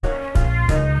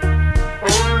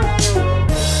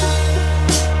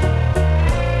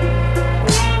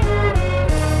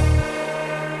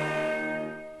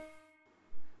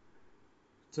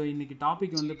So இன்னைக்கு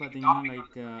topic வந்து பார்த்தீங்கன்னா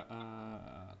லைக்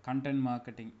கண்டென்ட்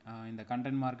மார்க்கெட்டிங். இந்த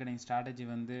கண்டென்ட் மார்க்கெட்டிங் ஸ்ட்ராட்டஜி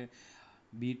வந்து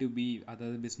B2B,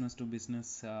 அதாவது பிஸ்னஸ் டு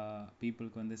பிஸ்னஸ்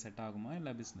பீப்புளுக்கு வந்து செட் ஆகுமா,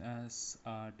 இல்லை பிஸ்னஸ்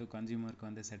டு கன்சியூமருக்கு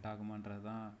வந்து செட் ஆகுமான்றது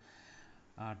தான்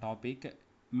டாபிக்.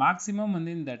 மேக்ஸிமம்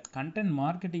வந்து இந்த கண்டென்ட்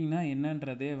மார்க்கெட்டிங்னா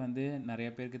என்னன்றதே வந்து நிறைய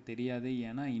பேருக்கு தெரியாது.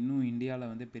 ஏன்னா இன்னும்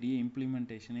இந்தியாவில் வந்து பெரிய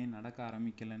இம்ப்ளிமெண்டேஷனே நடக்க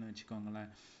ஆரம்பிக்கலைன்னு வச்சுக்கோங்களேன்.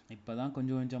 இப்போ தான்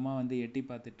கொஞ்சம் கொஞ்சமாக வந்து எட்டி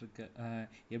பார்த்துட்ருக்கு.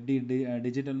 எப்படி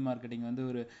டிஜிட்டல் மார்க்கெட்டிங் வந்து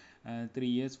ஒரு 3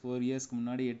 இயர்ஸ் 4 இயர்ஸ்க்கு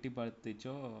முன்னாடி எட்டி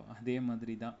பார்த்துச்சோ அதே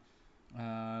மாதிரி தான்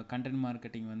கண்டென்ட்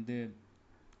மார்க்கெட்டிங் வந்து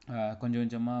கொஞ்சம்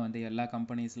கொஞ்சமாக வந்து எல்லா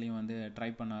கம்பெனிஸ்லேயும் வந்து ட்ரை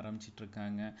பண்ண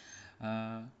ஆரம்பிச்சிட்ருக்காங்க.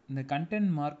 இந்த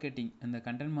கண்டென்ட்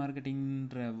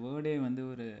மார்க்கெட்டிங்கிற வேர்டே வந்து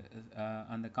ஒரு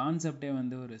அந்த கான்செப்டே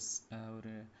வந்து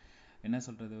ஒரு என்ன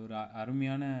சொல்கிறது, ஒரு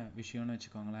அருமையான விஷயம்னு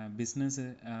வச்சுக்கோங்களேன். பிஸ்னஸ்ஸு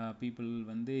பீப்புள்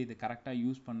வந்து இது கரெக்டாக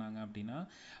யூஸ் பண்ணாங்க அப்படின்னா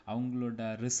அவங்களோட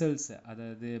ரிசல்ட்ஸ்,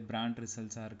 அதாவது பிராண்ட்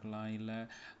ரிசல்ட்ஸாக இருக்கலாம், இல்லை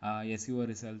எஸ்இஓ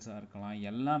ரிசல்ட்ஸாக இருக்கலாம்,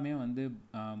 எல்லாமே வந்து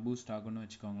பூஸ்ட் ஆகும்னு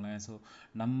வச்சுக்கோங்களேன். ஸோ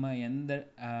நம்ம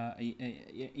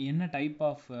என்ன டைப்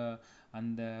ஆஃப்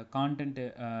அந்த கான்டென்ட்டு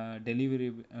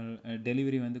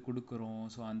டெலிவரி வந்து கொடுக்குறோம்,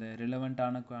 ஸோ அந்த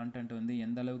ரிலவெண்ட்டான கான்டென்ட் வந்து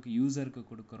எந்த அளவுக்கு யூசருக்கு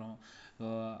கொடுக்குறோம்,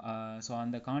 ஸோ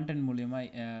அந்த கான்டென்ட் மூலயமா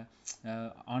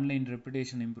ஆன்லைன்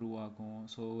ரெப்புடேஷன் இம்ப்ரூவ் ஆகும்,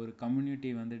 ஸோ ஒரு கம்யூனிட்டி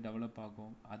வந்து டெவலப்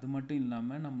ஆகும். அது மட்டும்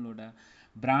இல்லாமல் நம்மளோட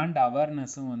பிராண்ட்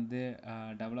அவேர்னஸும் வந்து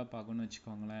டெவலப் ஆகும்னு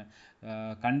வச்சுக்கோங்களேன்.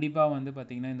 கண்டிப்பாக வந்து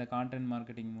பார்த்திங்கன்னா இந்த கான்டென்ட்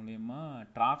மார்க்கெட்டிங் மூலயமா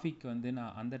டிராஃபிக் வந்து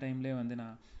நான் அந்த டைம்லேயே வந்து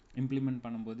நான் இம்ப்ளிமெண்ட்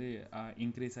பண்ணும்போது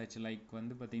இன்க்ரீஸ் ஆச்சு. லைக்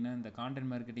வந்து பார்த்திங்கன்னா இந்த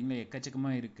கான்டென்ட் மார்க்கெட்டிங்கில்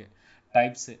எக்கச்சக்கமாக இருக்குது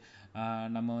டைப்ஸு.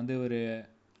 நம்ம வந்து ஒரு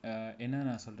என்ன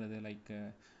நான் சொல்கிறது, லைக்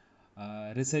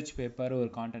ரிசர்ச் பேப்பர் ஒரு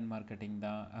கான்டென்ட் மார்க்கெட்டிங்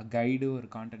தான், கைடு ஒரு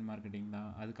கான்டென்ட் மார்க்கெட்டிங் தான்,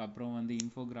 அதுக்கப்புறம் வந்து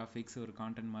இன்ஃபோகிராஃபிக்ஸ் ஒரு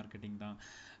கான்டென்ட் மார்க்கெட்டிங் தான்,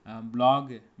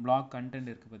 பிளாக்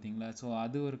கண்டென்ட் இருக்குது பார்த்தீங்களா, ஸோ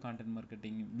அது ஒரு கான்டென்ட்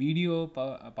மார்க்கெட்டிங், வீடியோ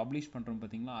பப்ளிஷ் பண்ணுறோம்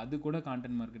பார்த்தீங்களா, அது கூட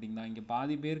கான்டென்ட் மார்க்கெட்டிங் தான். இங்கே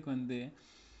பாதி பேருக்கு வந்து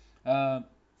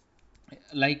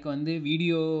லைக் வந்து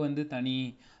வீடியோ வந்து தனி,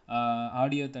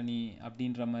 ஆடியோ தனி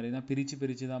அப்படின்ற மாதிரி தான்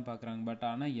பிரித்து தான் பார்க்குறாங்க. பட்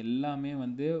ஆனால் எல்லாமே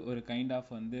வந்து ஒரு கைண்ட்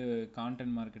ஆஃப் வந்து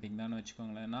கான்டென்ட் மார்க்கெட்டிங் தான்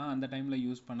வச்சுக்கோங்களேன். நான் அந்த டைமில்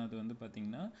யூஸ் பண்ணது வந்து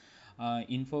பார்த்திங்கன்னா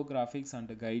இன்ஃபோகிராஃபிக்ஸ்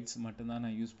அண்ட் கைட்ஸ் மட்டும்தான்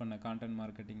நான் யூஸ் பண்ணேன் கான்டென்ட்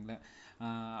மார்க்கெட்டிங்கில்.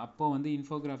 அப்போது வந்து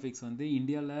இன்ஃபோகிராஃபிக்ஸ் வந்து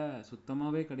இந்தியாவில்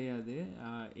சுத்தமாகவே கிடையாது.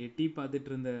 எட்டி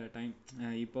பார்த்துட்டு இருந்த டைம்,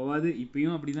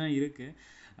 இப்போயும் அப்படி தான் இருக்குது.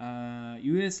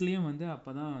 யூஎஸ்லேயும் வந்து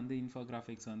அப்போ தான் வந்து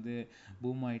இன்ஃபோகிராஃபிக்ஸ் வந்து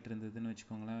பூம் ஆகிட்டு இருந்ததுன்னு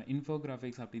வச்சுக்கோங்களேன்.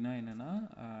 இன்ஃபோகிராஃபிக்ஸ் அப்படின்னா என்னென்னா,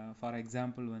 ஃபார்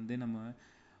எக்ஸாம்பிள் வந்து நம்ம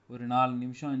ஒரு 4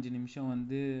 நிமிஷம் 5 நிமிஷம்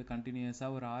வந்து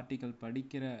கண்டினியூஸாக ஒரு ஆர்டிக்கல்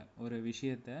படிக்கிற ஒரு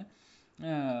விஷயத்த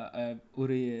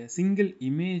ஒரு சிங்கிள்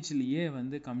இமேஜ்லேயே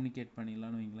வந்து கம்யூனிகேட்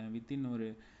பண்ணிடலான்னு வைங்களேன். வித்தின் ஒரு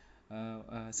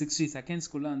 60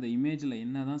 செகண்ட்ஸ்க்குள்ளே அந்த இமேஜில்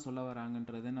என்ன தான் சொல்ல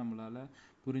வராங்கன்றதை நம்மளால்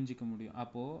புரிஞ்சிக்க முடியும்.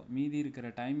 அப்போது மீதி இருக்கிற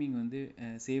டைமிங் வந்து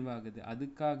சேவ் ஆகுது.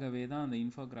 அதுக்காகவே தான் அந்த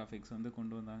இன்ஃபோகிராஃபிக்ஸ் வந்து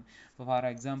கொண்டு வந்தாங்க. இப்போ ஃபார்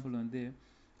எக்ஸாம்பிள் வந்து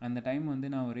அந்த டைம் வந்து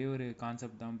நான் ஒரே ஒரு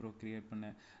கான்செப்ட் தான் ப்ரோ க்ரியேட்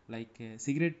பண்ணேன். லைக்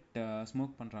சிகரெட்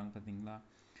ஸ்மோக் பண்ணுறாங்க பார்த்தீங்களா,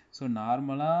 ஸோ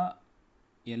நார்மலாக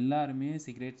எல்லாருமே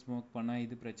சிகரெட் ஸ்மோக் பண்ணால்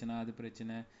இது பிரச்சனை அது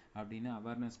பிரச்சனை அப்படின்னு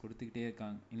அவேர்னஸ் கொடுத்துக்கிட்டே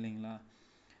இருக்காங்க இல்லைங்களா.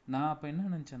 நான் அப்போ என்ன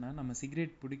நினச்சேன்னா, நம்ம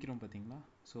சிகரெட் பிடிக்கிறோம் பார்த்தீங்களா,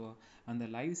 ஸோ அந்த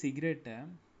லைவ் சிகரெட்டை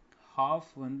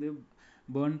ஹாஃப் வந்து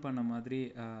பேர்ன் பண்ண மாதிரி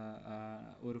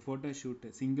ஒரு ஃபோட்டோஷூட்,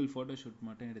 சிங்கிள் ஃபோட்டோஷூட்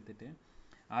மட்டும் எடுத்துகிட்டு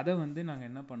அதை வந்து நாங்கள்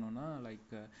என்ன பண்ணோன்னா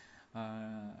லைக்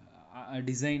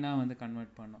டிசைனாக வந்து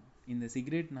கன்வெர்ட் பண்ணோம். இந்த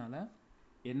சிகரெட்னால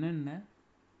என்னென்ன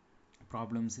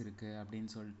ப்ராப்ளம்ஸ் இருக்குது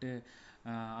அப்படின்னு சொல்லிட்டு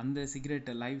அந்த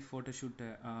சிகரெட்டை லைவ்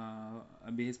ஃபோட்டோஷூட்டை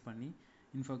பேஸ் பண்ணி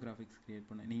இன்ஃபோகிராஃபிக்ஸ் க்ரியேட்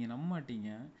பண்ணேன். நீங்கள் நம்ப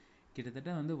மாட்டீங்க,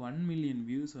 கிட்டத்தட்ட வந்து 1 மில்லியன்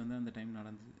வியூஸ் வந்து அந்த டைம்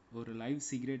நடந்தது. ஒரு லைவ்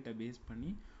சிகரெட்டை பேஸ்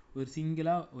பண்ணி ஒரு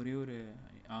சிங்கிளாக ஒரே ஒரு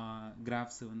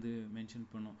கிராஃப்ஸ் வந்து மென்ஷன்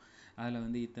பண்ணோம். அதில்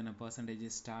வந்து இத்தனை பர்சன்டேஜ்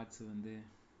ஸ்டாட்ஸ் வந்து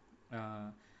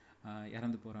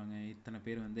இறந்து போகிறாங்க, இத்தனை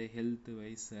பேர் வந்து ஹெல்த்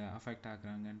வைஸ் அஃபெக்ட்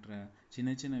ஆகுறாங்கன்ற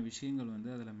சின்ன சின்ன விஷயங்கள் வந்து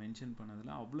அதில் மென்ஷன்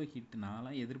பண்ணதில் அவ்வளோ ஹிட்.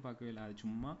 நான்லாம் எதிர்பார்க்கவே இல்லை. அது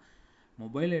சும்மா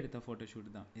மொபைல் எடுத்த ஃபோட்டோஷூட்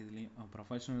தான், இதுலேயும்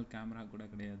ப்ரொஃபஷ்னல் கேமரா கூட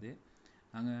கிடையாது.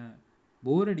 நாங்கள்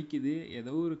போர் அடிக்குது,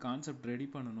 ஏதோ ஒரு கான்செப்ட் ரெடி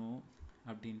பண்ணணும்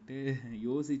அப்படின்ட்டு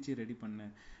யோசித்து ரெடி பண்ண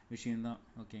விஷயந்தான்.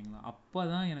 ஓகேங்களா. அப்போ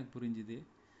தான் எனக்கு புரிஞ்சுது,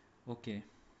 ஓகே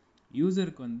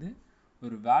யூசருக்கு வந்து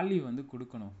ஒரு வேல்யூ வந்து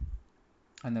கொடுக்கணும்.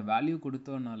 அந்த வேல்யூ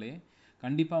கொடுத்தோன்னாலே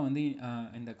கண்டிப்பாக வந்து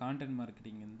இந்த கான்டென்ட்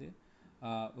மார்க்கெட்டிங் வந்து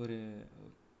ஒரு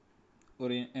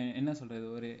ஒரு என்ன சொல்கிறது,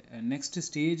 ஒரு நெக்ஸ்ட்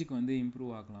ஸ்டேஜுக்கு வந்து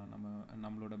இம்ப்ரூவ் ஆகலாம்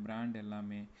நம்மளோட பிராண்ட்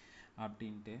எல்லாமே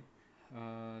அப்படின்ட்டு.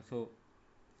 ஸோ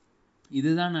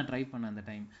இதுதான் நான் ட்ரை பண்ணேன் அந்த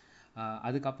டைம்.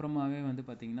 அதுக்கப்புறமாவே வந்து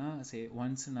பார்த்திங்கன்னா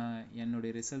ஒன்ஸ் நான்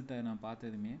என்னுடைய ரிசல்ட்டை நான்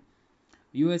பார்த்ததுமே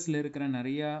யூஎஸில் இருக்கிற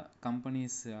நிறையா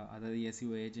கம்பெனிஸ், அதாவது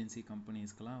எஸ்இஓ ஏஜென்சி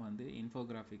கம்பெனிஸ்க்கெலாம் வந்து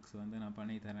இன்ஃபோகிராஃபிக்ஸ் வந்து நான்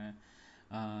பண்ணித்தரேன்,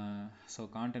 ஸோ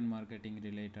கான்டென்ட் மார்க்கெட்டிங்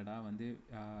ரிலேட்டடாக வந்து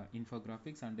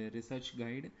infographics and research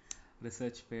guide,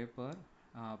 research paper,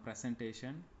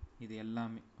 presentation, இது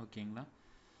எல்லாமே ஓகேங்களா.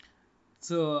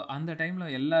 ஸோ அந்த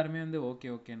டைமில் எல்லாருமே வந்து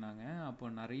ஓகேனாங்க. அப்போ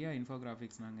நிறையா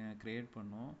இன்ஃபோகிராஃபிக்ஸ் நாங்கள் க்ரியேட்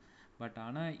பண்ணோம். பட்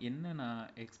ஆனால் என்ன நான்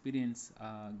எக்ஸ்பீரியன்ஸ்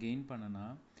கெயின் பண்ணேன்னா,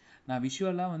 நான்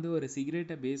விஷுவலாக வந்து ஒரு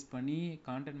சிகரெட்டை பேஸ் பண்ணி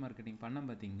கான்டென்ட் மார்க்கெட்டிங் பண்ணேன்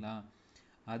பார்த்தீங்களா,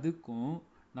 அதுக்கும்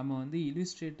நம்ம வந்து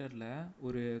இல்லுஸ்ட்ரேட்டரில்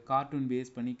ஒரு கார்ட்டூன்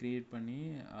பேஸ் பண்ணி க்ரியேட் பண்ணி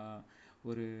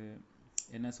ஒரு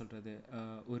என்ன சொல்கிறது,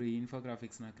 ஒரு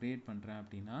இன்ஃபோகிராஃபிக்ஸ் நான் க்ரியேட் பண்ணுறேன்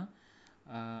அப்படின்னா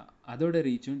அதோட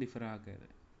ரீச்சும் டிஃபர் ஆகுது.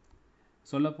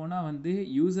 சொல்லப்போனால் வந்து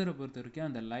யூசரை பொறுத்த வரைக்கும்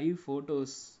அந்த லைவ்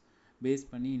ஃபோட்டோஸ் பேஸ்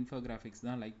பண்ணி இன்ஃபோகிராஃபிக்ஸ்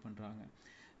தான் லைக் பண்ணுறாங்க.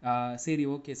 சரி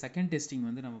ஓகே, செகண்ட் டெஸ்டிங்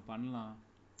வந்து நம்ம பண்ணலாம்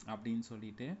அப்படின்னு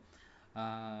சொல்லிட்டு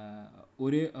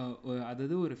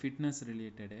அதாவது ஒரு ஃபிட்னஸ்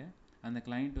ரிலேட்டடு அந்த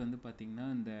கிளைண்ட் வந்து பார்த்திங்கன்னா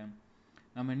இந்த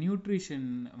நம்ம நியூட்ரிஷன்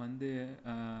வந்து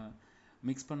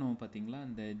மிக்ஸ் பண்ணுவோம் பார்த்தீங்களா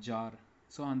அந்த ஜார்.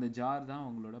 ஸோ அந்த ஜார் தான்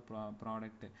அவங்களோட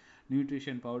ப்ராடக்ட்டு.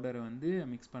 நியூட்ரிஷன் பவுடரை வந்து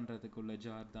மிக்ஸ் பண்ணுறதுக்குள்ள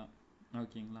ஜார் தான்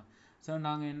ஓகேங்களா. ஸோ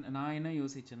நான் என்ன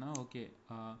யோசித்தேன்னா, ஓகே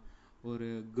ஒரு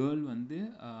கேர்ள் வந்து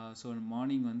ஸோ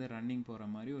மார்னிங் வந்து ரன்னிங் போகிற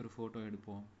மாதிரி ஒரு ஃபோட்டோ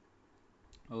எடுப்போம்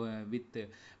வித்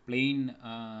பிளெயின்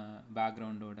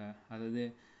பேக்ரவுண்டோட, அதாவது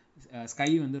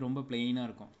ஸ்கை வந்து ரொம்ப பிளெயினாக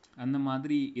இருக்கும், அந்த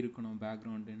மாதிரி இருக்கணும்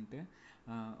பேக்ரவுண்டுன்ட்டு.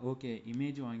 ஓகே,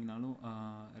 இமேஜ் வாங்கினாலும்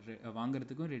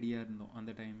வாங்கிறதுக்கும் ரெடியாக இருந்தோம்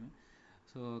அந்த டைமு.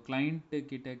 ஸோ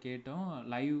கிளைண்ட்டுக்கிட்ட கேட்டோம்,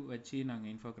 லைவ் வச்சு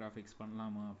நாங்கள் இன்ஃபோகிராஃபிக்ஸ்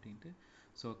பண்ணலாமா அப்படின்ட்டு.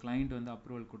 ஸோ கிளைண்ட் வந்து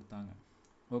அப்ரூவல் கொடுத்தாங்க,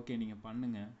 ஓகே நீங்கள்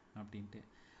பண்ணுங்கள் அப்படின்ட்டு.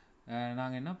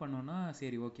 நாங்கள் என்ன பண்ணோன்னா,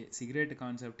 சரி ஓகே சிகரெட்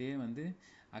கான்செப்டே வந்து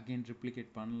அகெயின் ட்ரிப்ளிகேட்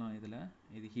பண்ணலாம்.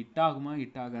 இது ஹிட் ஆகுமா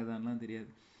ஹிட் ஆகாதான்லாம்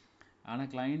தெரியாது. ஆனால்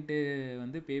கிளைண்ட்டு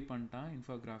வந்து பே பண்ணிட்டான்,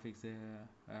 இன்ஃபோகிராஃபிக்ஸு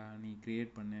நீ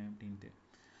க்ரியேட் பண்ணு அப்படின்ட்டு.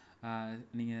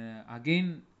 நீங்கள்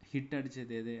அகெயின் ஹிட்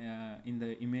அடித்தது எது, இந்த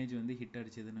இமேஜ் வந்து ஹிட்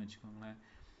அடித்ததுன்னு வச்சுக்கோங்களேன்.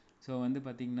 ஸோ வந்து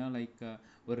பார்த்திங்கன்னா லைக்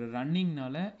ஒரு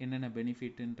ரன்னிங்னால என்னென்ன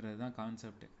பெனிஃபிட்டுன்றது தான்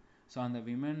கான்செப்ட். ஸோ அந்த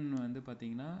விமன் வந்து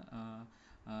பார்த்திங்கன்னா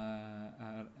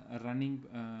ரன்னிங்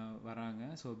வராங்க,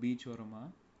 ஸோ பீச் ஓரமாக.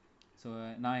 ஸோ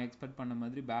நான் எக்ஸ்பெக்ட் பண்ண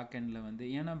மாதிரி பேக் எண்டில் வந்து,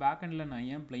 ஏன்னா பேக் எண்டில் நான்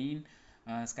ஏன் பிளெயின்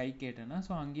ஸ்கை கேட்டேன்னா,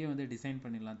 ஸோ அங்கேயே வந்து டிசைன்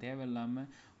பண்ணிடலாம்,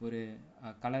 தேவையில்லாமல் ஒரு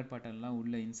கலர் பட்டன்லாம்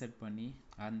உள்ளே இன்சர்ட் பண்ணி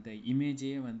அந்த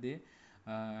இமேஜையே வந்து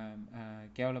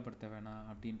கேவலப்படுத்த வேணாம்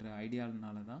அப்படின்ற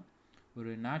ஐடியாவினால தான்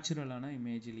ஒரு நேச்சுரலான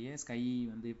இமேஜ்லேயே ஸ்கை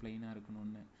வந்து பிளெயினாக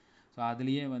இருக்கணும்னு. ஸோ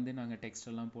அதுலேயே வந்து நாங்கள்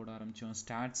டெக்ஸ்டெல்லாம் போட ஆரம்பித்தோம்.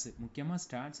 முக்கியமாக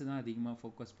ஸ்டாட்ஸு தான் அதிகமாக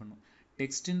ஃபோக்கஸ் பண்ணோம்.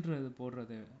 டெக்ஸ்ட்டுன்றது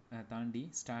போடுறத தாண்டி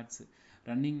ஸ்டாட்ஸு,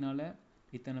 ரன்னிங்னால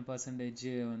இத்தனை பர்சன்டேஜ்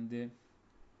வந்து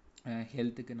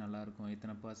ஹெல்த்துக்கு நல்லாயிருக்கும்,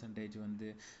 இத்தனை பர்சன்டேஜ் வந்து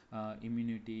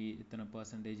இம்யூனிட்டி, இத்தனை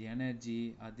பர்சன்டேஜ் எனர்ஜி,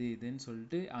 அது இதுன்னு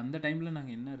சொல்லிட்டு அந்த டைமில்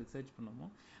நாங்கள் என்ன ரிசர்ச் பண்ணோமோ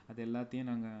அது எல்லாத்தையும்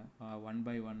நாங்கள் ஒன்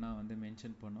பை ஒன்னாக வந்து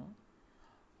மென்ஷன் பண்ணோம்.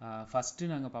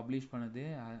 ஃபஸ்ட்டு நாங்கள் பப்ளிஷ் பண்ணது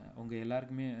உங்கள்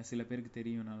எல்லாருக்குமே சில பேருக்கு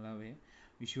தெரியும் நல்லாவே,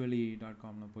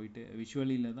 விஷுவலி.comல போயிட்டு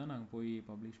விஷுவலியில் தான் நாங்கள் போய்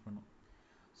பப்ளிஷ் பண்ணோம்.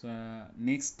 ஸோ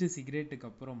நெக்ஸ்ட்டு சிகரெட்டுக்கு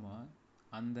அப்புறமா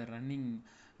அந்த ரன்னிங்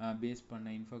பேஸ் பண்ண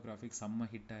இன்ஃபோகிராஃபிக் செம்ம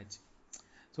ஹிட் ஆச்சு.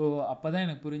 ஸோ அப்போ தான்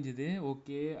எனக்கு புரிஞ்சுது,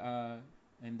 ஓகே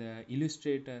இந்த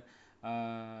இல்லுஸ்ட்ரேட்டர்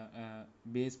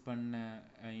பேஸ் பண்ண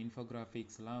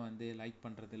இன்ஃபோகிராஃபிக்ஸ்லாம் வந்து லைக்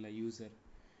பண்ணுறதில்ல யூசர்.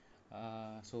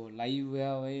 ஸோ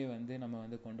லைவாகவே வந்து நம்ம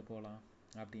வந்து கொண்டு போகலாம்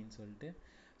அப்படின்னு சொல்லிட்டு,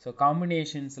 ஸோ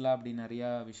காம்பினேஷன்ஸ்லாம் அப்படி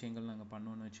நிறையா விஷயங்கள் நாங்கள்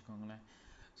பண்ணோன்னு வச்சுக்கோங்களேன்.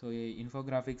 ஸோ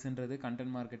இன்ஃபோகிராஃபிக்ஸுன்றது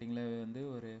கண்டென்ட் மார்க்கெட்டிங்கில் வந்து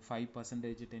ஒரு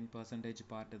 5% 10%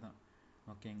 பார்ட்டு தான்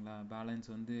ஓகேங்களா. பேலன்ஸ்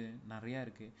வந்து நிறையா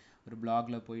இருக்குது. ஒரு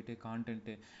பிளாகில் போயிட்டு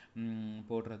கான்டென்ட்டு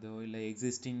போடுறதோ, இல்லை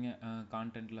எக்ஸிஸ்டிங்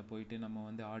கான்டென்ட்டில் போயிட்டு நம்ம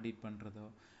வந்து ஆடிட் பண்ணுறதோ,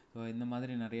 ஸோ இந்த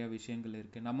மாதிரி நிறையா விஷயங்கள்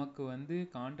இருக்குது. நமக்கு வந்து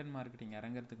கான்டென்ட் மார்க்கெட்டிங்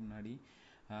இறங்கிறதுக்கு முன்னாடி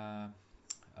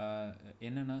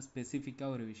என்னென்னா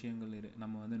ஸ்பெசிஃபிக்காக ஒரு விஷயங்கள்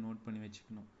நம்ம வந்து நோட் பண்ணி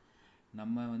வச்சுக்கணும்.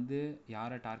 நம்ம வந்து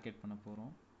யாரை டார்கெட் பண்ண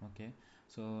போகிறோம், ஓகே,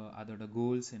 ஸோ அதோட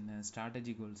கோல்ஸ் என்ன,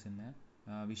 ஸ்ட்ராட்டஜி கோல்ஸ் என்ன,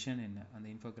 விஷன் என்ன, அந்த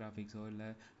இன்ஃபோகிராஃபிக்ஸோ இல்லை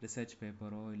ரிசர்ச்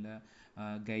பேப்பரோ இல்லை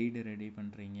கைடு ரெடி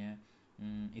பண்ணுறீங்க,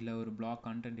 இல்லை ஒரு பிளாக்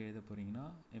கண்டென்ட் எழுத போகிறீங்கன்னா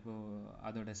இப்போது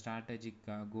அதோட ஸ்ட்ராட்டஜிக்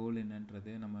கோல்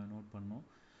என்னன்றது நம்ம நோட் பண்ணோம்.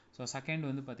 ஸோ செகண்ட்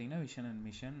வந்து பார்த்திங்கன்னா vision and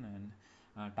mission and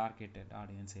targeted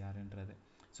audience யாருன்றது.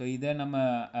 ஸோ இதை நம்ம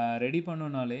ரெடி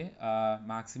பண்ணோன்னாலே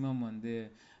மேக்ஸிமம் வந்து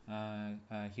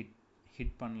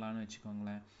ஹிட் பண்ணலான்னு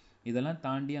வச்சுக்கோங்களேன். இதெல்லாம்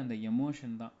தாண்டி அந்த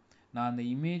எமோஷன் தான், நான் அந்த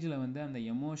இமேஜில் வந்து அந்த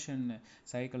எமோஷன்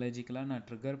சைக்காலஜிக்கலாக நான்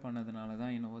ட்ரிகர் பண்ணதுனால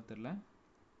தான் என்னவோ தெரில,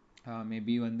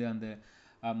 மேபி வந்து அந்த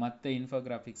மற்ற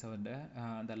இன்ஃபோகிராஃபிக்ஸை விட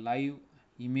அந்த லைவ்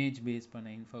இமேஜ் பேஸ் பண்ண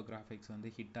இன்ஃபோகிராஃபிக்ஸ் வந்து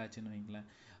ஹிட் ஆச்சுன்னு வைங்களேன்.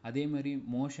 அதே மாதிரி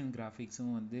மோஷன்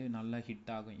கிராஃபிக்ஸும் வந்து நல்லா ஹிட்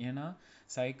ஆகும். ஏன்னா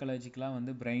சைக்காலஜிக்கலாக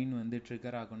வந்து பிரெயின் வந்து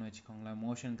ட்ரிகர் ஆகும்னு வச்சுக்கோங்களேன்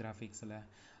மோஷன் கிராஃபிக்ஸில்.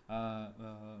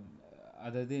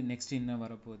 அதாவது நெக்ஸ்ட் என்ன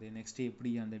வரப்போகுது, நெக்ஸ்ட்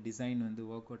எப்படி அந்த டிசைன் வந்து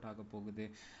ஒர்க் அவுட் ஆக போகுது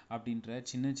அப்படின்ற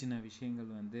சின்ன சின்ன விஷயங்கள்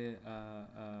வந்து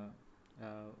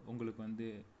உங்களுக்கு வந்து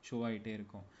ஷோ ஆகிட்டே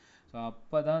இருக்கும். ஸோ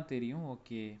அப்போ தான் தெரியும்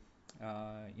ஓகே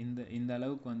இந்த இந்த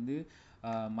அளவுக்கு வந்து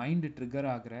மைண்டு ட்ரிகர்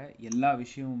ஆகிற எல்லா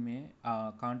விஷயமுமே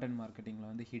கான்டென்ட்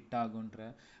மார்க்கெட்டிங்கில் வந்து ஹிட் ஆகுன்ற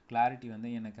கிளாரிட்டி வந்து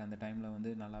எனக்கு அந்த டைமில்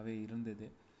வந்து நல்லாவே இருந்தது.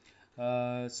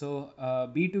 ஸோ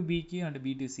B2Bக்கு அண்ட்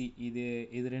B2C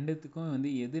இது ரெண்டுத்துக்கும் வந்து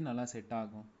எது நல்லா செட்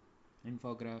ஆகும்?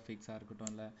 இன்ஃபோகிராஃபிக்ஸாக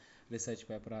இருக்கட்டும், இல்லை ரிசர்ச்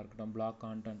பேப்பராக இருக்கட்டும், பிளாக்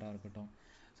கான்டென்ட்டாக இருக்கட்டும்.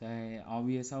 ஸோ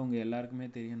ஆப்வியஸாக அவங்க எல்லாருக்குமே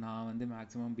தெரியும், நான் வந்து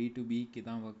மேக்ஸிமம் B2Bக்கு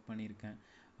தான் ஒர்க் பண்ணியிருக்கேன்.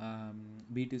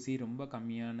 B2C ரொம்ப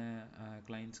கம்மியான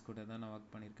கிளைண்ட்ஸ் கூட தான் நான்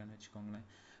ஒர்க் பண்ணியிருக்கேன்னு வச்சுக்கோங்களேன்.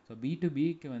 ஸோ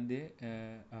B2Bக்கு வந்து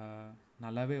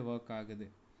நல்லாவே ஒர்க் ஆகுது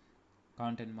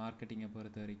கான்டென்ட் மார்க்கெட்டிங்கை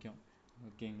பொறுத்த வரைக்கும்.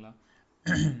 ஓகேங்களா?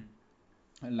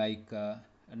 லைக்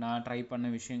நான் ட்ரை பண்ண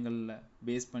விஷயங்களில்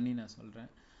பேஸ் பண்ணி நான் சொல்கிறேன்.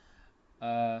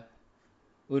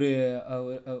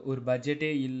 ஒரு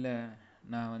பட்ஜெட்டே இல்லை,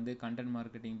 நான் வந்து கண்டென்ட்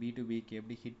மார்க்கெட்டிங் B2Bக்கு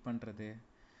எப்படி ஹிட் பண்ணுறது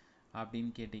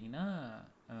அப்படின்னு கேட்டிங்கன்னா,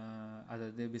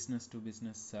 அதாவது பிஸ்னஸ் டு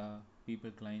பிஸ்னஸ்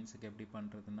பீப்புள் கிளைண்ட்ஸுக்கு எப்படி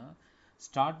பண்ணுறதுன்னா,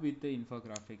 start with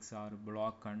infographics or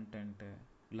blog content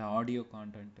இல்லை ஆடியோ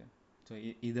கான்டென்ட்டு. ஸோ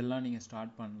இதெல்லாம் நீங்கள்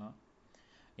ஸ்டார்ட் பண்ணலாம்.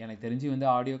 எனக்கு தெரிஞ்சு வந்து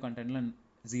ஆடியோ கண்டென்ட்டில்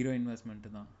 0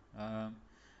 இன்வெஸ்ட்மெண்ட்டு தான்.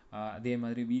 அதே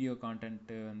மாதிரி வீடியோ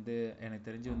கான்டென்ட்டு வந்து எனக்கு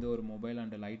தெரிஞ்சு வந்து ஒரு மொபைல்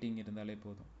அண்ட் லைட்டிங் இருந்தாலே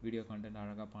போதும், வீடியோ கான்டென்ட்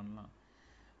அழகாக பண்ணலாம்.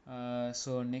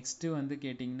 ஸோ நெக்ஸ்ட்டு வந்து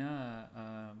கேட்டிங்கன்னா,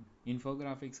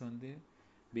 இன்ஃபோகிராஃபிக்ஸ் வந்து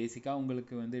பேசிக்காக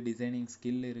உங்களுக்கு வந்து டிசைனிங்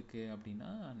ஸ்கில் இருக்குது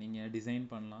அப்படின்னா நீங்கள் டிசைன்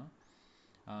பண்ணலாம்.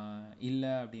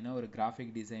 இல்லை அப்படின்னா ஒரு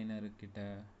கிராஃபிக் டிசைனர்கிட்ட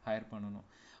ஹையர் பண்ணணும்.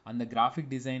 அந்த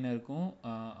கிராஃபிக் டிசைனருக்கும்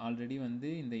ஆல்ரெடி வந்து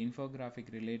இந்த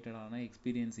இன்ஃபோகிராஃபிக் ரிலேட்டடான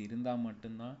எக்ஸ்பீரியன்ஸ் இருந்தால்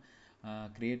மட்டும்தான்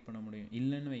க்ரியேட் பண்ண முடியும்.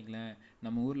 இல்லைன்னு வைங்களேன்,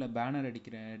 நம்ம ஊரில் பேனர்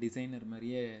அடிக்கிற டிசைனர்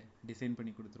மாதிரியே டிசைன்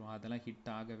பண்ணி கொடுத்துருவோம், அதெல்லாம் ஹிட்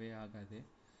ஆகவே ஆகாது.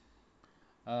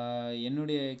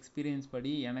 என்னுடைய எக்ஸ்பீரியன்ஸ்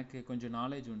படி எனக்கு கொஞ்சம்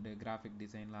நாலேஜ் உண்டு கிராஃபிக்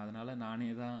டிசைனில், அதனால் நானே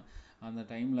தான் அந்த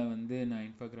டைமில் வந்து நான்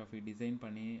இன்ஃபோகிராஃபிக் டிசைன்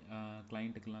பண்ணி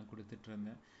கிளைண்ட்டுக்கெலாம்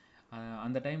கொடுத்துட்ருந்தேன்.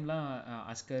 அந்த டைம்லாம்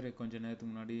அஸ்கர் கொஞ்சம்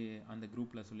நேரத்துக்கு முன்னாடி அந்த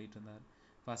குரூப்பில் சொல்லிட்டு இருந்தார்,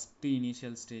 ஃபஸ்ட்டு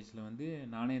இனிஷியல் ஸ்டேஜில் வந்து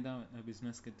நானே தான்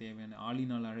பிஸ்னஸ்க்கு தேவையான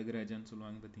ஆளினால் அழகுராஜான்னு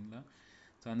சொல்லுவாங்க பார்த்தீங்களா.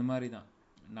 ஸோ அந்த மாதிரி தான்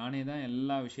நானே தான்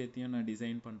எல்லா விஷயத்தையும் நான்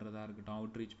டிசைன் பண்ணுறதா இருக்கட்டும்,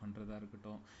 அவுட்ரீச் பண்ணுறதா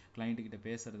இருக்கட்டும், கிளைண்ட்டுக்கிட்ட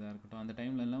பேசுகிறதா இருக்கட்டும். அந்த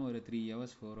டைம்லலாம் ஒரு 3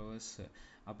 hours 4 hours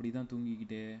அப்படி தான்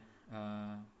தூங்கிக்கிட்டே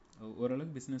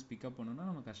ஓரளவுக்கு பிஸ்னஸ் பிக்கப் பண்ணணுன்னா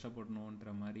நம்ம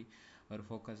கஷ்டப்படணுன்ற மாதிரி ஒரு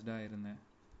ஃபோக்கஸ்டாக இருந்தேன்.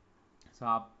 ஸோ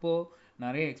அப்போது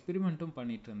நிறைய எக்ஸ்பெரிமெண்ட்டும்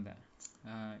பண்ணிகிட்டு இருந்தேன்.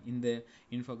 இந்த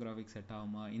இன்ஃபோகிராஃபிக் செட்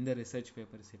ஆகுமா, இந்த ரிசர்ச்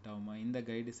பேப்பர் செட் ஆகுமா, இந்த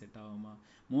கைடு செட் ஆகுமா,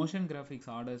 மோஷன் கிராஃபிக்ஸ்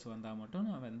ஆர்டர்ஸ் வந்தால் மட்டும்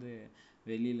நான் வந்து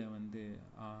வெளியில் வந்து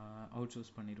அவுட்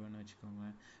சோர்ஸ் பண்ணிடுவேன்னு வச்சுக்கோங்க.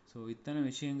 ஸோ இத்தனை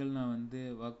விஷயங்கள் நான் வந்து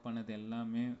ஒர்க் பண்ணது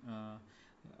எல்லாமே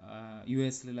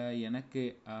யூஎஸில் எனக்கு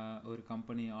ஒரு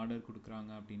கம்பெனி ஆர்டர்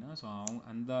கொடுக்குறாங்க அப்படின்னா, ஸோ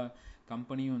அந்த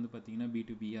கம்பெனியும் வந்து பார்த்திங்கன்னா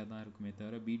B2Bயாக தான் இருக்குமே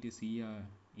தவிர B2Cயாக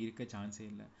இருக்க சான்ஸே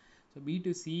இல்லை. ஸோ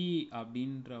B2C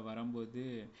அப்படின்ற வரும்போது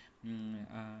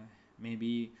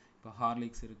மேபி இப்போ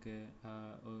ஹார்லிக்ஸ் இருக்குது,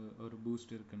 ஒரு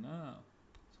பூஸ்ட் இருக்குன்னா,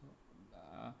 ஸோ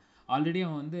ஆல்ரெடி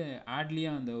அவன் வந்து ஆட்லேயே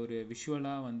அந்த ஒரு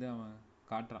விஷுவலாக வந்து அவன்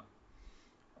காட்டுறான்,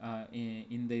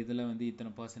 இந்த இதில் வந்து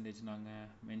இத்தனை பர்சன்டேஜ் நாங்கள்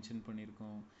மென்ஷன்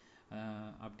பண்ணியிருக்கோம்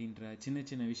அப்படின்ற சின்ன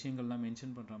சின்ன விஷயங்கள்லாம்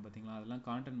மென்ஷன் பண்ணுறான் பார்த்தீங்களா. அதெல்லாம்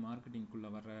கான்டென்ட் மார்க்கெட்டிங்குள்ளே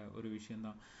வர ஒரு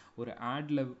விஷயந்தான். ஒரு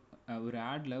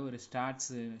ஆடில் ஒரு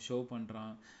ஸ்டாட்ஸு ஷோ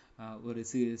பண்ணுறான், ஒரு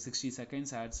 60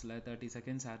 செகண்ட்ஸ் ஆட்ஸில் 30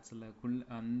 செகண்ட்ஸ் ஆட்ஸில்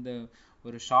அந்த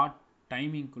ஒரு ஷார்ட்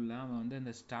டைமிங்குள்ளே அவன் வந்து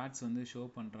அந்த ஸ்டாட்ஸ் வந்து ஷோ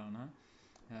பண்ணுறான்னா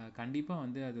கண்டிப்பாக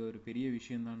வந்து அது ஒரு பெரிய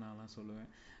விஷயந்தான் நான்லாம் சொல்லுவேன்.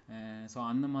 ஸோ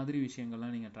அந்த மாதிரி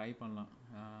விஷயங்கள்லாம் நீங்கள் ட்ரை பண்ணலாம்.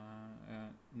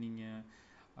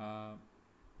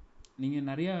 நீங்கள்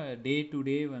நிறையா டே டு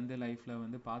டே வந்து லைஃப்பில்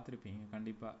வந்து பார்த்துருப்பீங்க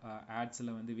கண்டிப்பாக,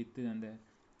 ஆட்ஸில் வந்து வித்து அந்த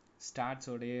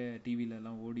ஸ்டாட்ஸோடைய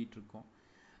டிவிலெலாம் ஓடிட்டுருக்கோம்.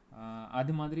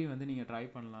 அது மாதிரி வந்து நீங்கள் ட்ரை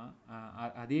பண்ணலாம்.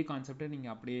 அதே கான்செப்டை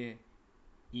நீங்கள் அப்படியே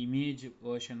இமேஜ்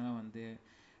வேர்ஷனாக வந்து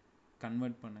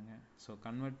கன்வெர்ட் பண்ணுங்கள். ஸோ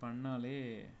கன்வெர்ட் பண்ணாலே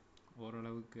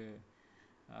ஓரளவுக்கு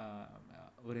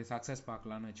ஒரு சக்ஸஸ்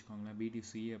பார்க்கலான்னு வச்சுக்கோங்களேன்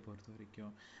B2Cயை பொறுத்த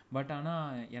வரைக்கும். பட்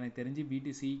ஆனால் எனக்கு தெரிஞ்சு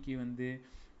B2Cக்கு வந்து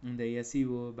இந்த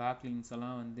SEO பேக்லிங்ஸ்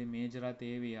எல்லாம் வந்து மேஜராக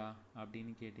தேவையா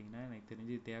அப்படின்னு கேட்டிங்கன்னா எனக்கு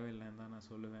தெரிஞ்சு தேவையில்லைன்னு தான் நான்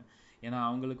சொல்லுவேன். ஏன்னா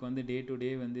அவங்களுக்கு வந்து டே டு டே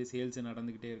வந்து சேல்ஸ்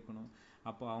நடந்துக்கிட்டே இருக்கணும்.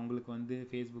 அப்போ அவங்களுக்கு வந்து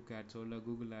ஃபேஸ்புக் ஆட்ஸோ இல்லை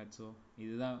கூகுள் ஆட்ஸோ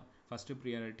இதுதான் ஃபஸ்ட்டு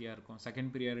ப்ரியாரிட்டியாக இருக்கும்.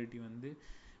 செகண்ட் ப்ரியாரிட்டி வந்து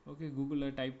ஓகே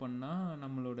கூகுளில் டைப் பண்ணால்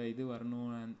நம்மளோட இது வரணும்,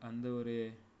 அந்த ஒரு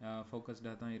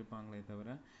ஃபோக்கஸ்டாக தான் இருப்பாங்களே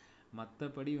தவிர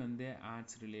மற்றபடி வந்து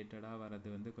ஆட்ஸ் ரிலேட்டடாக வர்றது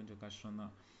வந்து கொஞ்சம்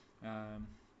கஷ்டம்தான்.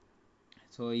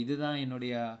 ஸோ இதுதான்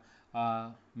என்னுடைய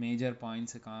மேஜர்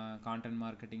பாயிண்ட்ஸு கான்டென்ட்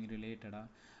மார்க்கெட்டிங் ரிலேட்டடாக.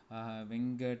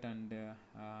 Venkat and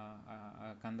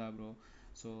Kandha bro,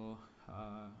 so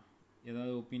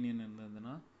ஏதாவது ஒப்பீனியன்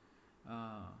இருந்ததுன்னா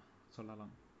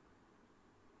சொல்லலாம்.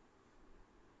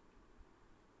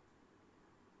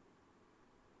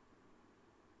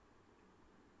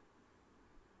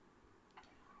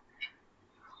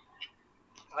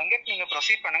 வெங்கட் நீங்க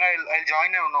ப்ரொசீட் பண்ணுங்க. I'll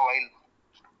join in a while.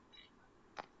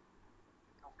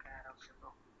 Okay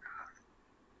bro.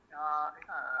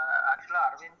 ஆக்சுவலா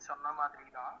அரவிந்த் சொன்ன மாதிரி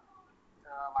தான்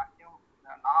மேக்ஸிமம்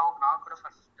நான் கூட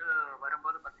ஃபர்ஸ்ட்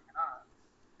வரும்போது பார்த்தீங்கன்னா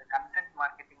இந்த கண்டென்ட்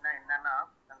மார்க்கெட்டிங்னா என்னன்னா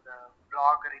அந்த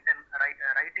பிளாக்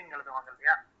ரைட்டிங் எழுதுவாங்க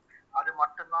இல்லையா, அது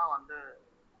மட்டும்தான் வந்து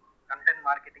கண்டென்ட்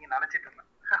மார்க்கெட்டிங் நினைச்சிட்டு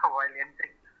இருந்தேன் while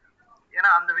entering.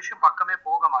 ஏன்னா அந்த விஷயம் பக்கமே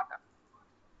போக மாட்டேன்.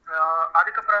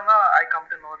 அதுக்கப்புறம் தான் I come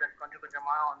to know that கொஞ்சம்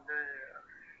கொஞ்சமா வந்து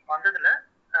வந்ததுல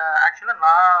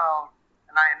ஆக்சுவலா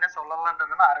நான் என்ன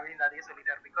சொல்லலான்றதுன்னா அரவிந்த் அதையே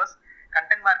சொல்லிட்டாரு. பிகாஸ்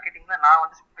கண்டென்ட் மார்க்கெட்டிங்ல நான்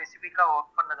வந்து ஸ்பெசிஃபிக்கா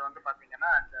ஒர்க் பண்ணது வந்து பாத்தீங்கன்னா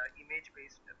இந்த இமேஜ்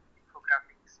பேஸ்டு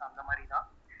இன்ஃபோகிராபிக்ஸ் அந்த மாதிரி தான்.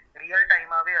 ரியல்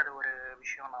டைமாவே அது ஒரு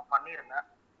விஷயம் நான் பண்ணியிருந்தேன்.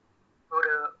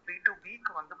 ஒரு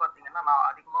B2Bக்கு வந்து பாத்தீங்கன்னா நான்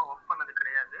அதிகமா ஒர்க் பண்ணது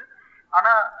கிடையாது.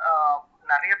 ஆனா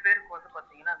நிறைய பேருக்கு வந்து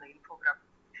பாத்தீங்கன்னா இந்த இன்ஃபோகிராபிக்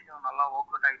விஷயம் நல்லா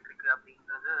ஒர்க் அவுட் ஆயிட்டு இருக்கு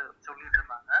அப்படின்றது சொல்லிட்டு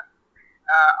இருந்தாங்க.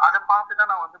 அதை பார்த்து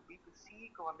தான் நான் வந்து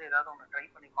B2Cக்கு வந்து ஏதாவது ஒன்று ட்ரை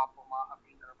பண்ணி பார்ப்போமா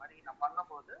அப்படின்ற மாதிரி நான்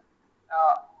பண்ணும்போது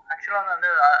ஆக்சுவலாக வந்து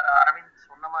அரவிந்த்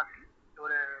சொன்ன மாதிரி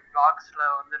ஒரு பிளாக்ஸ்ல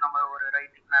வந்து நம்ம ஒரு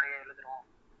ரைட்டிங் நிறைய எழுதுறோம்.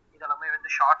 இதெல்லாமே வந்து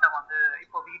ஷார்ட்டா வந்து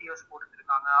இப்போ வீடியோஸ் போட்டுட்டு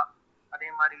இருக்காங்க. அதே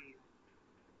மாதிரி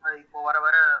இப்போ வர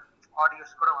வர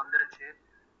ஆடியோஸ் கூட வந்துருச்சு.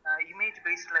 இமேஜ்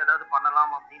பேஸ்ட்ல ஏதாவது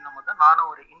பண்ணலாம் அப்படின்னும் போது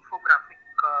நானும் ஒரு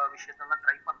இன்ஃபோகிராஃபிக் விஷயத்த தான்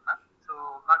ட்ரை பண்ணேன். ஸோ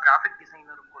நான் கிராஃபிக்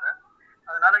டிசைனரும் கூட,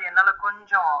 அதனால என்னால்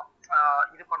கொஞ்சம்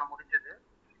இது பண்ண முடிஞ்சது.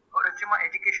 ஒரு சும்மா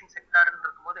எஜுகேஷன் செக்டார்னு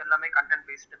இருக்கும்போது எல்லாமே கண்டென்ட்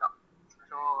பேஸ்டு தான்.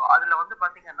 ஸோ அதில் வந்து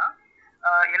பார்த்தீங்கன்னா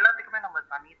எல்லாத்துக்குமே நம்ம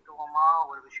தனித்துவமா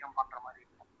ஒரு விஷயம் பண்ற மாதிரி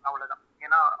இருக்கும், அவ்வளவுதான்.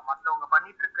 ஏன்னா மற்றவங்க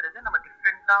பண்ணிட்டு இருக்கிறது நம்ம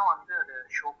டிஃப்ரெண்டா வந்து அதை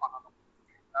ஷோ பண்ணணும்.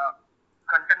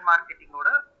 கண்டென்ட் மார்க்கெட்டிங்கோட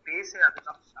பேஸே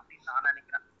அதுதான் அப்படின்னு நான்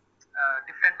நினைக்கிறேன்.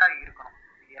 டிஃப்ரெண்டா இருக்கணும்.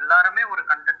 எல்லாருமே ஒரு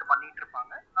கண்டென்ட் பண்ணிட்டு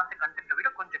இருப்பாங்க, அந்த கண்டென்ட்டை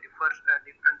விட கொஞ்சம்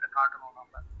டிஃப்ரெண்ட் காட்டணும்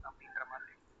நம்ம அப்படின்ற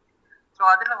மாதிரி. ஸோ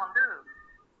அதுல வந்து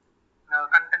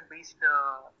கண்டென்ட் பேஸ்டு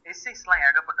எஸ்ஐஸ்லாம்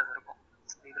ஏகப்பட்டது இருக்கும்.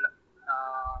 இதுல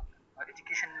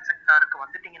எஜுகேஷன் செக்டாருக்கு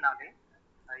வந்துட்டீங்கன்னாலே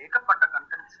ஏகப்பட்ட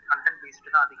கண்டென்ட்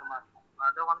பேஸ்டு தான் அதிகமா இருக்கும்.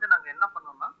 அதை வந்து நாங்க என்ன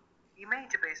பண்ணோம்னா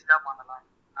இமேஜ் பேஸ்டா பண்ணலாம்.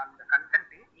 அந்த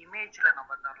கண்டென்ட் இமேஜ்ல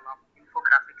நம்ம தரலாம்,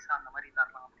 இன்ஃபோகிராபிக்ஸ் அந்த மாதிரி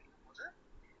தரலாம் அப்படிங்கும் போது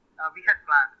வி ஹேட்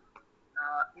பிளான்.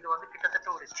 இது வந்து கிட்டத்தட்ட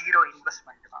ஒரு 0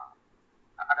 இன்வெஸ்ட்மெண்ட் தான்.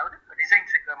 அதாவது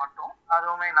டிசைன்ஸுக்கு மட்டும்,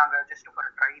 அதுவுமே நாங்க ஜஸ்ட்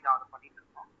ஃபார் ட்ரை தான் அதை பண்ணிட்டு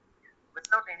இருக்கோம்.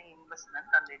 வித்தவுட் எனி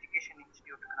இன்வெஸ்ட்மெண்ட் அந்த எஜுகேஷன்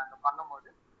இன்ஸ்டிடியூட்டுக்கு நாங்க பண்ணும்போது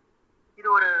இது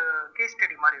ஒரு கேஸ்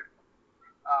ஸ்டடி மாதிரி இருக்கும்.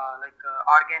 லைக்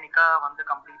ஆர்கானிக்கா வந்து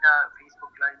கம்ப்ளீட்டா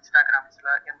ஃபேஸ்புக்ல இன்ஸ்டாகிராம்ஸ்ல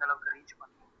எந்த அளவுக்கு ரீச்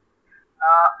பண்ணி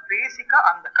பேசிக்கா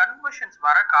அந்த கன்வர்ஷன்ஸ்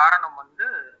வர காரணம் வந்து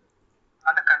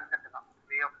அந்த கண்டென்ட் தான்.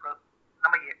 வே ஆஃப்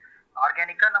நம்ம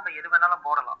ஆர்கானிக்கா நம்ம எது வேணாலும்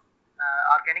போடலாம்,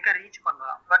 ஆர்கானிக்கா ரீச்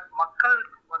பண்ணலாம். பட் மக்கள்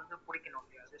வந்து பிடிக்கணும்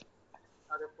இல்லையா,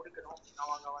 அது பிடிக்கணும்.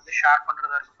 அவங்க வந்து ஷேர்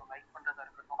பண்றதா இருக்கட்டும், லைக் பண்றதா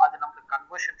இருக்கட்டும், அது நம்மளுக்கு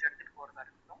கன்வர்ஷன்ஸ் எடுத்துட்டு போறதா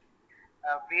இருக்கட்டும்,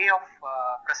 வே ஆஃப்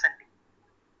ப்ரெசென்டிங்.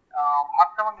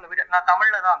 மற்றவங்களை விட நான்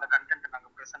தமிழ்ல தான் அந்த கண்டென்ட்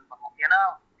நாங்கள் ப்ரெசென்ட் பண்ணோம். ஏன்னா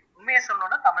உண்மையை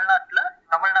சொல்லணும்னா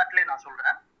தமிழ்நாட்டிலே நான்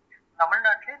சொல்றேன்,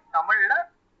 தமிழ்நாட்டிலே தமிழ்ல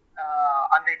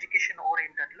அந்த எஜுகேஷன்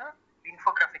ஓரியன்ட்ல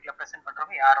இன்ஃபோகிராஃபிக்ல ப்ரெசென்ட்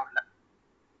பண்றவங்க யாரும் இல்லை.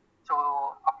 ஸோ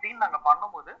அப்படின்னு நாங்கள்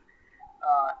பண்ணும்போது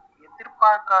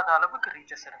எதிர்பார்க்காத அளவுக்கு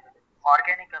ரீச்சஸ் இருந்தது.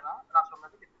 ஆர்கானிக்கா தான் நான்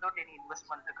சொன்னது, வித்தவுட் எனி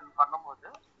இன்வெஸ்ட்மெண்ட்டுக்குன்னு பண்ணும்போது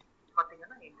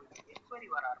பார்த்தீங்கன்னா எங்களுக்கு என்கொயரி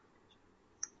வர ஆரம்பிச்சிச்சு.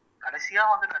 கடைசியா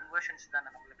வந்து கன்வர்ஷன்ஸ் தானே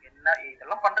நம்மளுக்கு என்ன,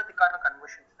 இதெல்லாம் பண்றதுக்கான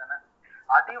கன்வர்ஷன்ஸ் தானே,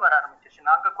 அதே வர ஆரம்பிச்சிச்சு.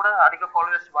 நாங்க கூட அதிக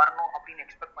ஃபாலோவர்ஸ் வரணும் அப்படின்னு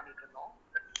எக்ஸ்பெக்ட் பண்ணிட்டு இருந்தோம்.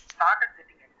 Started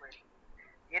getting enquiry.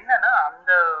 என்னன்னா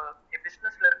அந்த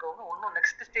பிசினஸ்ல இருக்கவங்க இன்னும்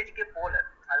நெக்ஸ்ட் ஸ்டேஜ்க்கே போல.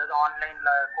 அதாவது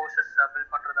ஆன்லைன்ல கோர்சஸ்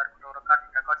பில்ட் பண்றதா இருக்கட்டும்,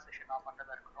 ரெக்கார்ட் செஷன்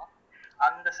பண்றதா இருக்கட்டும்,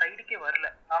 அந்த சைடுக்கே வரல.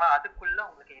 ஆனா அதுக்குள்ள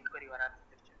உங்களுக்கு என்கொயரி வர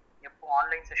ஆரம்பிச்சிருச்சு. எப்போ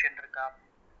ஆன்லைன் செஷன் இருக்கா,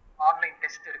 ஆன்லைன்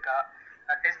டெஸ்ட் இருக்கா,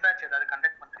 டெஸ்ட் பேட்ச் ஏதாவது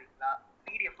கண்டக்ட் பண்றீங்களா,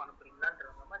 பிடிஎஃப் அனுப்புறீங்களான்ற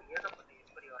மாதிரி ஏகப்பட்ட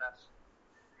என்கொயரி வர ஆரம்பிச்சு.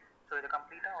 ஸோ இது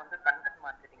கம்ப்ளீட்டா வந்து கண்டென்ட்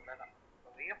மார்க்கெட்டிங்ல தான்.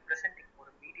 வே ஆஃப் ப்ரெசென்டிங்,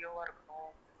 ஒரு வீடியோவா இருக்கட்டும்,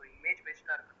 ஒரு இமேஜ்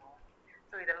பேஸ்டா இருக்கட்டும்,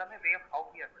 ஸோ இதெல்லாமே way of how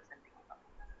we are presenting தான்.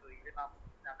 ஸோ இது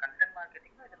நான் கண்டென்ட்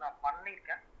மார்க்கெட்டிங்ல இது நான்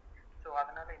பண்ணியிருக்கேன். ஸோ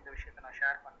அதனால இந்த விஷயத்த நான்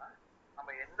ஷேர் பண்ணேன்.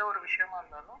 நம்ம எந்த ஒரு விஷயமா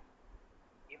இருந்தாலும்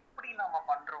எப்படி நம்ம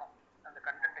பண்றோம், அந்த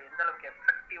கண்டென்ட்டை எந்த அளவுக்கு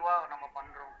எஃபெக்டிவா நம்ம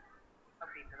பண்றோம்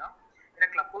அப்படின்ட்டு தான். ஏன்னா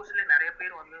கிளப் ஹவுஸ்ல நிறைய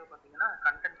பேர் வந்து பாத்தீங்கன்னா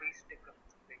கண்டென்ட் பேஸ்டு,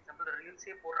 எக்ஸாம்பிள்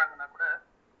ரீல்ஸே போடுறாங்கன்னா கூட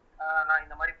நான்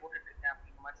இந்த மாதிரி போட்டுட்டு இருக்கேன்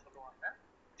அப்படிங்கிற மாதிரி சொல்லுவாங்க.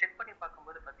 செக் பண்ணி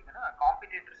பார்க்கும்போது பாத்தீங்கன்னா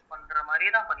காம்படிட்டர்ஸ் பண்ற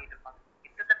மாதிரியே தான் பண்ணிட்டு இருப்பாங்க.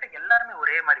 கிட்டத்தட்ட எல்லாருமே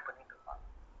ஒரே மாதிரி பண்ணிட்டு இருப்பாங்க.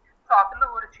 ஸோ அதுல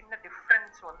ஒரு சின்ன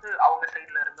டிஃப்ரென்ஸ் வந்து அவங்க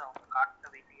சைட்ல இருந்து அவங்க காட்ட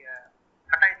வேண்டிய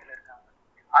கட்டாயத்துல இருக்காங்க.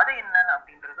 அது என்னன்னு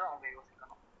அப்படின்றது அவங்க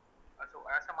யோசிக்கணும். So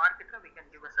as a marketer we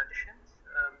can give a suggestions,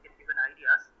 we can give an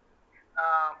ideas.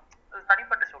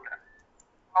 தனிப்பட்ட சொல்கிறேன்,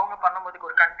 அவங்க பண்ணும்போது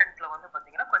ஒரு கண்டென்ட்ல வந்து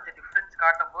பார்த்தீங்கன்னா கொஞ்சம் டிஃப்ரென்ஸ்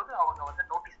காட்டும் போது அவங்க வந்து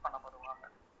நோட்டீஸ் பண்ணப்படுவாங்க.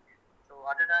 ஸோ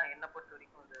அதுதான் என்னை பொறுத்த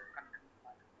வரைக்கும் ஒரு கண்டென்ட்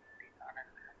அப்படின்னு நான்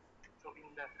நினைக்கிறேன். ஸோ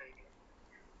இந்த idea.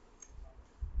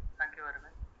 Thank you very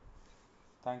much.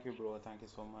 Thank you bro, thank you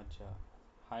so much.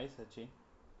 Hi Sachi.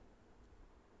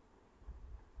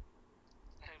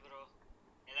 Hi bro,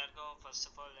 எல்லாருக்கும் first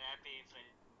of all happy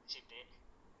friendship day.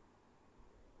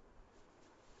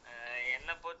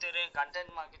 என்னை பொறுத்தவரையும்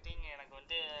கண்டென்ட் மார்க்கெட்டிங் எனக்கு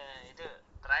வந்து இது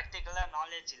ப்ராக்டிக்கலாக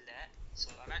நாலேஜ் இல்லை. ஸோ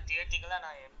ஆனால் தியேட்டிக்கலாக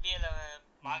நான் எம்பிஏல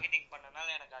மார்க்கெட்டிங் பண்ணனால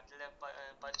எனக்கு அதில்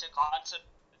படித்த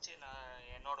கான்செப்ட் வச்சு நான்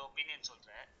என்னோட ஒப்பீனியன்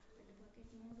சொல்கிறேன்.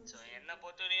 ஸோ என்னை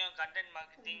பொறுத்தவரையும் கண்டென்ட்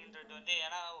மார்க்கெட்டிங்கிறது வந்து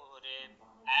ஏன்னா ஒரு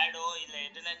ஆடோ இல்லை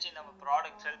எதுனாச்சும் நம்ம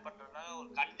ப்ராடக்ட் செல் பண்ணுறதுனால ஒரு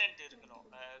கண்டென்ட் இருக்கணும்,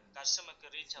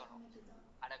 கஸ்டமருக்கு ரீச் ஆகணும்.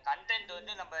 அந்த கண்டென்ட்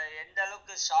வந்து நம்ம எந்த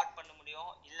அளவுக்கு ஷார்ட் பண்ண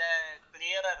முடியும், இல்லை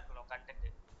கிளியராக இருக்கணும் கண்டென்ட்.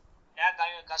 ஏன்னா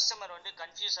கஸ்டமர் வந்து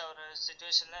கன்ஃபியூஸ் ஆகிற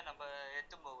சுச்சுவேஷனில் நம்ம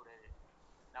எடுத்து போகக்கூடாது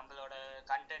நம்மளோட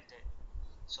கண்டென்ட்டு.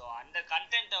 ஸோ அந்த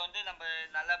கண்டென்ட்டை வந்து நம்ம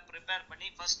நல்லா ப்ரிப்பேர் பண்ணி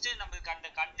ஃபஸ்ட்டு நம்மளுக்கு அந்த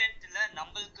கண்டென்ட்டில்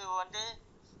நம்மளுக்கு வந்து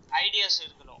ஐடியாஸ்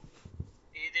இருக்கணும்.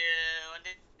 இது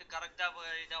வந்து கரெக்டாக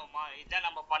இதாகுமா, இதான்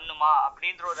நம்ம பண்ணுமா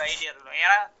அப்படின்ற ஒரு ஐடியா இருக்கணும்.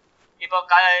 ஏன்னா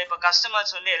இப்போ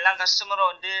கஸ்டமர்ஸ் வந்து எல்லா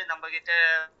கஸ்டமரும் வந்து நம்மக்கிட்ட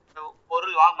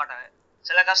பொருள் வாங்க மாட்டாங்க.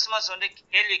 சில கஸ்டமர்ஸ் வந்து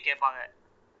கேள்வி கேட்பாங்க,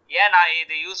 ஏன் நான்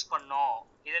இது யூஸ் பண்ணோம்,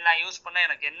 இது நான் யூஸ் பண்ணால்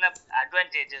எனக்கு என்ன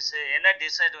அட்வான்டேஜஸ் என்ன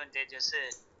டிஸ்அட்வான்டேஜஸ்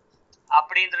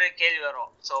அப்படின்ற கேள்வி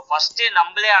வரும். ஸோ ஃபஸ்ட்டு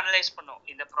நம்மளே அனலைஸ் பண்ணோம்,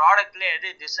 இந்த ப்ராடக்ட்ல எது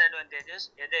டிஸ்அட்வான்டேஜஸ்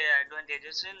எது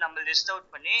அட்வான்டேஜஸ் நம்ம லிஸ்ட்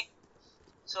அவுட் பண்ணி,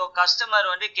 ஸோ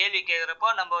கஸ்டமர் வந்து கேள்வி கேட்குறப்போ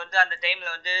நம்ம வந்து அந்த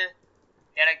டைமில் வந்து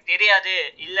எனக்கு தெரியாது,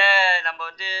 இல்லை நம்ம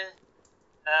வந்து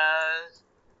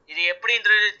இது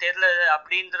எப்படின்றது தெரியல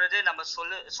அப்படின்றது நம்ம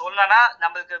சொல்லனா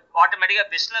நம்மளுக்கு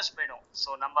ஆட்டோமேட்டிக்காக பிஸ்னஸ் போயிடும். ஸோ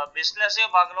நம்ம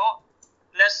பிஸ்னஸையும் பார்க்கணும்,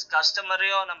 ப்ளஸ்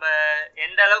கஸ்டமரையும் நம்ம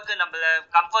எந்த அளவுக்கு நம்மள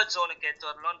கம்ஃபர்ட் ஜோனுக்கு எடுத்து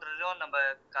வரணுன்றதும் நம்ம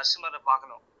கஸ்டமரை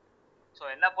பார்க்கணும். ஸோ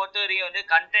என்னை பொறுத்த வரைக்கும் வந்து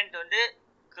கண்டென்ட் வந்து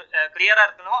கிளியராக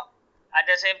இருக்கணும், அட்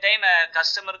த சேம் டைம்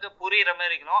கஸ்டமருக்கு புரிகிற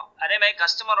மாதிரி இருக்கணும். அதே மாதிரி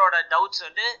கஸ்டமரோட டவுட்ஸ்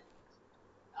வந்து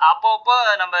அப்பப்போ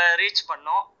நம்ம ரீச்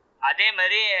பண்ணோம். அதே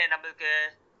மாதிரி நம்மளுக்கு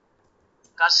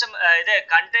இது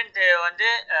கண்டென்ட் வந்து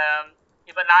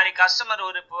இப்போ நாளைக்கு கஸ்டமர்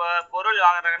ஒரு பொருள்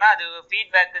வாங்குறாங்கன்னா அது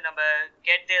ஃபீட்பேக் நம்ம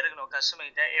கேட்டே இருக்கணும்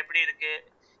கஸ்டமர்கிட்ட, எப்படி இருக்கு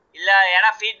இல்லை. ஏன்னா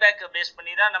ஃபீட்பேக் பேஸ்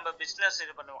பண்ணி தான் நம்ம பிஸ்னஸ்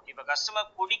இது பண்ணுவோம். இப்போ கஸ்டமர்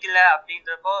பிடிக்கல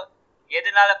அப்படின்றப்போ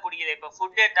எதனால பிடிக்கல, இப்போ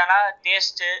ஃபுட் எடுத்தானா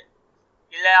டேஸ்ட்டு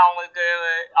இல்லை அவங்களுக்கு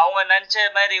அவங்க நினச்ச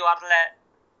மாதிரி வரல,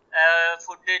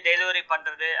 ஃபுட்டு டெலிவரி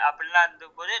பண்ணுறது அப்படிலாம்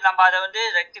இருந்தபோது நம்ம அதை வந்து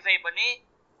ரெக்டிஃபை பண்ணி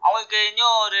அவங்களுக்கு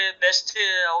இன்னும் ஒரு best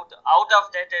out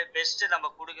of that best நம்ம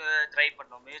கொடுக்க ட்ரை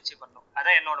பண்ணோம், முயற்சி பண்ணோம்.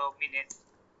 அதான் என்னோட opinion.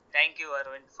 Thank you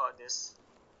Aravind for this.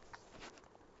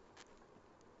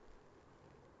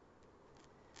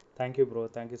 Thank you bro,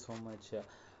 thank you so much.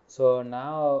 So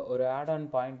நான் ஒரு ஆட்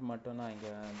ஆன் பாயிண்ட் மட்டும் நான்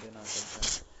இங்கே வந்து நான்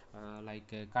சொல்கிறேன்.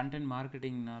 லைக் கண்டென்ட்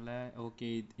மார்க்கெட்டிங்னால ஓகே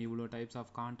இவ்வளோ டைப்ஸ் ஆஃப்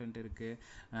கான்டென்ட் இருக்குது,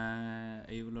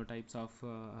 இவ்வளோ டைப்ஸ் ஆஃப்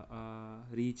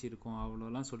ரீச் இருக்கும்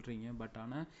அவ்வளோலாம் சொல்கிறீங்க. பட்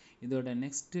ஆனால் இதோட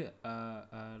நெக்ஸ்ட்டு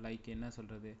லைக் என்ன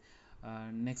சொல்கிறது,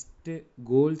 நெக்ஸ்ட்டு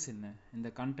கோல்ஸ் என்ன,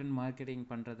 இந்த கண்டென்ட் மார்க்கெட்டிங்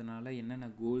பண்ணுறதுனால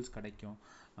என்னென்ன கோல்ஸ் கிடைக்கும்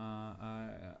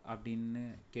அப்படின்னு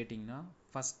கேட்டிங்கன்னா,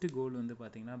 ஃபஸ்ட்டு கோல் வந்து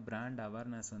பார்த்திங்கன்னா பிராண்ட்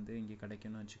அவேர்னஸ் வந்து இங்கே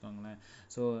கிடைக்கும்னு வச்சுக்கோங்களேன்.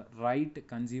 ஸோ ரைட்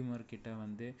கன்சியூமர்கிட்ட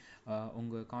வந்து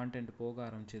உங்கள் கான்டென்ட் போக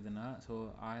ஆரம்பிச்சதுன்னா, ஸோ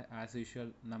ஆஸ்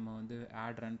யூஷுவல் நம்ம வந்து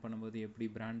ஆட் ரன் பண்ணும்போது எப்படி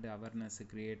பிராண்ட் அவேர்னஸ்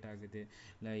க்ரியேட் ஆகுது,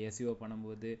 இல்லை எஸ்இஓ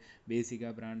பண்ணும்போது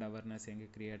பேசிக்காக பிராண்ட் அவேர்னஸ் எங்கே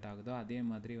க்ரியேட் ஆகுதோ அதே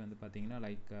மாதிரி வந்து பார்த்திங்கன்னா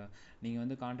லைக் நீங்கள்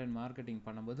வந்து கான்டென்ட் மார்க்கெட்டிங்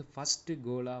பண்ணும்போது ஃபஸ்ட்டு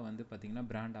கோலாக வந்து பார்த்திங்கன்னா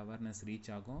பிராண்ட் அவேர்னஸ்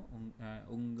ரீச் ஆகும்.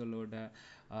 உங்களோட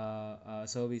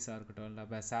சர்வீஸாக இருக்கட்டும்,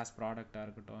 இல்லை சாஸ் ப்ராடக்டாக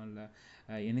இருக்கட்டும், இல்லை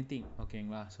எனிதிங்,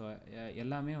 ஓகேங்களா. ஸோ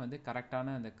எல்லாமே வந்து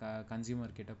கரெக்டான அந்த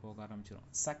கன்சியூமர் கிட்ட போக ஆரம்பிச்சிடும்.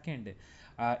 செகண்டு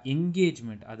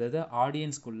என்கேஜ்மெண்ட், அதாவது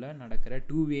ஆடியன்ஸ்குள்ளே நடக்கிற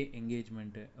 2-வே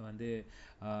என்கேஜ்மெண்ட்டு வந்து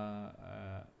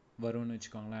வரும்னு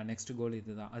வச்சுக்கோங்களேன். நெக்ஸ்ட் கோல்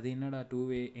இதுதான். அது என்னடா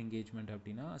 2-வே என்கேஜ்மெண்ட்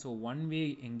அப்படின்னா, ஸோ 1-வே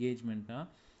என்கேஜ்மெண்ட்னா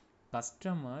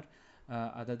கஸ்டமர்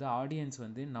அதாவது ஆடியன்ஸ்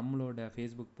வந்து நம்மளோட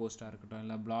ஃபேஸ்புக் போஸ்ட்டாக இருக்கட்டும்,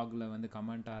 இல்லை பிளாகில் வந்து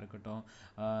கமெண்ட்டாக இருக்கட்டும்,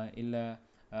 இல்லை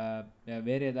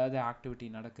வேறு ஏதாவது ஆக்டிவிட்டி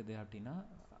நடக்குது அப்படின்னா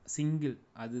சிங்கிள்,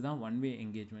 அதுதான் 1-வே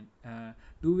என்கேஜ்மெண்ட்.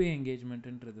 2-வே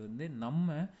என்கேஜ்மெண்ட்டுன்றது வந்து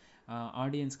நம்ம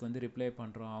ஆடியன்ஸ்க்கு வந்து ரிப்ளை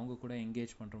பண்ணுறோம், அவங்க கூட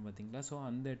என்கேஜ் பண்ணுறோம் பார்த்தீங்களா. ஸோ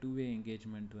அந்த 2-வே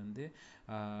என்கேஜ்மெண்ட் வந்து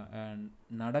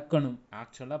நடக்கணும்.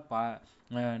 ஆக்சுவலாக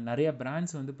நிறைய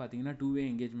பிராண்ட்ஸ் வந்து பார்த்திங்கன்னா 2-வே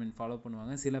என்கேஜ்மெண்ட் ஃபாலோ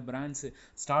பண்ணுவாங்க. சில பிராண்ட்ஸ்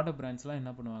ஸ்டார்ட் அப் பிராண்ட்ஸ்லாம்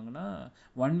என்ன பண்ணுவாங்கன்னா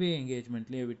 1-வே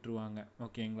என்கேஜ்மெண்ட்லேயே விட்டுருவாங்க,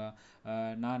 ஓகேங்களா.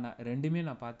 நான் ரெண்டுமே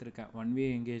நான் பார்த்துருக்கேன், 1-வே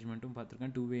என்கேஜ்மெண்ட்டும்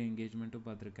பார்த்துருக்கேன், 2-வே என்கேஜ்மெண்ட்டும்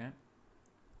பார்த்துருக்கேன்.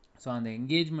 ஸோ அந்த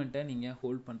என்கேஜ்மெண்ட்டை நீங்கள்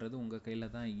ஹோல்ட் பண்ணுறது உங்கள்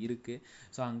கையில் தான் இருக்குது.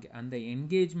 ஸோ அந்த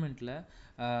என்கேஜ்மெண்ட்டில்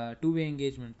டூ-வே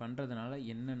என்கேஜ்மெண்ட் பண்ணுறதுனால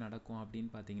என்ன நடக்கும் அப்படின்னு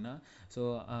பார்த்தீங்கன்னா, ஸோ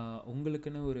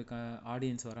உங்களுக்குன்னு ஒரு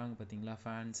ஆடியன்ஸ் வராங்க பார்த்தீங்களா,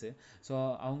 ஃபேன்ஸு. ஸோ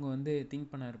அவங்க வந்து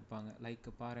திங்க் பண்ண இருப்பாங்க, லைக்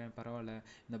பாரேன் பரவாயில்ல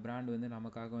இந்த பிராண்ட் வந்து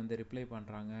நமக்காக வந்து ரிப்ளை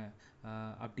பண்ணுறாங்க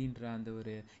அப்படின்ற அந்த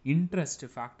ஒரு இன்ட்ரெஸ்ட்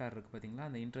ஃபேக்டர் இருக்குது பார்த்தீங்களா,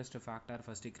 அந்த இன்ட்ரெஸ்ட் ஃபேக்டர்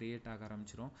ஃபஸ்ட்டு க்ரியேட் ஆக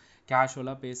ஆரம்பிச்சிடும்.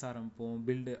 கேஷுவலாக பேச ஆரம்பிப்போம்,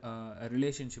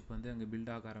 ரிலேஷன்ஷிப் வந்து அங்கே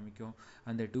பில்ட் ஆக ஆரம்பிக்கும்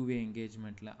அந்த டூ-வே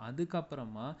என்கேஜ்மெண்ட்டில்.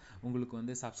 அதுக்கப்புறமா உங்களுக்கு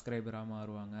வந்து சப்ஸ்கிரைபராக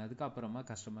மாறுவாங்க, அதுக்கப்புறமா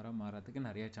கஸ்டமராக மாறதுக்கு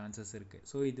நிறைய சான்சஸ் இருக்குது.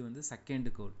 ஸோ இது வந்து செகண்ட்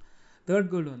கோல்.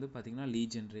 தேர்ட் கோல் வந்து பார்த்திங்கன்னா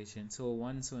லீட் ஜென்ரேஷன். ஸோ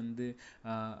ஒன்ஸ் வந்து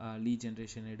லீட்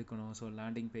ஜென்ரேஷன் எடுக்கணும். ஸோ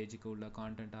லேண்டிங் பேஜுக்கு உள்ள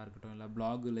கான்டென்ட்டாக இருக்கட்டும், இல்லை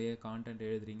பிளாகுலேயே கான்டென்ட்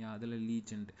எழுதுறீங்க, அதில்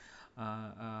லீட்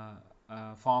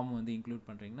ஃபார்ம் வந்து இன்க்ளூட்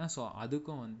பண்ணுறீங்கன்னா, ஸோ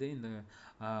அதுக்கும் வந்து இந்த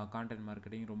கான்டென்ட்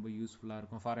மார்க்கெட்டிங் ரொம்ப யூஸ்ஃபுல்லாக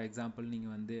இருக்கும். ஃபார் எக்ஸாம்பிள்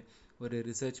நீங்கள் வந்து ஒரு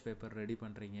ரிசர்ச் பேப்பர் ரெடி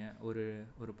பண்ணுறீங்க,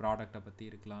 ஒரு ப்ராடக்டை பற்றி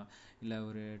இருக்கலாம், இல்லை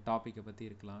ஒரு டாப்பிக்கை பற்றி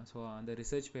இருக்கலாம். ஸோ அந்த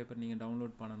ரிசர்ச் பேப்பர் நீங்கள்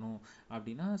டவுன்லோட் பண்ணணும்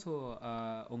அப்படின்னா, ஸோ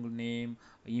உங்கள் name,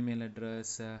 email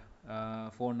address,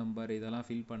 phone number இதெல்லாம்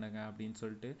ஃபில் பண்ணுங்க அப்படின்னு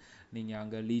சொல்லிட்டு நீங்கள்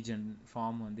அங்கே லீஜன்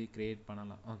ஃபார்ம் வந்து க்ரியேட்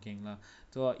பண்ணலாம். ஓகேங்களா?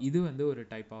 ஸோ இது வந்து ஒரு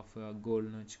டைப் ஆஃப்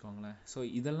கோல்னு வச்சுக்கோங்களேன். ஸோ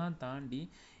இதெல்லாம் தாண்டி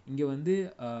இங்கே வந்து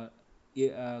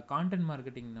கான்டென்ட்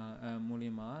மார்க்கெட்டிங்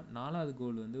மூலயமா நாலாவது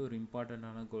கோல் வந்து ஒரு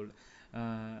இம்பார்ட்டண்ட்டான கோல்.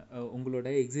 உங்களோட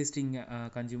எக்ஸிஸ்டிங்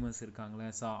கன்சியூமர்ஸ் இருக்காங்களே,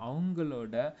 ஸோ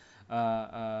அவங்களோட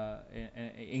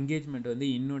என்கேஜ்மெண்ட் வந்து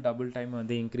இன்னும் டபுள் டைம்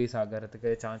வந்து இன்க்ரீஸ்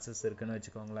ஆகிறதுக்கு சான்சஸ் இருக்குன்னு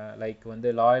வச்சுக்கோங்களேன். லைக்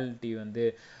வந்து லாயல்ட்டி வந்து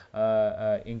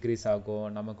இன்க்ரீஸ் ஆகும்,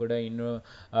 நம்ம கூட இன்னும்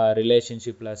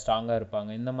ரிலேஷன்ஷிப்பில் ஸ்ட்ராங்காக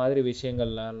இருப்பாங்க. இந்த மாதிரி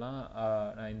விஷயங்கள்லாம்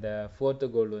இந்த ஃபோர்த்து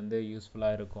கோல் வந்து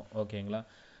யூஸ்ஃபுல்லாக இருக்கும். ஓகேங்களா?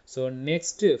 ஸோ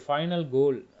நெக்ஸ்ட்டு ஃபைனல்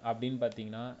கோல் அப்படின்னு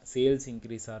பார்த்தீங்கன்னா, சேல்ஸ்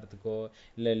இன்க்ரீஸ் ஆகிறதுக்கோ,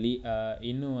 இல்லை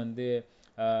இன்னும் வந்து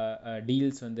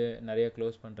டீல்ஸ் வந்து நிறைய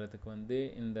க்ளோஸ் பண்ணுறதுக்கு வந்து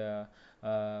இந்த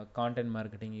கான்டென்ட்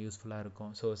மார்க்கெட்டிங் யூஸ்ஃபுல்லாக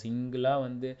இருக்கும். ஸோ சிங்கிளாக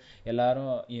வந்து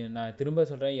எல்லாரும், நான் திரும்ப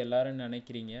சொல்கிறேன், எல்லாரும்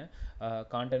நினைக்கிறீங்க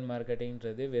கான்டென்ட்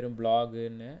மார்க்கெட்டிங்கிறது வெறும்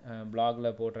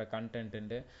பிளாகில் போடுற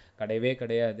கண்டென்ட்டு. கிடையவே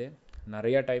கிடையாது.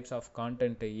 நிறைய டைப்ஸ் ஆஃப்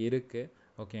கான்டென்ட் இருக்குது.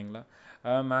 ஓகேங்களா?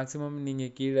 மேக்ஸிமம்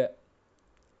நீங்கள் கீழே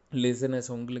லிசனர்ஸ்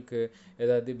உங்களுக்கு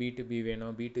ஏதாவது B2B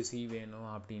வேணும், B2C வேணும்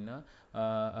அப்படின்னா,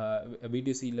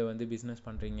 B2Cயில் வந்து பிஸ்னஸ்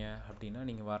பண்ணுறீங்க அப்படின்னா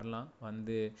நீங்கள் வரலாம்.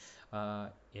 வந்து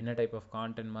என்ன type of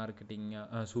content marketing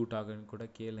suit ஆகுன்னு கூட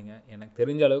கேளுங்க. எனக்கு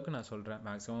தெரிஞ்ச அளவுக்கு நான் சொல்கிறேன்.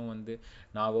 மேக்ஸிமம் வந்து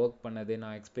நான் ஒர்க் பண்ணது,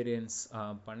 நான் எக்ஸ்பீரியன்ஸ்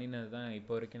பண்ணினது தான்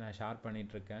இப்போ வரைக்கும் நான் ஷேர்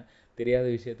பண்ணிகிட்ருக்கேன். தெரியாத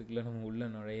விஷயத்துக்குள்ளே நம்ம உள்ளே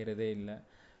நுழையிறதே இல்லை.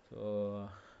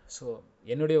 ஸோ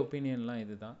என்னுடைய ஒப்பீனியன்லாம்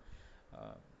இது தான்.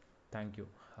 தேங்க்யூ.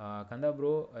 கந்தா ப்ரோ,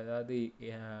 ஏதாவது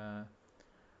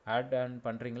ஆட் ஆன்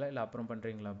பண்ணுறீங்களா, இல்லை அப்புறம்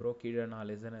பண்ணுறீங்களா ப்ரோ? கீழே நான்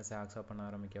லிசனர்ஸை ஆக்செப்ட் பண்ண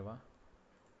ஆரம்பிக்கவா?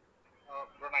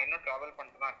 ப்ரோ நான் இன்னும் ட்ராவல்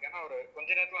பண்ணிட்டு தான் இருக்கேன். நான் ஒரு கொஞ்ச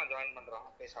நேரத்தில் நான் ஜாயின் பண்ணுறேன்,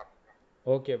 பேச ஆரம்பிக்கிறேன்.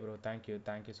 Okay bro,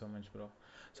 thank you so much bro.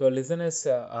 So listeners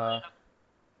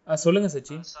சொல்லுங்கள்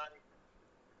சச்சின். சாரி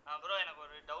ப்ரோ, எனக்கு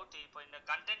ஒரு டவுட். இப்போ இந்த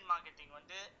கண்டென்ட் மார்க்கெட்டிங்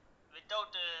வந்து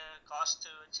வித்தவுட் காஸ்ட்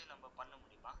வச்சு நம்ம பண்ண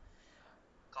முடியுமா?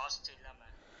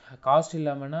 காஸ்ட்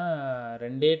இல்லாமல்னா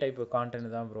ரெண்டே டைப் கான்டென்ட்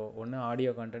தான் ப்ரோ. ஒன்று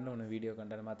ஆடியோ கான்டென்ட், ஒன்று வீடியோ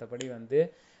கான்டென்ட். மற்றபடி வந்து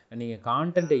நீங்கள்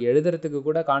கான்டென்ட் எழுதுறதுக்கு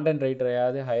கூட கான்டென்ட்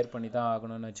ரைட்டரையாவது ஹையர் பண்ணி தான்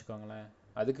ஆகணும்னு வச்சுக்கோங்களேன்.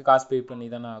 அதுக்கு காசு பே பண்ணி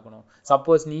தானே ஆகணும்.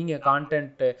 சப்போஸ் நீங்கள்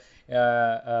கான்டென்ட்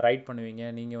ரைட் பண்ணுவீங்க,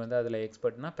 நீங்கள் வந்து அதில்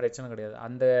எக்ஸ்பர்ட்னா பிரச்சனை கிடையாது.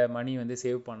 அந்த மணி வந்து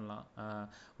சேவ் பண்ணலாம்.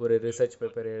 ஒரு ரிசர்ச்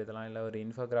பேப்பர் எழுதலாம், இல்லை ஒரு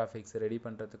இன்ஃபோகிராஃபிக்ஸ் ரெடி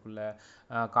பண்ணுறதுக்குள்ள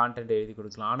கான்டென்ட் எழுதி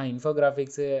கொடுக்கலாம். ஆனால்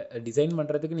இன்ஃபோகிராஃபிக்ஸு டிசைன்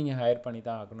பண்ணுறதுக்கு நீங்கள் ஹையர் பண்ணி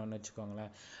தான் ஆகணும்னு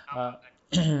வச்சுக்கோங்களேன்.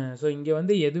 ஸோ இங்கே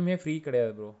வந்து எதுவுமே ஃப்ரீ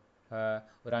கிடையாது ப்ரோ.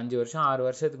 ஒரு 5 வருஷம் 6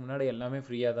 வருஷத்துக்கு முன்னாடி எல்லாமே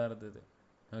ஃப்ரீயாக தான் இருந்தது.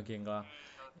 ஓகேங்களா?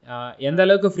 எந்த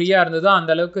அளவுக்கு ஃப்ரீயாக இருந்ததோ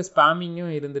அந்த அளவுக்கு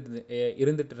ஸ்பேமிங்கும்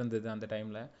இருந்துட்டு இருந்தது அந்த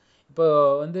டைமில். இப்போ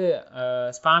வந்து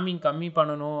ஸ்பேமிங் கம்மி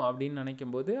பண்ணணும் அப்படின்னு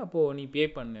நினைக்கும் போது, அப்போது நீ பே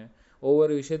பண்ணு.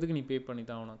 ஒவ்வொரு விஷயத்துக்கு நீ பே பண்ணி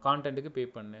தான் ஆகணும். கான்டென்ட்டுக்கு பே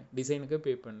பண்ணு, டிசைனுக்கு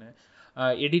பே பண்ணு,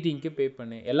 எடிட்டிங்க்கு பே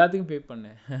பண்ணு, எல்லாத்துக்கும் பே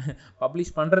பண்ணு.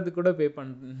 பப்ளிஷ் பண்ணுறதுக்கு கூட பே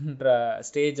பண்ணுற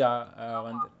ஸ்டேஜாக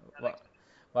வந்து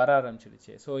வர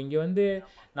ஆரம்பிச்சிடுச்சு. ஸோ இங்கே வந்து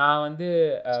நான் வந்து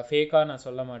ஃபேக்காக நான்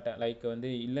சொல்ல மாட்டேன். லைக் வந்து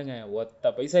இல்லைங்க,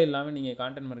 ஒத்த பைசா இல்லாமல் நீங்கள்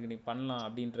கான்டென்ட் மார்க்கெட்டிங் பண்ணலாம்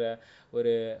அப்படின்ற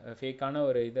ஒரு ஃபேக்கான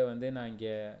ஒரு இதை வந்து நான்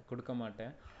இங்கே கொடுக்க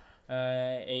மாட்டேன்.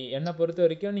 என்னை பொறுத்த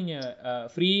வரைக்கும் நீங்கள்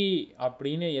ஃப்ரீ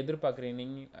அப்படின்னு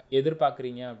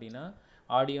எதிர்பார்க்குறீங்க அப்படின்னா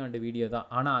ஆடியோ அண்ட் வீடியோ தான்.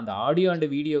 ஆனால் அந்த ஆடியோ அண்ட்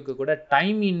வீடியோவுக்கு கூட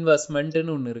டைம்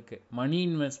இன்வெஸ்ட்மெண்ட்டுன்னு ஒன்று இருக்குது. மணி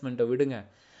இன்வெஸ்ட்மெண்ட்டை விடுங்க,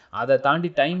 அதை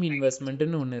தாண்டி டைம்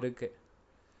இன்வெஸ்ட்மெண்ட்டுன்னு ஒன்று இருக்குது.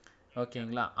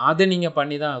 ஓகேங்களா? அதை நீங்கள்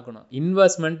பண்ணி தான் ஆகணும்.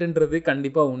 இன்வெஸ்ட்மெண்ட்டுன்றது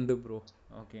கண்டிப்பாக உண்டு ப்ரோ.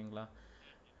 ஓகேங்களா?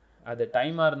 அது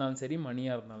டைமாக இருந்தாலும் சரி,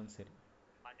 மணியாக இருந்தாலும் சரி.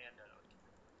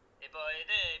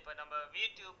 இப்போ நம்ம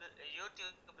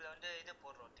யூடியூப்ல வந்து இது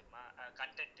போடுறோம் தெரியுமா,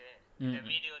 கண்டென்ட். இந்த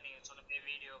வீடியோ நீங்கள் சொன்ன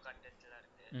வீடியோ கண்டென்ட்லாம்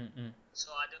இருக்கு. ஸோ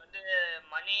அது வந்து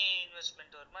மணி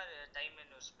இன்வெஸ்ட்மெண்ட் வருமா டைம்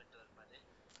இன்வெஸ்ட்மெண்ட் வருமா அது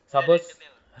சப்போஸ் ரெண்டுமே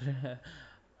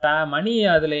வரும் மணி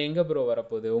அதில் எங்கே ப்ரோ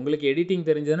வரப்போகுது? உங்களுக்கு எடிட்டிங்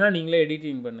தெரிஞ்சதுன்னா நீங்களே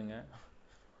எடிட்டிங் பண்ணுங்க,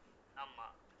 ஆமா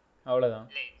அவ்வளோதான்.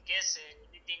 இல்லை இன்கேஸ்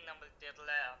எடிட்டிங் நம்மளுக்கு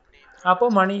தெரியல அப்படி அப்போ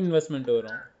மணி இன்வெஸ்ட்மெண்ட்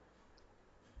வரும்.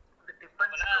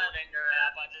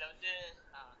 அப்போ அதில் வந்து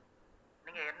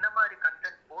நீங்க என்ன மாதிரி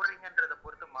கண்டென்ட் போடுறீங்கன்றத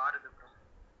பொறுத்து மாறுது ப்ரோ.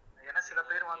 ஏன்னா சில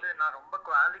பேர் வந்து நான் ரொம்ப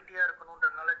குவாலிட்டியா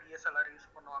இருக்கணும்ன்றதுனால டிஎஸ்எல்ஆர்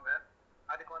யூஸ் பண்ணுவாங்க.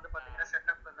 அதுக்கு வந்து பாத்தீங்கன்னா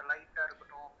செட்டப் இந்த லைட்டா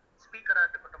இருக்கட்டும், ஸ்பீக்கரா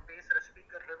இருக்கட்டும், பேசுற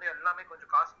ஸ்பீக்கர்ல இருந்து எல்லாமே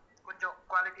கொஞ்சம்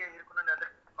குவாலிட்டியா இருக்கணும்னு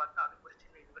எதிர்பார்த்து அதுக்கு ஒரு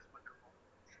சின்ன இன்வெஸ்ட்மெண்ட் இருக்கும்.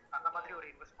 அந்த மாதிரி ஒரு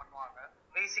இன்வெஸ்ட் பண்ணுவாங்க,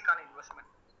 பேசிக்கான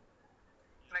இன்வெஸ்ட்மெண்ட்.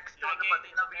 நெக்ஸ்ட் வந்து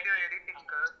பாத்தீங்கன்னா வீடியோ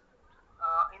எடிட்டிங்க்கு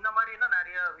இந்த மாதிரி எல்லாம்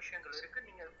நிறைய விஷயங்கள் இருக்கு.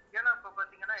 நீங்க ஏன்னா இப்ப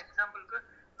பாத்தீங்கன்னா எக்ஸாம்பிளுக்கு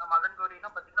மதன் கௌரினா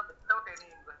பாத்தீங்கன்னா வித்தவுட் எனி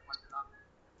இன்வெஸ்ட்மெண்ட் தான்.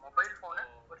 மொபைல் போனு,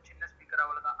 ஒரு சின்ன ஸ்பீக்கர்,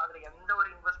 அவ்வளவுதான். அதுல எந்த ஒரு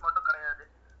இன்வெஸ்ட்மெண்ட்டும் கிடையாது.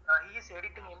 He is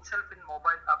editing himself in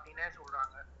mobile அப்படின்னே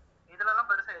சொல்றாங்க. இதுலலாம்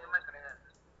பெருசா எதுவுமே கிடையாது.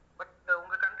 பட்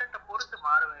உங்க கண்டென்ட்டை பொறுத்து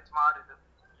மாறுது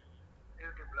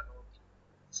யூடியூப்ல.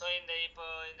 ஸோ இப்போ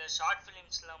இந்த ஷார்ட்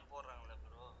ஃபிலிம்ஸ்லாம் போடுறாங்களே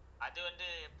ப்ரோ, அது வந்து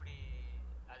எப்படி,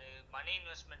 அது மணி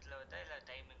இன்வெஸ்ட்மெண்ட்ல வருதா இல்லை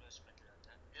டைம் இன்வெஸ்ட்மெண்ட்ல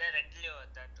வருதா இல்லை ரெண்டுலேயும்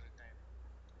வருதான்னு?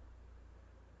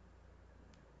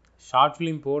 ஷார்ட்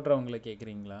ஃபிலிம் போடுறவங்கள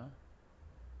கேட்குறீங்களா?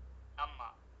 ஆமா,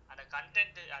 அந்த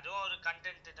கண்டென்ட் அதுவும் ஒரு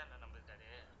கண்டென்ட் தானே நம்மளுக்கு. அது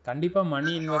கண்டிப்பா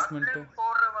மணி இன்வெஸ்ட்மெண்ட்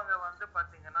போடுறவங்க வந்து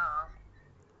பாத்தீங்கன்னா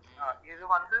இது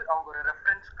வந்து அவங்க ஒரு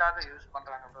ரெஃபரன்ஸ்க்காக யூஸ்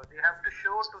பண்றாங்க bro. they have to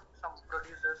show to some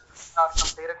producers or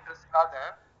some directorsக்காக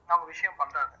அவங்க விஷயம்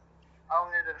பண்றாங்க.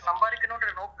 அவங்க இது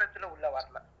சம்பாதிக்கணும்ன்ற நோக்கத்துல உள்ள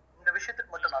வரல. இந்த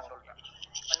விஷயத்துக்கு மட்டும் நான் சொல்றேன்,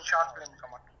 அந்த ஷார்ட் ஃபிலிம்க்கு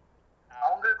மட்டும்.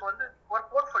 அவங்களுக்கு வந்து ஒரு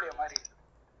போர்ட்ஃபோலியோ மாதிரி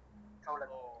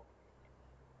அவ்வளவுதான்.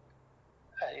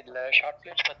 இதுல ஷார்ட்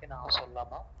ஃபிலிம்ஸ் பத்தி நான்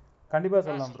சொல்லலாமா? கண்டிப்பா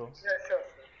சொல்லலாம் ப்ரோ.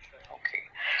 ஓகே,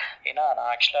 ஏன்னா நான்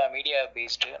ஆக்சுவலா மீடியா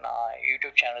பேஸ்டு, நான்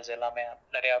யூடியூப் சேனல்ஸ் எல்லாமே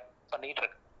நிறைய பண்ணிட்டு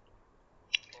இருக்கேன்.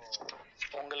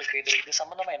 உங்களுக்கு இது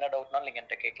சம்பந்தமா என்ன டவுட்னாலும் நீங்க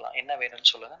என்கிட்ட கேட்கலாம். என்ன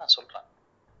வேணும்னு சொல்லுங்க, நான் சொல்றேன்.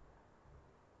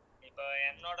 இப்போ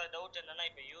என்னோட டவுட் என்னன்னா,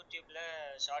 இப்போ யூடியூப்ல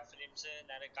ஷார்ட் ஃபிலிம்ஸ்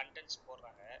நிறைய கண்டென்ட்ஸ்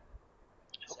போடுறாங்க.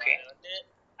 ஓகே,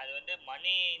 அது வந்து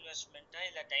மணி இன்வெஸ்ட்மெண்ட்டா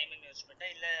இல்லை டைம் இன்வெஸ்ட்மெண்ட்டா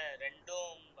இல்லை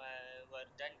ரெண்டும்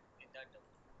வருதான்னு இதான்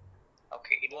டவுட்.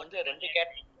 ஓகே, இது வந்து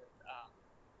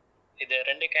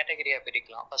ரெண்டு கேட்டகரியா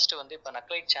பிரிக்கலாம். ஃபர்ஸ்ட் வந்து இப்போ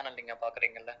நக்லைட் சேனல் நீங்க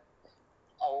பாக்குறீங்கல்ல,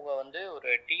 அவங்க வந்து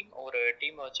ஒரு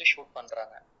டீம் வச்சு ஷூட்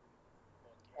பண்றாங்க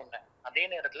ஒண்ணு. அதே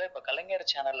நேரத்துல இப்ப கலைஞர்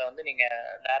சேனல்ல வந்து நீங்க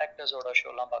டைரக்டர்ஸோட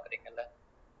ஷோலாம் பாக்குறீங்கல்ல,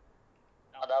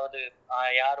 அதாவது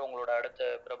யார் உங்களோட அடுத்த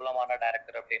பிரபலமான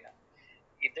டைரக்டர் அப்படின்னு,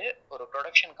 இது ஒரு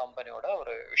ப்ரொடக்ஷன் கம்பெனியோட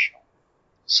ஒரு விஷயம்.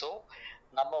 ஸோ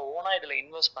நம்ம ஓனா இதுல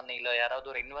இன்வெஸ்ட் பண்ணி, இல்லை யாராவது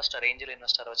ஒரு இன்வெஸ்டர், ஏஞ்சல்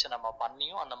இன்வெஸ்டர் வச்சு நம்ம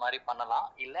பண்ணியும் அந்த மாதிரி பண்ணலாம்.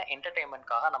 இல்லை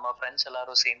என்டர்டைன்மெண்ட்காக நம்ம ஃப்ரெண்ட்ஸ்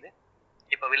எல்லாரும் சேர்ந்து,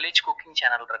 இப்போ வில்லேஜ் குக்கிங்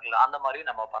சேனல் இருக்குல்ல, அந்த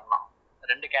மாதிரியும் நம்ம பண்ணலாம்.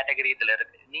 ரெண்டு கேட்டகரி இதுல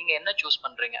இருக்கு. நீங்க என்ன சூஸ்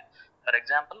பண்றீங்க? ஃபார்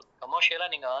எக்ஸாம்பிள் கமர்ஷியலா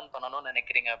நீங்க ஏர்ன் பண்ணணும்னு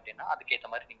நினைக்கிறீங்க அப்படின்னா அதுக்கேற்ற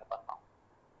மாதிரி நீங்க பண்ணலாம்.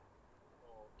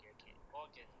 Okay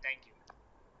thank you.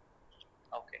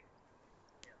 Okay,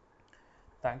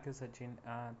 thank you Sachin.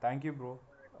 Thank you bro.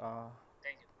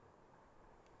 Thank you.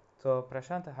 So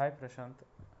Prashanth, hi Prashanth.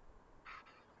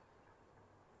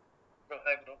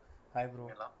 Hi bro.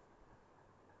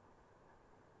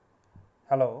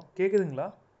 Hello, கேக்குதுங்களா?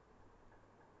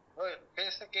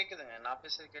 கேக்குதுங்க. நான்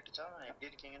பேசுறது கேட்டுச்சா? எப்படி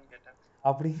இருக்கீங்கன்னு கேட்டேன்.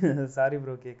 அப்படி சாரி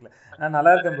ப்ரோ, கேட்கல. நான்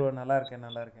நல்லா இருக்கேன் ப்ரோ, நல்லா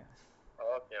இருக்கேன்.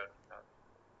 ஓகே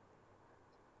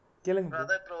கேளுங்க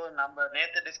ப்ரோ. ப்ரோ, நம்ம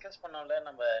நேத்து டிஸ்கஸ் பண்ணோம்ல,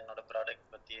 நம்ம என்னோட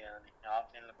ப்ராடக்ட் பத்தி நீங்க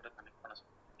ஆஃப்லைன்ல கூட கனெக்ட் பண்ண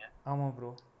சொன்னீங்க. ஆமா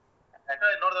ப்ரோ.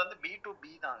 ஆக்சுவலா என்னோட வந்து B2B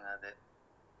தாங்க அது.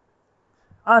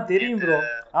 தெரியும் ப்ரோ.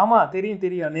 ஆமா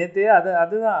தெரியும். நேத்து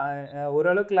அதுதான்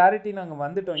ஓரளவு கிளாரிட்டி நாங்க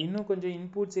வந்துட்டோம். இன்னும் கொஞ்சம்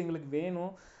இன்புட்ஸ் எங்களுக்கு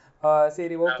வேணும்.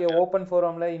 சரி ஓகே, ஓப்பன்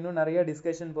ஃபோரம்ல இன்னும் நிறைய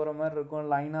டிஸ்கஷன் போற மாதிரி இருக்கும்,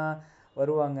 லைனா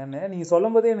வருவாங்கன்னு நீங்க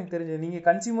சொல்லும் போதே எனக்கு தெரிஞ்சது. நீங்க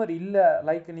கன்சியூமர் இல்ல,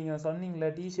 லைக் நீங்க சொன்னீங்களே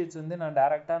டிஷர்ட்ஸ் வந்து நான்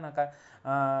டைரக்டா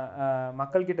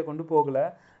மக்கள் கிட்ட கொண்டு போகல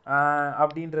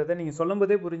அப்படின்றத நீங்க சொல்லும்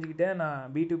போதே புரிஞ்சுக்கிட்டேன். நான்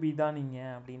B2B தான் நீங்க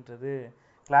அப்படின்றது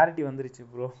கிளாரிட்டி வந்துருச்சு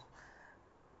ப்ரோ.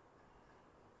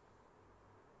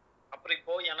 அப்புறம்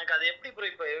இப்போ எனக்கு அது எப்படி ப்ரோ,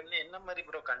 இப்போ என்ன மாதிரி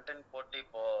ப்ரோ கண்டென்ட் போட்டு,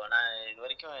 இப்போ நான் இது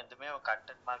வரைக்கும் எதுவுமே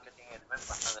கண்டென்ட் மார்க்கெட்டிங் எதுவுமே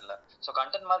பண்ணதில்லை. ஸோ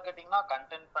கண்டென்ட் மார்க்கெட்டிங்னா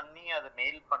கண்டென்ட் பண்ணி அதை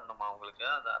மெயில் பண்ணணுமா உங்களுக்கு,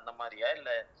 அது அந்த மாதிரியா,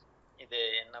 இல்லை இது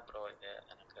என்ன ப்ரோ? இது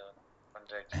எனக்கு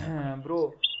கொஞ்சம் ப்ரோ,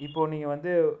 இப்போ நீங்க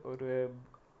வந்து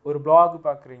ஒரு blog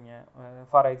பார்க்குறீங்க.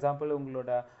 ஃபார் எக்ஸாம்பிள்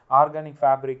உங்களோட ஆர்கானிக்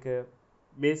ஃபேப்ரிக்கு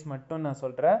பேஸ் மட்டும் நான்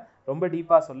சொல்கிறேன், ரொம்ப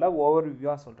டீப்பாக சொல்ல, ஓவர்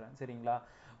வியூவாக சொல்கிறேன், சரிங்களா?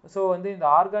 ஸோ வந்து இந்த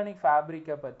ஆர்கானிக்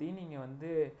ஃபேப்ரிக்கை பற்றி நீங்கள் வந்து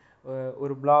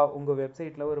ஒரு பிளாக், உங்கள்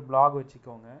வெப்சைட்டில் ஒரு பிளாக்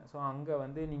வச்சுக்கோங்க. ஸோ அங்கே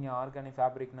வந்து நீங்கள் ஆர்கானிக்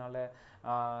ஃபேப்ரிக்னால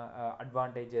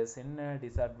அட்வான்டேஜஸ் என்ன,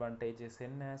 டிஸ்அட்வான்டேஜஸ்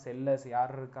என்ன, செல்லர்ஸ்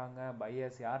யார் இருக்காங்க,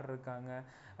 பையர்ஸ் யார் இருக்காங்க,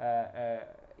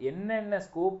 என்னென்ன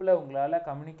ஸ்கோப்பில் உங்களால்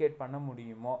கம்யூனிகேட் பண்ண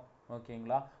முடியுமோ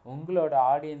ஓகேங்களா, உங்களோட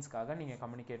ஆடியன்ஸ்க்காக நீங்கள்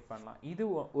கம்யூனிகேட் பண்ணலாம். இது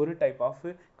ஒரு டைப் ஆஃப்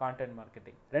கான்டென்ட்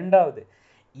மார்க்கெட்டிங். ரெண்டாவது,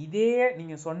 இதே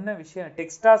நீங்கள் சொன்ன விஷயம்,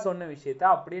 டெக்ஸ்டாக சொன்ன விஷயத்த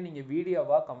அப்படியே நீங்கள்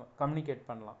வீடியோவாக கம்யூனிகேட்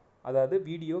பண்ணலாம். அதாவது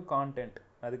வீடியோ கான்டென்ட்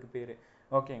அதுக்கு பேர்.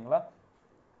 ஓகேங்களா,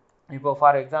 இப்போ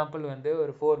ஃபார் எக்ஸாம்பிள் வந்து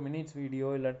ஒரு 4 மினிட்ஸ் வீடியோ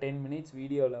இல்லை 10 மினிட்ஸ்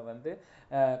வீடியோவில் வந்து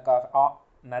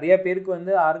நிறைய பேருக்கு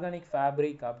வந்து ஆர்கானிக்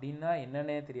ஃபேப்ரிக் அப்படின்னா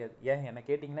என்னன்னே தெரியாது. ஏன் என்ன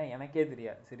கேட்டிங்கன்னா எனக்கே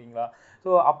தெரியாது, சரிங்களா.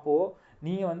 ஸோ அப்போது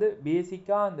நீங்கள் வந்து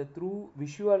பேசிக்காக அந்த த்ரூ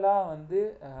விஷுவலாக வந்து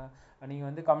நீங்கள்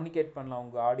வந்து கம்யூனிகேட் பண்ணலாம்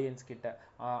உங்கள் ஆடியன்ஸ் கிட்ட.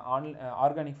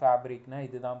 ஆர்கானிக் ஃபேப்ரிக்னா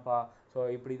இதுதான்ப்பா, ஸோ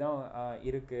இப்படி தான்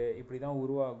இருக்குது, இப்படி தான்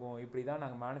உருவாகும், இப்படி தான்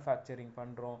நாங்கள் மேனுஃபேக்சரிங்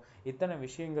பண்ணுறோம், இத்தனை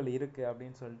விஷயங்கள் இருக்குது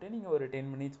அப்படின்னு சொல்லிட்டு நீங்கள் ஒரு 10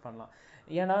 மினிட்ஸ் பண்ணலாம்.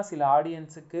 ஏன்னா சில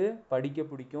ஆடியன்ஸுக்கு படிக்க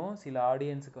பிடிக்கும், சில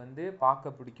ஆடியன்ஸுக்கு வந்து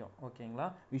பார்க்க பிடிக்கும். ஓகேங்களா,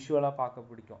 விஷுவலாக பார்க்க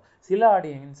பிடிக்கும். சில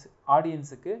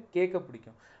ஆடியன்ஸுக்கு கேட்க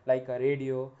பிடிக்கும், லைக்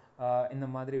ரேடியோ இந்த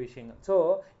மாதிரி விஷயங்கள். ஸோ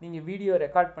நீங்கள் வீடியோ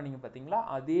ரெக்கார்ட் பண்ணிங்க பார்த்தீங்களா,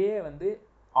 அதே வந்து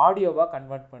ஆடியோவாக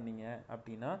கன்வெர்ட் பண்ணிங்க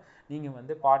அப்படின்னா நீங்கள்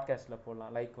வந்து பாட்காஸ்ட்டில்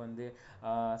போடலாம். லைக் வந்து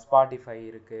ஸ்பாட்டிஃபை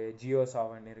இருக்குது,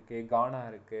 ஜியோ7 இருக்குது, கானா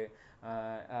இருக்குது,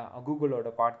 கூகுளோட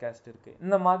பாட்காஸ்ட் இருக்குது.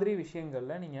 இந்த மாதிரி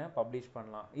விஷயங்களில் நீங்கள் பப்ளிஷ்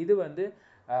பண்ணலாம். இது வந்து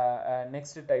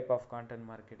next type of content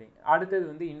marketing. அடுத்தது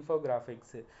வந்து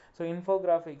இன்ஃபோகிராஃபிக்ஸு. ஸோ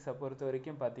இன்ஃபோகிராஃபிக்ஸை பொறுத்த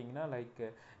வரைக்கும் பார்த்தீங்கன்னா லைக்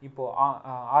இப்போது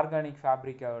ஆர்கானிக்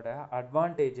ஃபேப்ரிக்கோட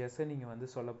அட்வான்டேஜஸை நீங்கள் வந்து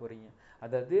சொல்ல போகிறீங்க.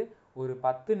 அதாவது ஒரு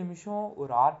 10 நிமிஷம்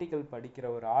ஒரு ஆர்டிக்கல் படிக்கிற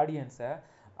ஒரு ஆடியன்ஸை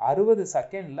 60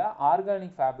 செகண்டில்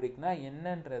ஆர்கானிக் ஃபேப்ரிக்னா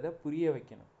என்னன்றதை புரிய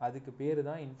வைக்கணும். அதுக்கு பேர்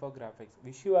தான் இன்ஃபோகிராஃபிக்ஸ்.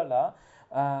 விஷுவலாக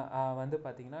வந்து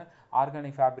பார்த்திங்கன்னா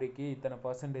ஆர்கானிக் ஃபேப்ரிக்கு இத்தனை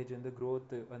பர்சன்டேஜ் வந்து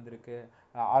க்ரோத்து வந்திருக்கு,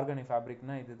 ஆர்கானிக்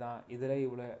ஃபேப்ரிக்னா இதுதான், இதில்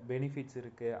இவ்வளோ பெனிஃபிட்ஸ்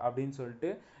இருக்குது அப்படின்னு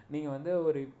சொல்லிட்டு நீங்கள் வந்து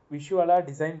ஒரு விஷுவலாக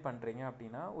டிசைன் பண்ணுறீங்க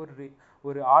அப்படின்னா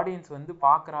ஒரு ஆடியன்ஸ் வந்து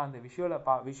பார்க்குறான், அந்த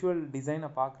விஷுவல்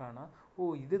டிசைனை பார்க்குறான்னா,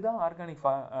 ஓ இதுதான் ஆர்கானிக்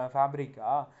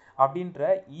ஃபேப்ரிக்கா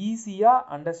அப்படின்ற ஈஸியாக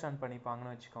அண்டர்ஸ்டாண்ட்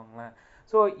பண்ணிப்பாங்கன்னு வச்சுக்கோங்களேன்.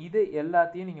 ஸோ இது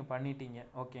எல்லாத்தையும் நீங்கள் பண்ணிட்டீங்க.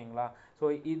 ஓகேங்களா, ஸோ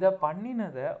இதை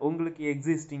பண்ணினதை உங்களுக்கு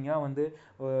எக்ஸிஸ்டிங்காக வந்து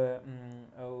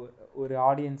ஒரு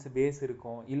ஆடியன்ஸ் பேஸ்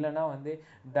இருக்கும், இல்லைனா வந்து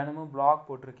தினமும் பிளாக்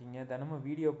போட்டிருக்கீங்க, தினமும்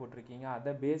வீடியோ போட்டிருக்கீங்க,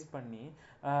 அதை பேஸ் பண்ணி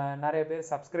நிறைய பேர்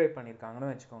சப்ஸ்கிரைப்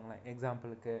பண்ணியிருக்காங்கன்னு வச்சுக்கோங்களேன்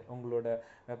எக்ஸாம்பிளுக்கு உங்களோட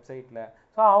வெப்சைட்டில்.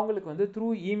 ஸோ அவங்களுக்கு வந்து த்ரூ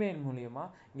இமெயில் மூலிமா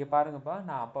இங்கே பாருங்கப்பா,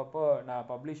 நான் அப்பப்போ நான்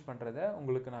பப்ளிஷ் பண்ணுறதை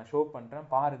உங்களுக்கு நான் ஷோ பண்ணுறேன்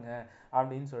பாருங்கள்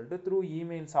அப்படின்னு சொல்லிட்டு த்ரூ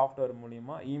இமெயில் சாஃப்ட்வேர்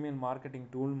மூலிமா, இமெயில் மார்க்கெட்டிங்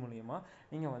டூல் மூலிமா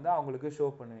நீங்கள் வந்து அவங்களுக்கு ஷோ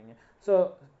பண்ணுவீங்க. ஸோ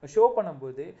ஷோ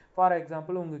பண்ணும்போது ஃபார்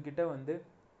எக்ஸாம்பிள் உங்ககிட்ட வந்து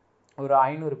ஒரு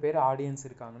 500 பேர் ஆடியன்ஸ்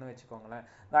இருக்காங்கன்னு வச்சுக்கோங்களேன்.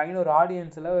 இந்த 500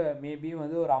 ஆடியன்ஸில் மேபி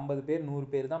வந்து ஒரு 50 பேர் 100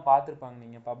 பேர் தான் பார்த்துருப்பாங்க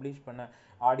நீங்கள் பப்ளிஷ் பண்ண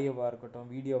ஆடியோவாக இருக்கட்டும்,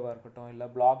 வீடியோவாக இருக்கட்டும், இல்லை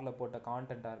பிளாகில் போட்ட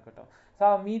கான்டென்ட்டாக இருக்கட்டும். ஸோ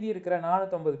மீதி இருக்கிற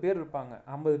 450 பேர் இருப்பாங்க,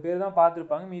 50 பேர் தான்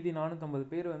பார்த்துருப்பாங்க, மீதி 450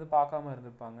 பேர் வந்து பார்க்காம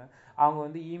இருந்திருப்பாங்க. அவங்க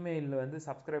வந்து இமெயிலில் வந்து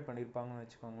சப்ஸ்கிரைப் பண்ணியிருப்பாங்கன்னு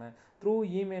வச்சுக்கோங்களேன். த்ரூ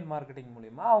இமெயில் மார்க்கெட்டிங்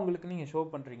மூலிமா அவங்களுக்கு நீங்கள் ஷோ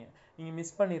பண்ணுறீங்க. நீங்கள்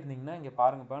மிஸ் பண்ணியிருந்தீங்கன்னா இங்கே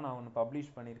பாருங்கப்பா நான் ஒன்று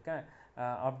பப்ளிஷ் பண்ணியிருக்கேன்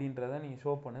அப்படின்றத நீங்கள்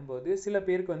ஷோ பண்ணும்போது சில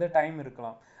பேருக்கு வந்து டைம்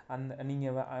இருக்கலாம் அந்த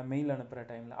நீங்கள் மெயில் அனுப்புகிற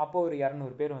டைமில், அப்போது ஒரு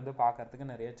 200 பேர் வந்து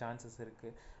பார்க்கறதுக்கு நிறைய சான்சஸ்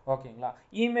இருக்குது. ஓகேங்களா,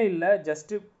 இமெயிலில்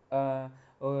ஜஸ்ட்டு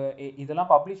இதெல்லாம்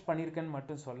பப்ளிஷ் பண்ணியிருக்கேன்னு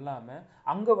மட்டும் சொல்லாமல்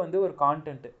அங்கே வந்து ஒரு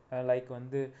கான்டென்ட் லைக்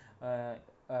வந்து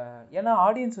ஏன்னா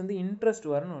ஆடியன்ஸ் வந்து இன்ட்ரெஸ்ட்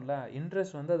வரணும்ல,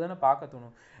 இன்ட்ரெஸ்ட் வந்து அதானே பார்க்க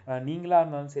தோணும். நீங்களாக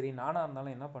இருந்தாலும் சரி, நானாக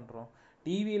இருந்தாலும் என்ன பண்ணுறோம்,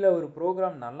 டிவியில் ஒரு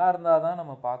ப்ரோக்ராம் நல்லா இருந்தால் தான்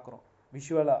நம்ம பார்க்குறோம்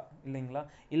விஷுவலாக, இல்லைங்களா.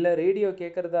 இல்லை ரேடியோ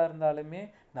கேட்குறதா இருந்தாலுமே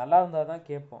நல்லா இருந்தால் தான்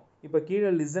கேட்போம். இப்போ கீழே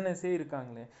லிசனர்ஸே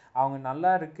இருக்காங்களே, அவங்க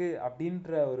நல்லா இருக்குது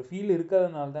அப்படின்ற ஒரு ஃபீல்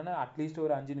இருக்கிறதுனால தானே அட்லீஸ்ட்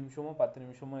ஒரு 5 நிமிஷமோ 10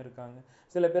 நிமிஷமோ இருக்காங்க,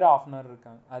 சில பேர் 1/2 அன் ஹவர்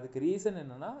இருக்காங்க. அதுக்கு ரீசன்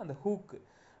என்னென்னா அந்த ஹூக்கு.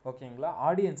 ஓகேங்களா,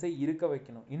 ஆடியன்ஸை இருக்க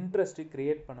வைக்கணும், இன்ட்ரெஸ்ட்டு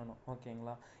க்ரியேட் பண்ணணும்.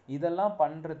 ஓகேங்களா, இதெல்லாம்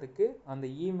பண்ணுறதுக்கு அந்த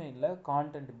இமெயிலில்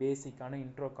கான்டென்ட், பேசிக்கான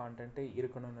இன்ட்ரோ கான்டென்ட்டு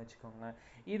இருக்கணும்னு வச்சுக்கோங்களேன்.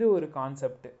 இது ஒரு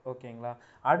கான்செப்ட். ஓகேங்களா,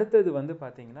 அடுத்தது வந்து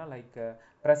பார்த்தீங்கன்னா லைக்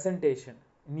ப்ரெசன்டேஷன்.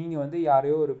 நீங்கள் வந்து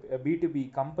யாரையோ ஒரு B2B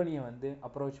கம்பெனியை வந்து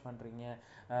அப்ரோச் பண்ணுறீங்க,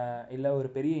 இல்லை ஒரு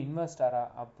பெரிய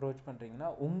இன்வெஸ்டராக அப்ரோச் பண்ணுறீங்கன்னா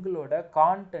உங்களோட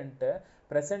கான்டென்ட்டை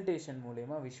ப்ரெசன்டேஷன்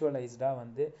மூலயமா விஷுவலைஸ்டாக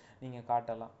வந்து நீங்கள்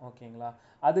காட்டலாம். ஓகேங்களா,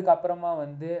 அதுக்கப்புறமா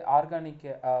வந்து ஆர்கானிக்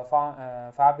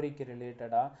ஃபேப்ரிக்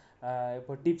ரிலேட்டடாக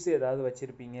இப்போ டிப்ஸ் ஏதாவது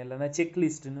வச்சுருப்பீங்க, இல்லைனா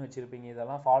செக்லிஸ்ட்டுன்னு வச்சுருப்பீங்க,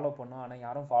 இதெல்லாம் ஃபாலோ பண்ணோம் ஆனால்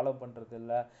யாரும் ஃபாலோ பண்ணுறது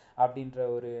இல்லை அப்படின்ற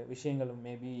ஒரு விஷயங்களும்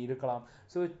மேபி இருக்கலாம்.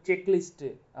 ஸோ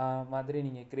செக்லிஸ்ட்டு மாதிரி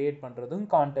நீங்கள் க்ரியேட் பண்ணுறதும்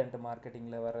கான்டென்ட்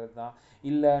மார்க்கெட்டிங்கில் வர்றது தான்.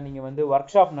 இல்லை நீங்கள் வந்து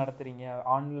ஒர்க் ஷாப் நடத்துகிறீங்க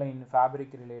ஆன்லைன்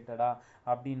ஃபேப்ரிக் ரிலேட்டடாக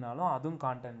அப்படின்னாலும் அதுவும்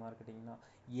கான்டென்ட் மார்க்கெட்டிங் தான்.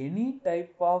 எனி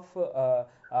டைப் ஆஃப்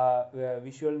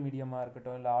விஷுவல் மீடியமாக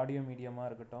இருக்கட்டும், இல்லை ஆடியோ மீடியமாக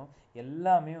இருக்கட்டும்,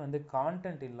 எல்லாமே வந்து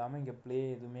கான்டென்ட் இல்லாமல் இங்கே ப்ளே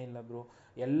எதுவுமே இல்லை ப்ரோ.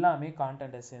 எல்லாமே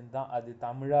கான்டென்ட் எசன்ஸ் தான். அது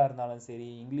தமிழாக இருந்தாலும் சரி,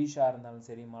 இங்கிலீஷாக இருந்தாலும்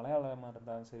சரி, மலையாளமாக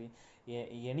இருந்தாலும் சரி,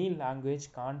 any language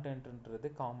கான்டென்ட்ன்றது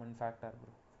common factor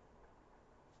bro.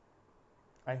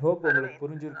 I hope உங்களுக்கு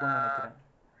புரிஞ்சிருக்கும்னு நினைக்கிறேன்.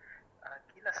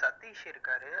 கீழே சதீஷ்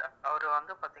இருக்காரு. அவர்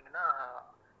வந்து பாத்தீங்கன்னா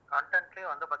கான்டென்ட்லயே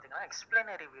வந்து பாத்தீங்கன்னா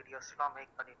எக்ஸ்பிளனரி வீடியோஸ்லாம்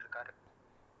மேக் பண்ணிட்டு இருக்காரு.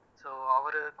 ஸோ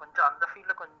அவரு கொஞ்சம் அந்த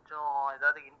ஃபீல்ட்ல கொஞ்சம்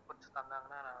ஏதாவது இன்புட்ஸ்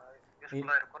தந்தாங்கன்னா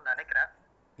யூஸ்ஃபுல்லா இருக்கும்னு நினைக்கிறேன்.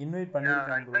 இன்வைட்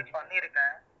பண்ணிருக்கேன் ப்ரோ. இன்வைட்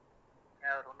பண்ணியிருக்கேன்.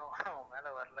 அவர் ஒன்றும் மேல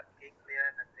வரல, கேட்கலையா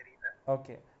எனக்கு தெரியல.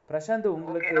 ஓகே பிரசாந்த்,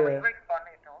 உங்களுக்கு இன்வைட்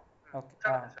பண்ணிட்டோம். ஓகே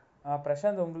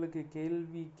பிரசாந்த், உங்களுக்கு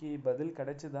கேள்விக்கு பதில்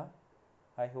கிடைச்சதா?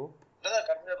 I hope.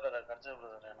 கிடைச்சது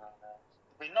பிரதர்.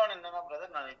 இப்போ இன்னொன்று என்னன்னா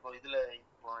பிரதர், நான் இப்போ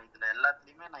இதுல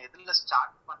எல்லாத்துலயுமே நான் எதுல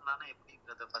ஸ்டார்ட் பண்ணலாம்னா எப்படி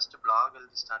பிரதர்? ஃபர்ஸ்ட் பிளாக்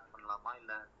எழுதி ஸ்டார்ட் பண்ணலாமா,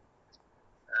 இல்ல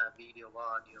வீடியோவா,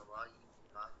 ஆடியோவா,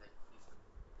 இமெயிலா, இல்ல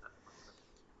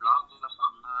பிளாக்ல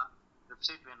பண்ணா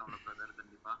வெப்சைட் வேணும்ல பிரதர்?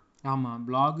 கண்டிப்பா. ஆமாம்,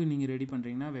 பிளாக் நீங்கள் ரெடி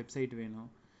பண்ணுறீங்கன்னா வெப்சைட் வேணும்.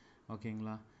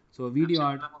 ஓகேங்களா? ஸோ வீடியோ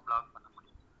பிளாக் பண்ண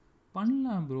முடியும்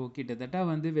பண்ணலாம் ப்ரோ. கிட்டத்தட்ட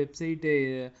வந்து வெப்சைட்டு,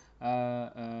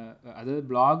 அதாவது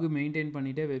பிளாக் மெயின்டைன்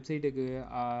பண்ணிவிட்டு வெப்சைட்டுக்கு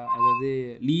அதாவது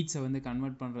லீட்ஸை வந்து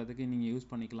கன்வெர்ட் பண்ணுறதுக்கு நீங்கள் யூஸ்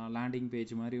பண்ணிக்கலாம். லேண்டிங்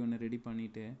பேஜ் மாதிரி ஒன்று ரெடி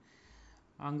பண்ணிவிட்டு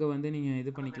அங்கே வந்து நீங்கள்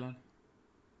இது பண்ணிக்கலாம்.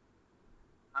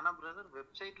 ஆனால் பிரதர்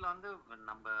வெப்சைட்ல வந்து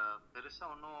நம்ம பெருசா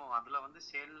ஒன்றும் அதுல வந்து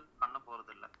சேல் பண்ண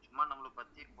போறது இல்லை, சும்மா நம்மளை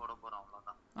பற்றி போட போறோம்,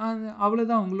 அவ்வளோதான்.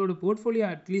 அவ்வளோதான். உங்களோட போர்ட்ஃபோலியோ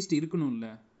அட்லீஸ்ட் இருக்கணும்ல.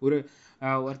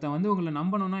 ஒருத்தன் வந்து உங்களை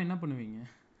நம்பணும்னா என்ன பண்ணுவீங்க?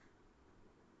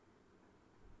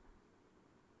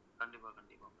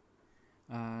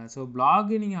 ஸோ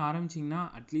பிளாக் நீங்கள் ஆரம்பிச்சிங்கன்னா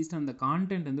அட்லீஸ்ட் அந்த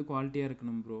கான்டென்ட் வந்து குவாலிட்டியாக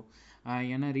இருக்கணும் ப்ரோ.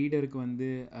 ஏன்னா ரீடருக்கு வந்து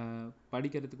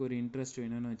படிக்கிறதுக்கு ஒரு இன்ட்ரெஸ்ட்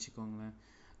வேணும்னு வச்சுக்கோங்களேன்.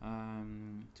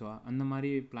 ஸோ அந்த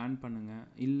மாதிரி பிளான் பண்ணுங்கள்.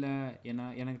 இல்லை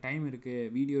எனக்கு டைம்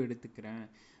இருக்குது, வீடியோ எடுத்துக்கிறேன்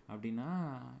அப்படின்னா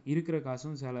இருக்கிற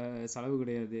காசும் செலவு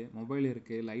கிடையாது. மொபைல்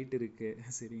இருக்குது, லைட்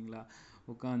இருக்குது, சரிங்களா?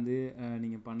 உட்காந்து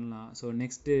நீங்கள் பண்ணலாம். ஸோ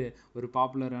நெக்ஸ்ட்டு ஒரு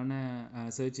பாப்புலரான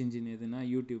சர்ச் இன்ஜின் எதுனா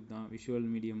யூடியூப் தான்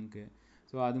விஷுவல் மீடியமுக்கு.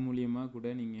 ஸோ அது மூலியமாக கூட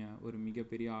நீங்கள் ஒரு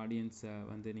மிகப்பெரிய ஆடியன்ஸை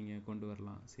வந்து நீங்கள் கொண்டு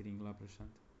வரலாம். சரிங்களா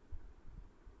பிரசாந்த்?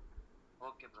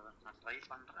 ஓகே பிரதர், நான் ட்ரை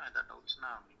பண்ணுறேன். ஏதாவது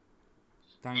டவுட்ஸ்னா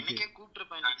தேங்க்யூ. இன்னைக்கே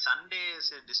கூப்பிட்டுருப்பேன். இன்னைக்கு சண்டே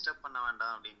டிஸ்டர்ப் பண்ண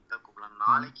வேண்டாம் அப்படின்னு தான் கூப்பிடலாம்.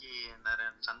 நாளைக்கு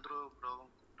சந்துரு ப்ரோவும்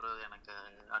கூப்பிட்றது எனக்கு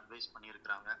அட்வைஸ்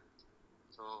பண்ணியிருக்கிறாங்க.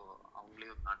 ஸோ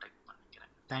அவங்களையும் கான்டாக்ட்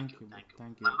பண்ணிக்கிறேன். தேங்க்யூ.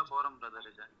 நல்ல போகிறோம் பிரதர்,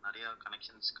 இது நிறைய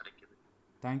கனெக்ஷன்ஸ் கிடைக்குது.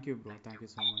 Thank you bro, thank you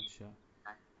so much.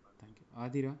 Thank you.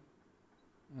 Aadhira,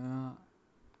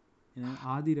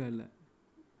 Aadhira இல்லை,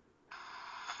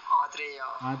 Atreya.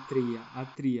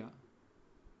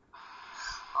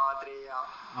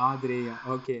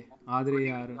 Okay,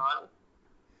 Athreya.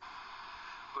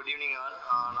 Good evening all.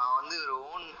 நான் வந்து ஒரு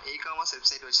ஓன் இ-காமர்ஸ்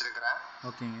வெப்சைட் வச்சிருக்கிறேன்.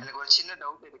 ஓகேங்க. எனக்கு ஒரு சின்ன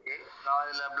டவுட் இருக்கு. நான்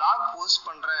இதுல பிளாக் போஸ்ட்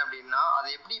பண்றேன் அப்படின்னா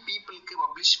அதை எப்படி பீப்புளுக்கு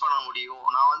பப்ளிஷ் பண்ண முடியும்?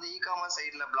 நான் வந்து இ-காமர்ஸ்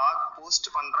சைட்ல பிளாக் போஸ்ட்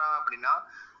பண்றேன் அப்படின்னா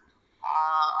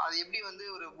அது எப்படி வந்து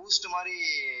ஒரு பூஸ்ட் மாதிரி,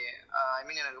 ஐ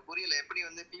மீன் எனக்கு புரியல, எப்படி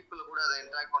வந்து பீப்புள் கூட அதை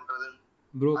இன்டராக்ட் பண்றது?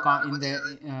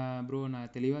 ப்ரோ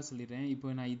நான் தெளிவாக சொல்லிடுறேன். இப்போ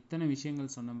நான் இத்தனை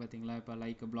விஷயங்கள் சொன்னேன் பார்த்தீங்களா? இப்போ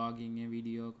லைக் பிளாகிங்கு,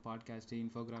 வீடியோ, பாட்காஸ்ட்டு,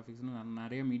 இன்ஃபோகிராஃபிக்ஸ்னு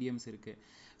நிறைய மீடியம்ஸ் இருக்குது.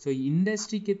 ஸோ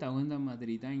இண்டஸ்ட்ரிக்கு தகுந்த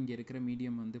மாதிரி தான் இங்கே இருக்கிற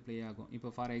மீடியம் வந்து ப்ளே ஆகும். இப்போ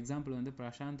ஃபார் எக்ஸாம்பிள் வந்து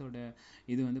பிரசாந்தோட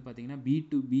இது வந்து பார்த்தீங்கன்னா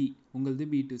B2B, உங்களது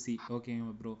B2C.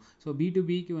 ஓகேங்க ப்ரோ. ஸோ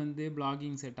B2Bக்கு வந்து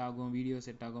பிளாகிங் செட் ஆகும், வீடியோ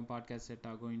செட் ஆகும், பாட்காஸ்ட் செட்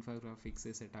ஆகும், இன்ஃபோகிராஃபிக்ஸ்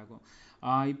செட் ஆகும்.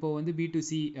 இப்போ வந்து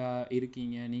B2C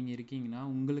நீங்கள் இருக்கீங்கன்னா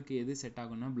உங்களுக்கு எது செட்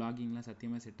ஆகும்னா பிளாகிங்லாம்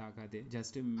சத்தியமாக செட் ஆகாது.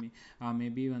 ஜஸ்ட்டு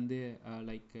மேபி வந்து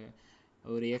லைக்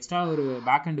ஒரு எக்ஸ்ட்ரா ஒரு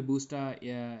பேக் அண்ட்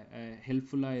பூஸ்ட்டாக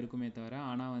ஹெல்ப்ஃபுல்லாக இருக்குமே தவிர,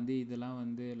 ஆனால் வந்து இதெல்லாம்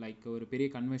வந்து லைக் ஒரு பெரிய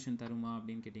கன்வர்ஷன் தருமா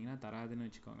அப்படின்னு கேட்டிங்கன்னா தராதுன்னு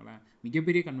வச்சுக்கோங்களேன்.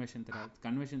 மிகப்பெரிய கன்வர்ஷன் தராது.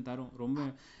 கன்வர்ஷன் தரும், ரொம்ப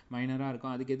மைனராக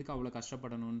இருக்கும். அதுக்கு எதுக்கு அவ்வளோ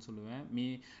கஷ்டப்படணும்னு சொல்லுவேன்.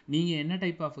 நீங்கள் என்ன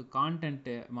type of content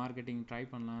marketing try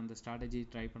பண்ணலாம், அந்த ஸ்ட்ராட்டஜி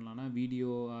ட்ரை பண்ணலாம்னா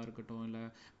வீடியோவாக இருக்கட்டும், இல்லை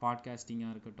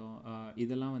பாட்காஸ்டிங்காக இருக்கட்டும்,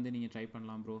 இதெல்லாம் வந்து நீங்கள் ட்ரை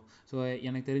பண்ணலாம் ப்ரோ. ஸோ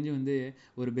எனக்கு தெரிஞ்சு வந்து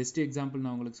ஒரு பெஸ்ட் எக்ஸாம்பிள்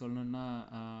நான் உங்களுக்கு சொல்லணுன்னா,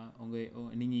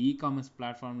 நீங்கள் இ-காமர்ஸ்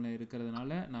பிளாட்ஃபார்மில் இருக்கிறதுனால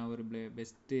நான் ஒரு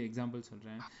பெஸ்ட்டு எக்ஸாம்பிள்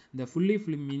சொல்கிறேன். இந்த ஃபுல்லி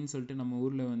ஃபிலிமின்னு சொல்லிட்டு நம்ம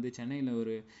ஊரில் வந்து சென்னையில்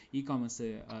ஒரு இ-காமர்ஸ்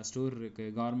ஸ்டோர்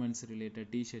இருக்குது, கார்மெண்ட்ஸ் ரிலேட்டட்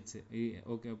டிஷர்ட்ஸு.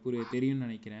 ஓகே, தெரியும்னு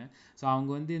நினைக்கிறேன். ஸோ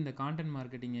அவங்க வந்து இந்த கான்டென்ட்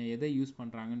மார்க்கெட்டிங்கை எதை யூஸ்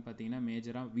பண்ணுறாங்கன்னு பார்த்தீங்கன்னா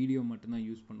மேஜராக வீடியோ மட்டும்தான்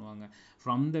யூஸ் பண்ணுவாங்க.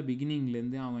 ஃப்ரம் த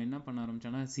பிகினிங்லேருந்து அவன் என்ன பண்ண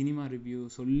ஆரம்பிச்சான்னா சினிமா ரிவ்யூ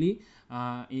சொல்லி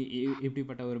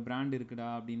இப்படிப்பட்ட ஒரு பிராண்ட் இருக்குடா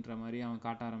அப்படின்ற மாதிரி அவன்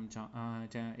காட்ட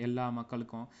ஆரம்பித்தான் எல்லா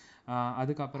மக்களுக்கும்.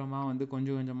 அதுக்கப்புறமா வந்து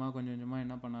கொஞ்சம் கொஞ்சமாக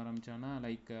என்ன பண்ண ஆரம்பித்தான்னா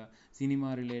லைக் சினிமா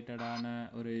ரிலேட்டடான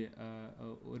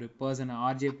ஒரு பர்சனை,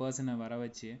 ஆர்ஜே பர்சனை வர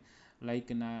வச்சு லைக்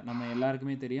நம்ம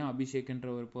எல்லாருக்குமே தெரியும் அபிஷேக்ன்ற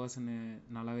ஒரு பர்சனு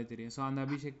நல்லாவே தெரியும். ஸோ அந்த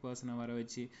அபிஷேக் பர்சனை வர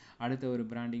வச்சு அடுத்த ஒரு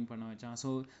பிராண்டிங் பண்ண வச்சான். ஸோ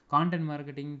கான்டென்ட்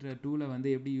மார்க்கெட்டிங்ன்ற டூலை வந்து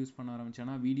எப்படி யூஸ் பண்ண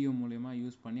ஆரம்பிச்சான்னா வீடியோ மூலயமா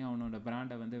யூஸ் பண்ணி அவனோட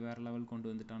பிராண்டை வந்து வேறு லெவல் கொண்டு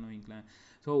வந்துட்டான்னு வைங்களேன்.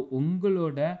 ஸோ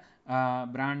உங்களோட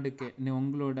பிராண்டுக்கு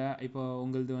உங்களோட இப்போ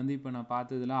உங்களது வந்து இப்போ நான்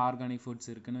பார்த்ததுல ஆர்கானிக் ஃபுட்ஸ்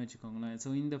இருக்குன்னு வச்சுக்கோங்களேன். ஸோ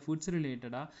இந்த ஃபுட்ஸ்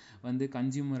ரிலேட்டடாக வந்து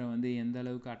கன்சியூமரை வந்து எந்த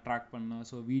அளவுக்கு அட்ராக்ட் பண்ணலாம்,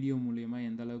 ஸோ வீடியோ மூலயமா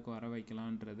எந்த அளவுக்கு வர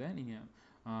வைக்கலான்றதை நீங்கள்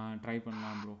ட்ரை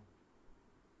பண்ணலாம் bro.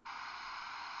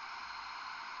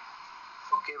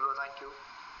 Okay bro, thank you.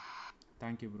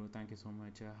 Thank you bro, thank you so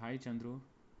much. Hi Chandru.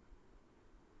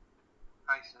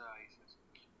 Hi sir. Hi sir.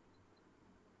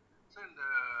 Sir இந்த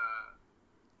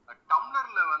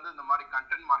டம்ளர்ல வந்து இந்த மாதிரி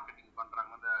கண்டென்ட் மார்க்கெட்டிங்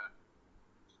பண்றாங்க. அந்த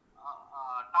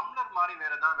டம்ளர் மாதிரி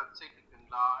வேற ஏதாவது வெப்சைட்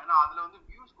இருக்குங்களா? ஏன்னா அதுல வந்து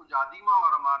வியூஸ் கொஞ்சம் அதிகமா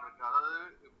வர மாதிரி இருக்கு. அதாவது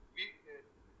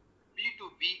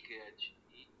B2Bக்கு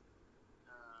ஆக்சுவலி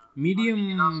மீடியம்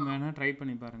வேணா ட்ரை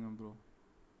பண்ணி பாருங்க ப்ரோ.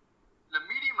 இல்ல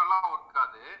மீடியம் நல்லா ஒர்க்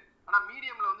ஆகுது. ஆனா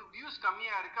மீடியம்ல வந்து வியூஸ்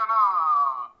கம்மியா இருக்கு. ஆனா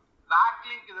பேக்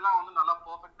லிங்க் இதெல்லாம் வந்து நல்லா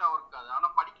பெர்ஃபெக்ட்டா ஒர்க் ஆகுது. ஆனா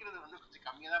படிக்கிறது வந்து கொஞ்சம்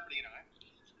கம்மியா தான் படிக்கிறாங்க.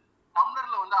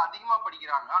 டம்ளர்ல வந்து அதிகமா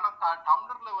படிக்கிறாங்க. ஆனா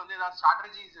டம்ளர்ல வந்து ஏதாவது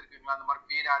ஸ்ட்ராட்டஜிஸ் இருக்குங்களா? அந்த மாதிரி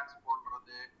பேர் ஆட்ஸ்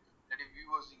போடுறது, இல்லாட்டி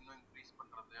வியூவர்ஸ் இன்னும் இன்க்ரீஸ்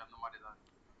பண்றது, அந்த மாதிரி ஏதாவது?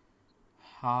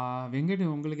 வெங்கட்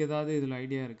உங்களுக்கு ஏதாவது இதுல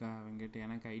ஐடியா இருக்கா? வெங்கட்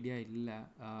எனக்கு ஐடியா இல்லை.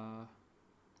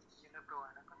 இல்ல ப்ரோ,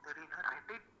 எனக்கும் தெரியல.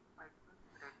 ரெடிட்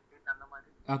அந்த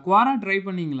மாதிரி குவாரா ட்ரை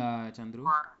பண்ணீங்களா சந்துரு?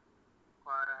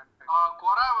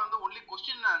 குவரா வந்து ஒன்லி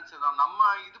क्वेश्चन ஆன்சர் தான். நம்ம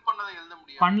இது பண்ணதை எழுத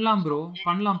முடியாது. பண்ணலாம் ப்ரோ,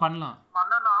 பண்ணலாம். பண்ணலாம்.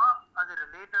 அது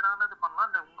ரிலேட்டடானது பண்ணலாம்.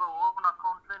 அந்த உங்க ஓன்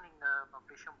அக்கவுண்ட்ல நீங்க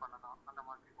பப்ளிஷும் பண்ணலாம் அந்த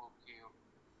மாதிரி. ஓகே.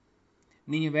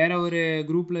 நீங்கள் வேற ஒரு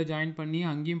குரூப்பில் ஜாயின் பண்ணி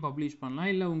அங்கேயும் பப்ளிஷ்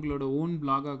பண்ணலாம், இல்லை உங்களோட ஓன்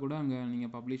பிளாகாக கூட அங்கே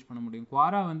நீங்கள் பப்ளிஷ் பண்ண முடியும்.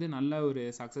 குவாரா வந்து நல்ல ஒரு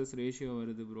சக்ஸஸ் ரேஷியோ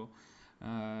வருது ப்ரோ.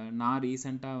 நான்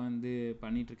ரீசெண்டாக வந்து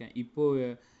பண்ணிகிட்ருக்கேன்.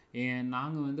 இப்போது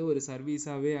நாங்கள் வந்து ஒரு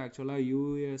சர்வீஸாகவே ஆக்சுவலாக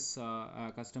யூஎஸ்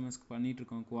கஸ்டமர்ஸ்க்கு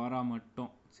பண்ணிகிட்ருக்கோம் குவாரா மட்டும்,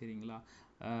 சரிங்களா?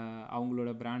 அவங்களோட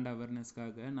பிராண்ட்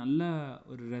அவேர்னஸ்க்காக நல்ல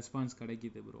ஒரு ரெஸ்பான்ஸ்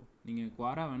கிடைக்கிது ப்ரோ. நீங்கள்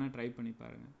குவாரா வேணால் ட்ரை பண்ணி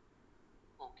பாருங்கள்.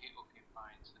 Okay okay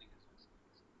fine. சரிங்க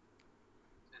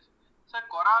சார்.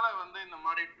 சார் குவரால வந்து இந்த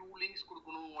மாதிரி 2 லிங்க்ஸ்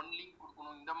கொடுக்கணும், 1 லிங்க்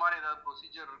கொடுக்கணும், இந்த மாதிரி ஏதாவது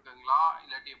ப்ரொசீஜர் இருக்குங்களா?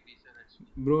 இல்லாட்டி எப்படி சார்?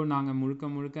 ப்ரோ நாங்கள்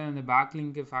முழுக்க அந்த பேக்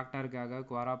லிங்க் ஃபேக்டருக்காக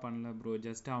குவாரா பண்ணல ப்ரோ.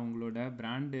 ஜஸ்ட் அவங்களோட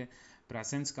பிராண்டு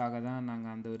ப்ரெசன்ஸ்க்காக தான்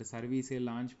நாங்கள் அந்த ஒரு சர்வீஸே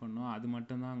லான்ச் பண்ணோம். அது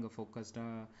மட்டும்தான் அங்கே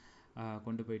ஃபோக்கஸ்டாக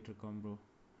கொண்டு போயிட்டுருக்கோம் bro.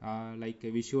 Like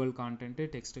visual content,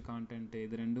 text content,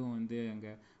 இது ரெண்டும் வந்து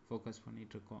அங்கே ஃபோக்கஸ்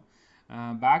பண்ணிகிட்ருக்கோம்.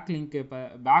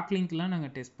 பேக் லிங்க்லாம்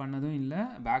நாங்கள் டெஸ்ட் பண்ணதும் இல்லை,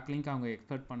 பேக் லிங்க் அவங்க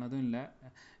எக்ஸ்பெக்ட் பண்ணதும் இல்லை.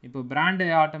 இப்போ பிராண்டு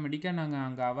ஆட்டோமேட்டிக்காக நாங்கள்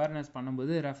அங்கே அவேர்னஸ்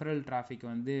பண்ணும்போது ரெஃபரல் டிராஃபிக்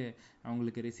வந்து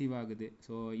அவங்களுக்கு ரிசீவ் ஆகுது.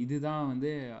 ஸோ இதுதான்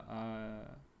வந்து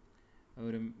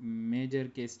ஒரு மேஜர்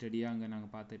கேஸ் ஸ்டடியாக அங்கே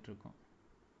நாங்கள் பார்த்துட்ருக்கோம்.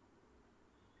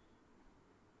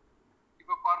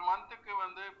 இப்போ பர் மந்த்துக்கு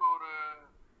வந்து இப்போ ஒரு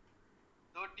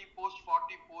 30 போஸ்ட்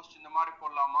 40 போஸ்ட் இந்த மாதிரி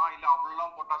போடலாமா? இல்லை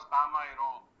அவ்வளோலாம் போட்டால் ஸ்பேம்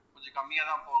ஆயிரும், கொஞ்சம் கம்மியாக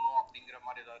தான் போடணும் அப்படிங்கிற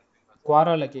மாதிரி ஏதாவது இருக்குங்களா?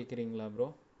 குவாரால கேட்குறீங்களா ப்ரோ?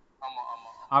 ஆமாம்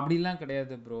ஆமாம். அப்படிலாம்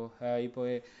கிடையாது ப்ரோ. இப்போ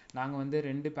நாங்கள் வந்து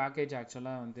 2 பேக்கேஜ்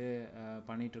ஆக்சுவலாக வந்து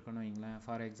பண்ணிகிட்ருக்கோன்னு வைங்களேன்.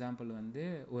 ஃபார் எக்ஸாம்பிள் வந்து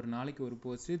ஒரு நாளைக்கு ஒரு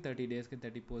போஸ்ட்டு, 30 டேஸ்க்கு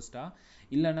 30 போஸ்ட்டா,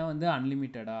 இல்லைனா வந்து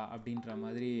அன்லிமிட்டடா அப்படின்ற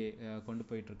மாதிரி கொண்டு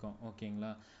போயிட்டுருக்கோம்.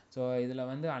 ஓகேங்களா? ஸோ இதில்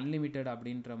வந்து அன்லிமிட்டட்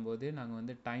அப்படின்ற போது நாங்கள்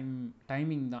வந்து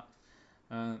டைமிங் தான்.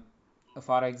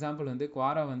 ஃபார் எக்ஸாம்பிள் வந்து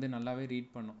குவாரா வந்து நல்லாவே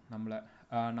ரீட் பண்ணோம் நம்மளை.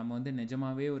 நம்ம வந்து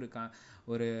நிஜமாகவே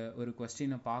ஒரு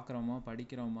கொஸ்டினை பார்க்குறோமா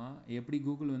படிக்கிறோமா, எப்படி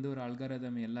கூகுள் வந்து ஒரு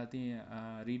அல்காரிதம் எல்லாத்தையும்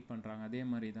ரீட் பண்ணுறாங்க அதே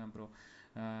மாதிரி தான் ப்ரோ.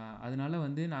 அதனால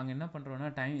வந்து நாங்கள் என்ன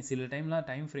பண்ணுறோன்னா சில டைம்லாம்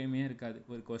டைம் ஃப்ரேமே இருக்காது.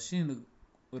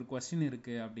 ஒரு கொஸ்டின்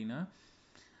இருக்குது அப்படின்னா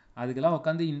அதுக்கெல்லாம்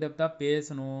உட்காந்து இன்டெப்த்தாக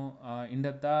பேசணும்,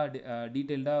 இன்டெப்த்தாக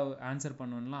டீட்டெயில்டாக ஆன்சர்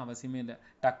பண்ணணும்லாம் அவசியமே இல்லை.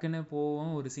 டக்குன்னு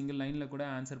போவோம், ஒரு சிங்கிள் லைனில் கூட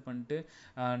ஆன்சர் பண்ணிட்டு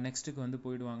நெக்ஸ்ட்டுக்கு வந்து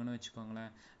போயிடுவாங்கன்னு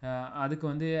வச்சுக்கோங்களேன். அதுக்கு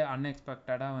வந்து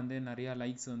அன்எக்ஸ்பெக்டடாக வந்து நிறையா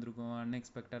லைக்ஸ் வந்திருக்கும்,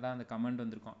 அன்எக்ஸ்பெக்டடாக அந்த கமெண்ட்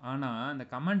வந்திருக்கும். ஆனால் அந்த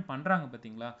கமெண்ட் பண்ணுறாங்க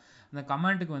பார்த்தீங்களா, அந்த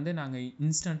கமெண்ட்டுக்கு வந்து நாங்கள்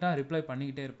இன்ஸ்டண்ட்டாக ரிப்ளை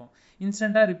பண்ணிக்கிட்டே இருப்போம்.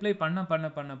 இன்ஸ்டண்ட்டாக ரிப்ளை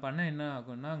பண்ண என்ன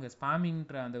ஆகும்னா அங்கே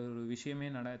ஸ்பாமிங்ன்ற அந்த ஒரு விஷயமே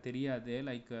தெரியாது.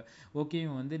 லைக் ஓகே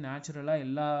இவன் வந்து நேச்சுரலாக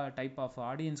எல்லா டைப் ஆஃப்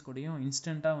ஆடியன்ஸ் கூடயும்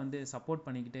இன்ஸ்டண்ட்டாக வந்து சப்போர்ட்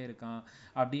பண்ணிக்கிட்டே இருக்கான்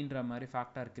அப்படின்ற மாதிரி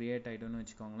ஃபேக்டர் கிரியேட் ஆகிடும்னு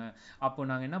வச்சுக்கோங்களேன். அப்போ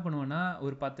நாங்கள் என்ன பண்ணுவோன்னா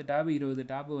ஒரு 10 டேபு 20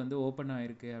 டேபு வந்து ஓப்பன்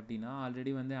ஆகிருக்கு அப்படின்னா,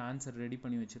 ஆல்ரெடி வந்து ஆன்சர் ரெடி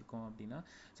பண்ணி வச்சுருக்கோம் அப்படின்னா,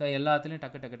 ஸோ எல்லாத்துலேயும்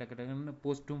டக்குன்னு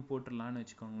போஸ்ட்டும் போட்டுடலான்னு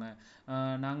வச்சுக்கோங்களேன்.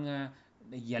 நாங்கள்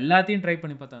எல்லாத்தையும் ட்ரை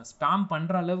பண்ணி பார்த்தோம், ஸ்பாம்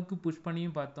பண்ணுற அளவுக்கு புஷ்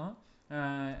பண்ணியும் பார்த்தோம்,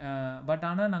 பட்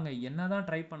ஆனால் நாங்கள் என்ன தான்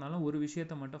ட்ரை பண்ணாலும் ஒரு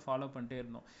விஷயத்த மட்டும் ஃபாலோ பண்ணிட்டே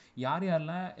இருந்தோம். யார்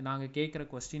யாரெல்லாம் நாங்கள் கேட்குற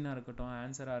கொஸ்டினாக இருக்கட்டும்,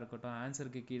 ஆன்சராக இருக்கட்டும்,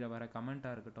 ஆன்சருக்கு கீழே வர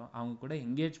கமெண்ட்டாக இருக்கட்டும், அவங்க கூட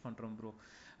எங்கேஜ் பண்ணுறோம் ப்ரோ.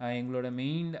 எங்களோட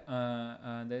மெயின்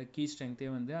அந்த கீ ஸ்ட்ரென்த்தே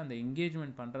வந்து அந்த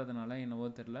என்கேஜ்மெண்ட் பண்ணுறதுனால என்னவோ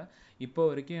தெரில, இப்போ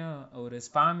வரைக்கும் ஒரு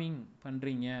ஸ்பாமிங்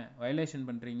பண்ணுறீங்க, வயலேஷன்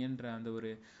பண்ணுறீங்கன்ற அந்த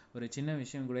ஒரு சின்ன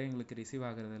விஷயம் கூட எங்களுக்கு ரிசீவ்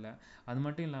ஆகுறதில்ல. அது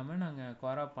மட்டும் இல்லாமல் நாங்கள்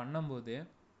குவாரா பண்ணும்போது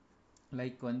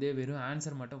லைக் வந்து வெறும்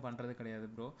ஆன்சர் மட்டும் பண்ணுறது கிடையாது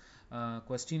ப்ரோ,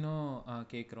 கொஸ்டினும்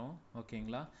கேட்குறோம்.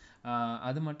 ஓகேங்களா?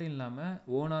 அது மட்டும் இல்லாமல்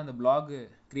ஓனாக அந்த பிளாக்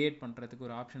க்ரியேட் பண்ணுறதுக்கு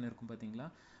ஒரு ஆப்ஷன் இருக்கும் பார்த்தீங்களா?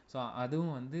 ஸோ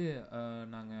அதுவும் வந்து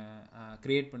நாங்கள்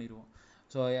க்ரியேட் பண்ணிடுவோம்.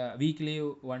 ஸோ வீக்லி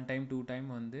 1 டைம் 2 டைம்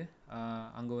வந்து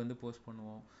அங்கே வந்து போஸ்ட்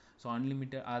பண்ணுவோம். ஸோ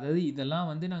அன்லிமிட்டட், அதாவது இதெல்லாம்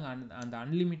வந்து நாங்கள் அந்த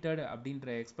அன்லிமிட்டட் அப்படின்ற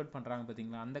எக்ஸ்பெக்ட் பண்ணுறாங்க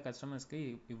பார்த்தீங்களா, அந்த கஸ்டமர்ஸ்க்கு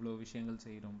இவ்வளோ விஷயங்கள்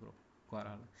செய்கிறோம் ப்ரோ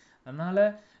குவாராவில். அதனால்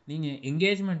நீங்கள்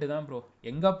என்கேஜ்மெண்ட்டு தான் ப்ரோ,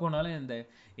 எங்கே போனாலும் இந்த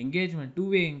என்கேஜ்மெண்ட், 2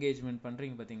 வே என்கேஜ்மெண்ட்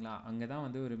பண்ணுறீங்க பார்த்தீங்களா, அங்கே தான்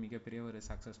வந்து ஒரு மிகப்பெரிய ஒரு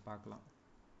சக்ஸஸ் பார்க்கலாம்.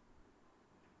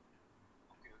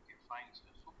 Okay okay fine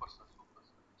sir, super sir super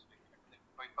sir.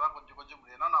 இப்போ இப்போதான் கொஞ்சம் கொஞ்சம்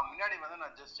ஏன்னா நான் முன்னாடி வந்து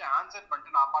நான் ஜஸ்ட் ஆன்சர்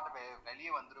பண்ணிட்டு நான் பாட்டு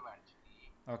வெளியே வந்துடுவேன் ஆக்சுவலி.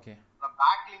 ஓகே. நான்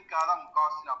பேக் லிங்காக தான்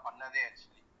முக்கால்வாசி நான் பண்ணதே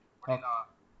ஆக்சுவலி. நான்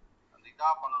அந்த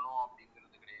இதாக பண்ணணும்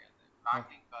அப்படிங்கிறது கிடையாது,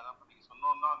 பேக் லிங்காக தான் பண்ணி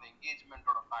சொன்னோம்னா அந்த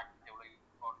என்கேஜ்மெண்ட்டோட ஃபேக்ட் எவ்வளோ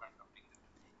இம்பார்ட்டன்ட் அப்படிங்கிறது.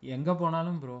 எங்கே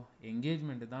போனாலும் ப்ரோ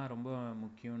என்கேஜ்மெண்ட்டு தான் ரொம்ப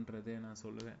முக்கியன்றது நான்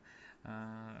சொல்லுவேன்.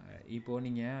 இப்போது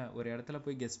நீங்கள் ஒரு இடத்துல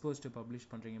போய் கெஸ்ட் போஸ்ட்டு பப்ளிஷ்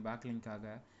பண்ணுறீங்க பேக் லிங்காக,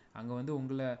 அங்கே வந்து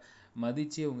உங்களை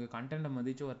மதித்து உங்கள் கண்டென்ட்டை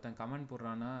மதித்து ஒருத்தன் கமெண்ட்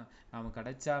போடுறான்னா, நம்ம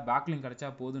கிடச்சா பேக்லிங்க் கிடச்சா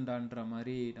போதுண்டான்ற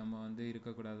மாதிரி நம்ம வந்து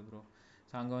இருக்கக்கூடாது ப்ரோ.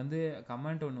 ஸோ அங்கே வந்து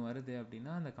கமெண்ட் ஒன்று வருது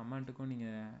அப்படின்னா அந்த கமெண்ட்டுக்கும்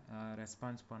நீங்கள்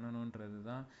ரெஸ்பான்ஸ் பண்ணணுன்றது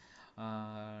தான்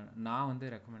நான் வந்து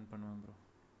ரெக்கமெண்ட் பண்ணுவேன் bro.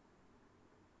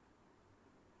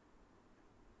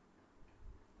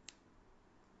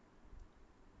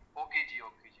 Okay ji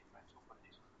super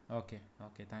G. Okay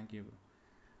okay thank you bro.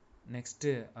 Next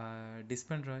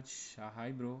டிஸ்பன்ராஜ்.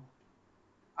 Hi bro.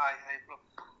 Hi bro.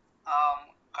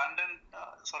 Content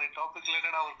sorry topic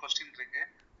ரிலேட்டடாக ஒரு கொஸ்டின் இருக்கு.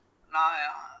 நான்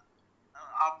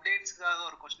அப்டேட்ஸ்க்காக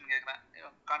ஒரு கொஸ்டின் கேட்குறேன்.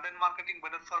 Content marketing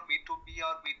better for B2B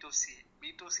or B2C?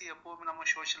 B2C எப்போவுமே நம்ம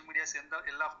சோஷியல் மீடியாஸ்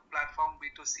எல்லா பிளாட்ஃபார்ம்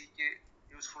B2Cக்கு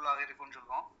யூஸ்ஃபுல்லாக இருக்குன்னு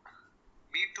சொல்லுவோம்.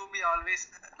 B2B ஆல்வேஸ்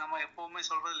நம்ம எப்போவுமே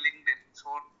சொல்கிறது லிங்க்டின். ஸோ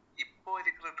இப்போ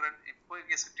இருக்கிற ட்ரெண்ட், இப்போ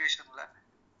இருக்கிற சுச்சுவேஷனில்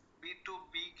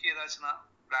B2Bக்கு ஏதாச்சும்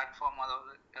பிளாட்ஃபார்ம்,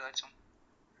 அதாவது ஏதாச்சும்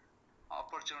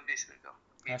ஆப்பர்ச்சுனிட்டிஸ் இருக்கா?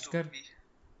 அஷ்கர்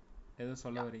ஏதோ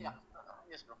சொல்ல வரீங்க?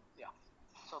 S bro. யா,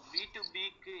 ஸோ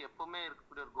B2Bக்கு எப்போவுமே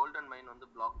இருக்கக்கூடிய ஒரு கோல்டன் மைன் வந்து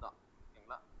பிளாக் தான்.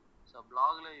 ஓகேங்களா? So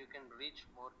பிளாகில் you can reach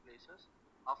more places.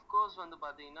 Of course வந்து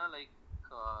பார்த்தீங்கன்னா லைக்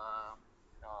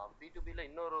B2Bயில்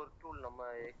இன்னொரு டூல்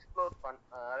நம்ம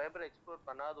நிறைய பேர் எக்ஸ்ப்ளோர்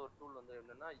பண்ணாத ஒரு டூல் வந்து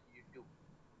என்னென்னா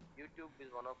YouTube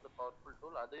is one of the powerful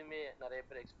tool. அதுவுமே நிறைய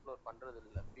பேர் எக்ஸ்ப்ளோர் பண்ணுறது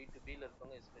இல்லை, B2Bயில்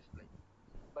இருக்கவங்க எஸ்பெஷலி.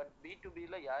 பட்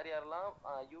B2Bயில் யாரெல்லாம்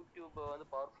யூடியூப்பை வந்து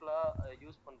பவர்ஃபுல்லாக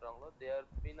யூஸ் பண்ணுறாங்களோ they are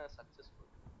been a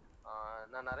successful.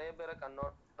 நான் நிறைய பேரை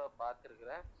கண்ணோட்ட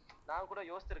பார்த்துருக்குறேன். நான் கூட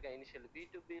யோசிச்சிருக்கேன் இனிஷியல்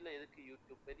B2Bயில் எதுக்கு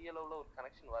யூடியூப் பெரிய அளவில் ஒரு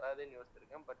கனெக்ஷன் வராதுன்னு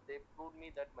யோசிச்சிருக்கேன். But they prove me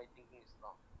that my thinking is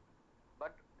wrong.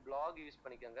 But black use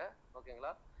பண்ணிக்கோங்க.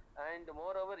 ஓகேங்களா? And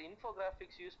more over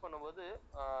infographics use பண்ணும்போது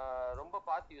ரொம்ப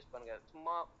பார்த்து யூஸ் பண்ணுங்க.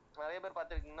 சும்மா நிறைய பேர்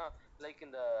பார்த்துருக்கீங்கன்னா லைக்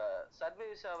இந்த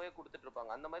சர்வீஸாகவே கொடுத்துட்டு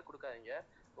இருப்பாங்க, அந்த மாதிரி கொடுக்காதீங்க.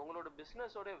 உங்களோட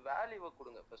பிஸ்னஸோட வேல்யூவை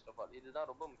கொடுங்க ஃபர்ஸ்ட் ஆஃப் ஆல். இதுதான்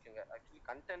ரொம்ப முக்கியங்க. ஆக்சுவலி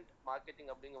கண்டென்ட்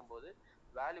மார்க்கெட்டிங் அப்படிங்கும்போது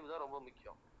வேல்யூ தான் ரொம்ப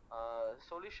முக்கியம்.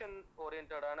 சொல்யூஷன்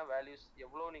ஓரியன்டான வேல்யூஸ்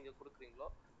எவ்வளோ நீங்கள் கொடுக்குறீங்களோ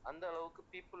அந்த அளவுக்கு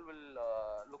people will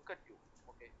look at you.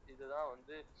 Okay, இதுதான்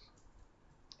வந்து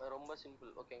ரொம்ப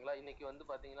சிம்பிள். ஓகேங்களா? இன்னைக்கு வந்து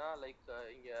பார்த்தீங்கன்னா லைக்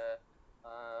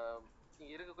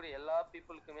இங்கே இருக்கக்கூடிய எல்லா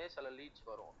பீப்புளுக்குமே சில லீட்ஸ்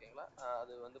வரும். ஓகேங்களா?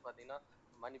 அது வந்து பார்த்தீங்கன்னா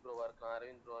மணி ப்ரோவாக இருக்கலாம்,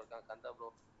 அரவிந்த் ப்ரோவாக இருக்கலாம், கந்தா ப்ரோ.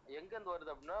 எங்கேருந்து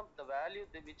வருது அப்படின்னா the value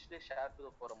the which they share to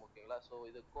the forum. ஓகேங்களா? ஸோ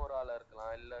இது கோரால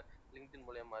இருக்கலாம், இல்லை லிங்க்டின்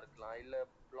மூலியமா இருக்கலாம், இல்லை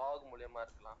பிளாக் மூலியமா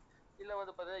இருக்கலாம், இல்லை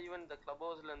வந்து பார்த்தீங்கன்னா ஈவன் இந்த கிளப்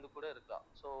ஹவுஸ்லேருந்து கூட இருக்கலாம்.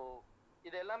 ஸோ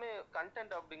இது எல்லாமே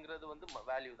கண்டென்ட் அப்படிங்கிறது வந்து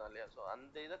வேல்யூ தான் இல்லையா? ஸோ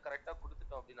அந்த இதை கரெக்டாக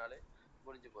கொடுத்துட்டோம் அப்படின்னாலே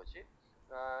முடிஞ்சு போச்சு.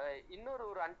 இன்னொரு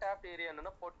ஒரு அன்டாப்ட் ஏரியா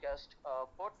என்னன்னா போட்காஸ்ட்.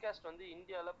 போட்காஸ்ட் வந்து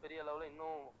இந்தியாவில் பெரிய அளவில்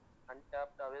இன்னும்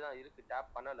அன்டாப்டாகவே தான் இருக்குது,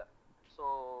 டேப் பண்ணலை. ஸோ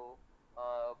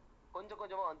கொஞ்சம்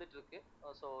கொஞ்சமாக வந்துட்டு இருக்கு.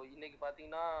 ஸோ இன்னைக்கு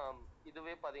பார்த்தீங்கன்னா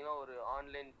இதுவே பார்த்தீங்கன்னா ஒரு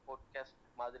ஆன்லைன் போட்காஸ்ட்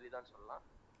மாதிரி தான் சொல்லலாம்.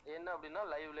 என்ன அப்படின்னா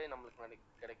லைவ்லேயே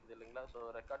நம்மளுக்கு கிடைக்குது இல்லைங்களா? ஸோ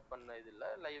ரெக்கார்ட் பண்ண இது இல்லை,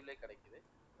 லைவ்லேயே கிடைக்குது.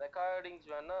 ரெக்கார்டிங்ஸ்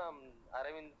வேணா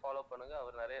அரவிந்த் ஃபாலோ பண்ணுங்க,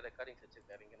 அவர் நிறைய ரெக்கார்டிங்ஸ்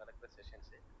வச்சிருக்காரு இங்கே நடக்கிற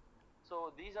sessions. So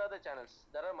these are the channels.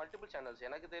 There are multiple channels.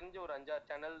 எனக்கு தெரிஞ்ச ஒரு 5-6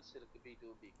 சேனல்ஸ் இருக்குது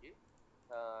B2Bக்கு.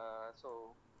 ஸோ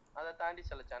அதை தாண்டி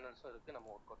சில சேனல்ஸும் இருக்குது, நம்ம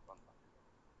ஒர்க் அவுட் பண்ணலாம்.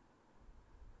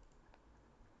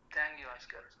 Thank you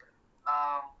Oscar.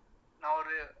 நான்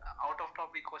ஒரு அவுட் ஆஃப்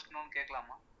டாபிக் கொஸ்டின் ஒன்று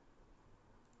கேட்கலாமா?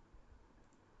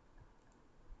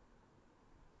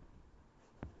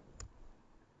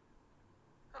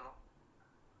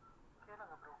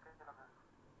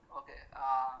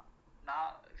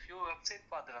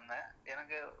 வெப்சைட் பார்த்துருந்தேன்.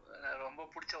 எனக்கு ரொம்ப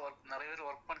பிடிச்ச ஒர்க், நிறைய பேர்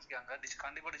ஒர்க் பண்ணிருக்காங்க.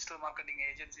 கண்டிப்பாக டிஜிட்டல் மார்க்கெட்டிங்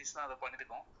ஏஜென்சிஸ் தான் அதை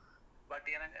பண்ணியிருக்கோம். பட்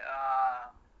எனக்கு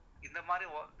இந்த மாதிரி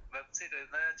வெப்சைட்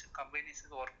ஏதாச்சும்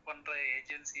கம்பெனிஸுக்கு ஒர்க் பண்ணுற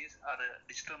ஏஜென்சிஸ் அது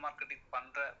டிஜிட்டல் மார்க்கெட்டிங்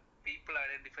பண்ணுற பீப்புள்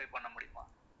ஐடென்டிஃபை பண்ண முடியுமா?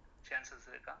 சான்சஸ்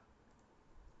இருக்கா?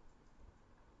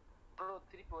 ப்ரோ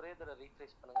திருப்பி ஒரே தடவை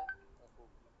ரீஃப்ரெஷ் பண்ணுங்க.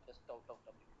 Just out of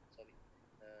topic. Sorry,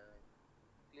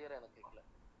 கிளியரா எனக்கு கேட்கல.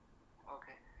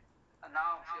 ஓகே,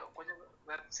 நான் கொஞ்சம்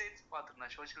வெப்சைட்ஸ்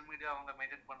பார்த்துருந்தேன். சோஷியல் மீடியா அவங்க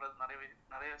மெயின்டைன் பண்ணுறது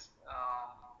நிறைய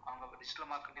அவங்க டிஜிட்டல்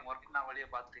மார்க்கெட்டிங் ஒர்க் நான் வெளியே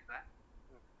பார்த்துருக்கேன்.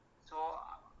 ஸோ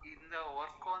இந்த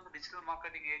ஒர்க் வந்து டிஜிட்டல்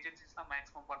மார்க்கெட்டிங் ஏஜென்சிஸ் தான்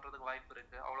மேக்ஸிமம் பண்ணுறதுக்கு வாய்ப்பு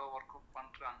இருக்குது. அவ்வளோ ஒர்க்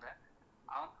பண்ணுறாங்க.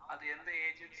 அது எந்த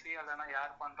ஏஜென்சி இல்லைன்னா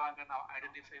யார் பண்ணுறாங்கன்னு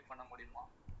ஐடென்டிஃபை பண்ண முடியுமா?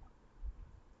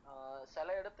 சில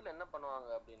இடத்துல என்ன பண்ணுவாங்க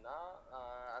அப்படின்னா,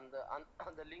 அந்த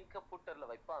அந்த லிங்கை ஃபுட்டர்ல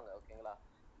வைப்பாங்க. ஓகேங்களா,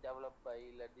 டெவலப் பை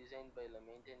இல்லை டிசைன் பை இல்லை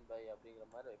மெயின்டைன் பை அப்படிங்கிற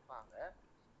மாதிரி வைப்பாங்க.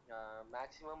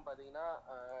 மேக்ஸிமம் பார்த்தீங்கன்னா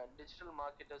டிஜிட்டல்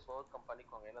மார்க்கெட்டர்ஸ் ஓவர் கம்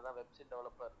பண்ணிக்குவாங்க. என்னதான் வெப்சைட்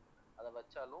டெவலப்பர் அதை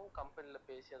வச்சாலும் கம்பெனியில்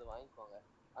பேசி அதை வாங்கிக்குவாங்க.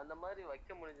 அந்த மாதிரி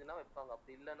வைக்க முடிஞ்சுன்னா வைப்பாங்க,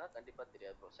 அப்படி இல்லைன்னா கண்டிப்பாக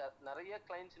தெரியாது ப்ரோ. நிறைய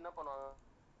கிளைண்ட்ஸ் என்ன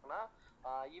பண்ணுவாங்கன்னா,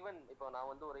 ஈவன் இப்போ நான்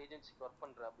வந்து ஒரு ஏஜென்சிக்கு ஒர்க்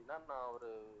பண்ணுறேன் அப்படின்னா, நான் ஒரு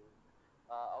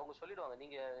அவங்க சொல்லிடுவாங்க,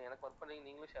 நீங்க எனக்கு ஒர்க் பண்ணீங்க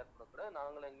நீங்களும் ஷேர் பண்ணக்கூடாது,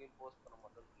 நாங்களும் எங்கேயும் போஸ்ட் பண்ண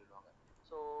மாட்டோம்னு சொல்லிடுவாங்க.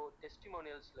 ஸோ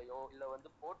டெஸ்டிமோனியல்ஸ்லயோ இல்லை வந்து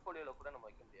போர்ட்ஃபோலியோல கூட நம்ம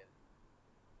வைக்க முடியாது.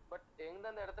 பட்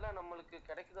எந்தெந்த இடத்துல நம்மளுக்கு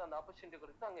கிடைக்குது அந்த ஆப்பர்ச்சுனிட்டி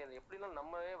கொடுத்து அங்கே எப்படினாலும்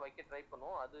நம்மளே வைக்க ட்ரை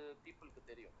பண்ணுவோம். அது பீப்புளுக்கு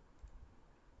தெரியும்.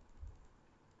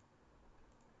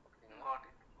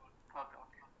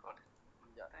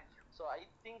 ஸோ ஐ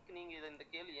திங்க் நீங்க இந்த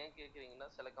கேள்வி ஏன் கேட்குறீங்கன்னா,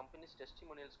 சில கம்பெனிஸ்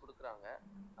டெஸ்டிமோனியல்ஸ் கொடுக்குறாங்க.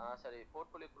 சரி,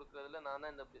 போர்ட்ஃபோலியோ கொடுக்குறதுல நான்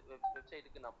தான் இந்த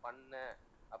வெப்சைட்டுக்கு நான் பண்ணேன்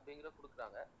அப்படிங்கிற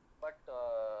கொடுக்குறாங்க. பட்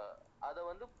அதை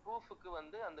வந்து ப்ரூஃபுக்கு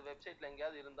வந்து அந்த வெப்சைட்ல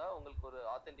எங்கேயாவது இருந்தா உங்களுக்கு ஒரு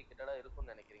ஆத்தென்டிகேட்டடா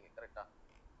இருக்கும்னு நினைக்கிறீங்க, கரெக்டா?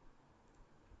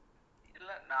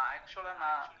 இல்ல, நான்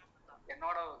ஆக்சுவலா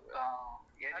என்னோட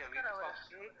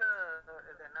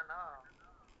இது என்னன்னா,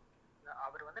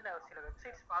 அவர் வந்து சில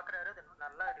வெப்சைட்ஸ் பாக்குறாரு, அது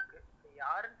நல்லா இருக்கு,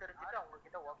 யாருன்னு தெரிஞ்சுட்டு அவங்க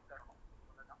கிட்ட ஒர்க் தரணும்.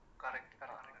 கரெக்ட்.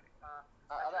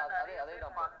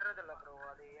 பண்றது இல்ல ப்ரோ.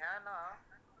 அது ஏன்னா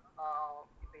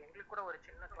இப்ப எங்களுக்கு கூட ஒரு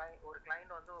சின்ன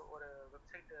கிளைண்ட் வந்து ஒரு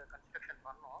வெப்சைட் கன்ஸ்ட்ரக்ஷன்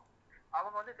பண்ணோம்.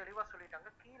 அவங்க வந்து தெளிவா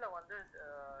சொல்லிட்டாங்க, கீழே வந்து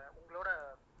உங்களோட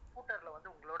ஃபூட்டர்ல வந்து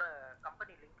உங்களோட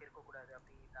கம்பெனி லிங்க் இருக்கக்கூடாது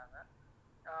அப்படின்னாங்க.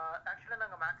 ஆக்சுவலா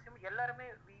நாங்க மேக்ஸிமம் எல்லாருமே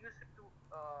we use it to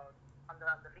அந்த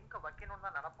அந்த லிங்கை வைக்கணும்னு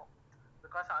தான் நினைப்போம்.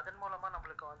 பிகாஸ் அதன் மூலமா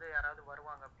நம்மளுக்கு வந்து யாராவது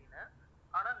வருவாங்க அப்படின்னு.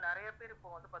 ஆனா நிறைய பேர் இப்போ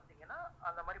வந்து பாத்தீங்கன்னா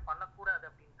அந்த மாதிரி பண்ணக்கூடாது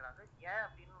அப்படின்றாங்க. ஏன்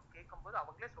அப்படின்னு கேட்கும்போது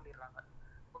அவங்களே சொல்லிடுறாங்க,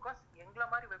 பிகாஸ் எங்களை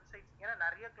மாதிரி வெப்சைட்ஸ், ஏன்னா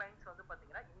நிறைய கிளைண்ட்ஸ் வந்து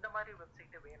பாத்தீங்கன்னா இந்த மாதிரி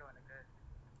வெப்சைட் வேணும் எனக்கு,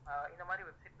 இந்த மாதிரி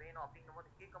வெப்சைட் வேணும் அப்படிங்கும் போது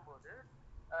கேட்கும்போது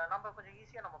நம்ம கொஞ்சம்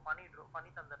ஈஸியா நம்ம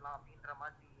பண்ணி தந்துடலாம் அப்படின்ற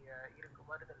மாதிரி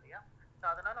வருது இல்லையா? ஸோ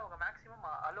அதனால அவங்க மேக்ஸிமம்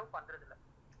அலோவ் பண்றது இல்லை.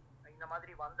 இந்த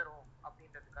மாதிரி வந்துடும்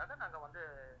அப்படின்றதுக்காக நாங்க வந்து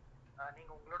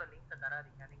நீங்க உங்களோட லிங்க்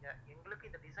தராதீங்க, நீங்க எங்களுக்கு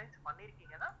இந்த டிசைன்ஸ்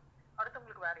பண்ணிருக்கீங்கன்னா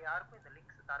அடுத்தவங்களுக்கு வேற யாருக்கும் இந்த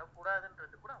லிங்க்ஸ்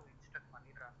தரக்கூடாதுன்றது கூட அவங்க இன்ஸ்ட்ரக்ட்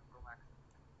பண்ணிடுறாங்க ப்ரோ. மேக்ஸிமம்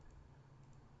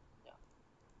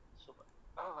சூப்பர்,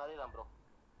 அதேதான் ப்ரோ.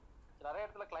 நிறைய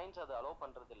இடத்துல கிளைண்ட்ஸ் அதை அலோவ்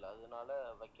பண்றது இல்லை, அதனால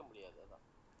வைக்க முடியாது. அதான்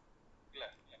இல்ல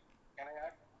can I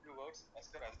add few words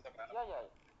first அதுக்கு தான்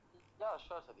யா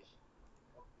ஷூர் சதீஷ்.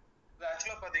 இது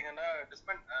ஆக்சுவலா பாத்தீங்கன்னா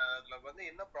இதுல வந்து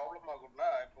என்ன ப்ராப்ளம் ஆகும்னா,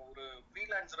 இப்போ ஒரு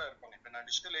ஃப்ரீலான்சரா இருப்பாங்க. இப்போ நான்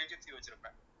டிஜிட்டல் ஏஜென்சி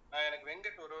வச்சிருப்பேன், எனக்கு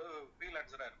வெங்கட் ஒரு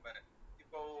ஃப்ரீலான்சரா இருப்பாரு.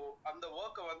 இப்போ அந்த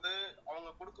ஒர்க்கை வந்து அவங்க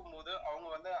கொடுக்கும்போது அவங்க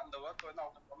வந்து அந்த ஒர்க்கை வந்து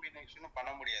அவங்க காம்பினேஷனும்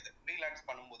பண்ண முடியாது ஃப்ரீலான்ஸ்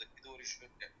பண்ணும்போது. இது ஒரு இஷ்யூ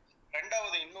இருக்கு.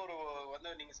 ரெண்டாவது இன்னொரு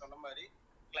வந்து நீங்க சொன்ன மாதிரி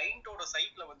கிளைண்டோட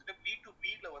சைட்ல வந்துட்டு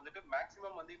B2Bல வந்துட்டு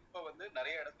மேக்ஸிமம் வந்து இப்ப வந்து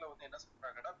நிறைய இடத்துல வந்து என்ன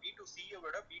சொல்றாங்கன்னா, B2Cயை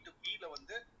விட B2Bல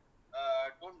வந்து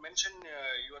don't mention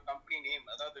your company name,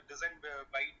 அதாவது டிசைன்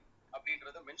பை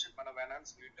அப்படின்றத மென்ஷன் பண்ண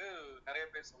வேணாம்னு சொல்லிட்டு நிறைய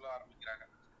பேர் சொல்ல ஆரம்பிக்கிறாங்க.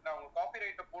 ஏன்னா அவங்க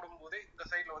காப்பிரைட்டை போடும்போதே இந்த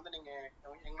சைட்ல வந்து நீங்க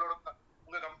எங்களோட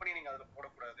உங்க கம்பெனி நீங்க அதுல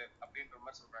போடக்கூடாது அப்படின்ற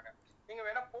மாதிரி சொல்றாங்க. நீங்க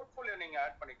வேணா போர்ட்ஃபோலியோ நீங்க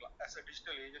ஆட் பண்ணிக்கலாம். ஆஸ் அ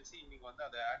டிஜிட்டல் ஏஜென்சி நீங்க வந்து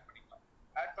அதை ஆட் பண்ணிக்கலாம்.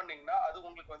 ஆட் பண்ணீங்கன்னா அது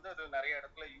உங்களுக்கு வந்து அது நிறைய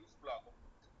இடத்துல யூஸ்ஃபுல் ஆகும்.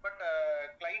 பட்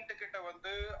கிளைண்ட் கிட்ட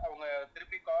வந்து அவங்க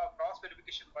திருப்பி கிராஸ்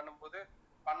வெரிஃபிகேஷன் பண்ணும்போது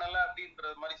பண்ணல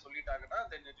அப்படின்றது மாதிரி சொல்லிட்டாங்கன்னா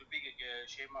then it will be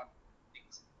shame on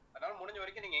things. அதனால முடிஞ்ச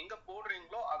வரைக்கும் நீங்க எங்க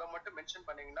போடுறீங்களோ அதை மட்டும் மென்ஷன்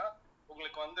பண்ணீங்கன்னா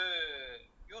உங்களுக்கு வந்து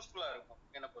யூஸ்ஃபுல்லா இருக்கும்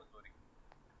என்னை பொறுத்த வரைக்கும்.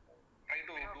 Try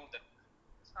to do that.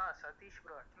 Satish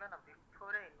bro, ஆக்சுவலா நான்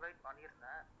பிஃபோரே இன்வைட்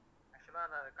பண்ணியிருந்தேன். ஆக்சுவலா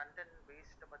அந்த கண்டென்ட்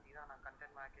பேஸ்ட் பத்தி தான், நான்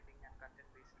content marketing and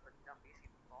content paste பத்தி தான்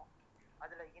பேசிட்டு இருக்கோம்.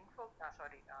 அதுல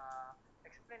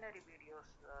எக்ஸ்பிளைனரி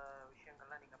வீடியோஸ்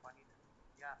விஷயங்கள்லாம் நீங்க பண்ணிட்டு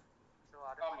இருக்கீங்க. ஸோ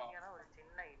அதை பத்தியான ஒரு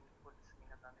சின்ன இன்புட்ஸ்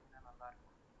நீங்க தந்தீங்கன்னா நல்லா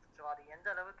இருக்கும். ஸோ அது எந்த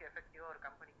அளவுக்கு எஃபெக்டிவா ஒரு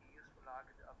கம்பெனிக்கு யூஸ்ஃபுல்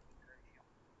ஆகுது அப்படின்ற விஷயம்.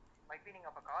 மைபி நீங்க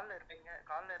அப்ப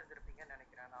கால்ல இருந்திருப்பீங்கன்னு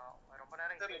நினைக்கிறேன். நான் ரொம்ப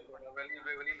நேரம்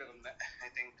வெளியில இருந்தேன். I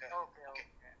think. Okay.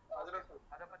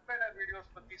 Explainer videos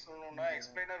பத்தி சொல்லணும்னா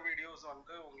எக்ஸ்பிளைனர் வீடியோஸ்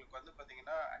வந்து உங்களுக்கு வந்து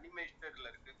பாத்தீங்கன்னா அனிமேட்டட்ல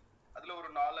இருக்கு. அதுல ஒரு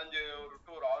 4-5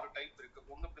 ஒரு 6 டைப் இருக்கு.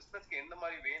 உங்க பிசினஸ்க்கு எந்த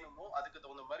மாதிரி வேணுமோ அதுக்கு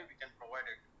தகுந்த மாதிரி we can provide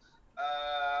it.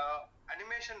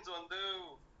 Animations வந்து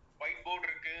ஒயிட் போர்டு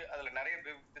இருக்கு, அதுல நிறைய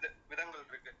விதங்கள்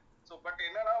இருக்கு. ஸோ பட்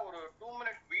என்னன்னா ஒரு 2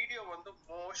 மினிட் வீடியோ வந்து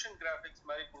மோஷன் கிராஃபிக்ஸ்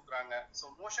மாதிரி கொடுக்குறாங்க. ஸோ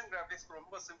மோஷன் கிராஃபிக்ஸ்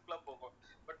ரொம்ப சிம்பிளா போகும்.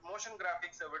 பட் மோஷன்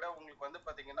கிராஃபிக்ஸை விட உங்களுக்கு வந்து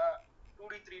பாத்தீங்கன்னா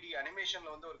 2D 3D அனிமேஷன்ல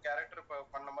வந்து ஒரு கேரக்டர்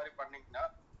பண்ண மாதிரி பண்ணீங்கன்னா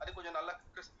அது கொஞ்சம் நல்லா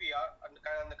கிறிஸ்பியா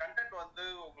அந்த கண்டென்ட் வந்து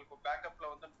உங்களுக்கு பேக்கப்ல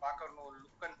வந்து பார்க்கணும் ஒரு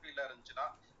லுக் அண்ட் ஃபீலா இருந்துச்சுன்னா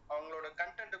அவங்களோட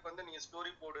கண்டென்ட்டுக்கு வந்து நீங்க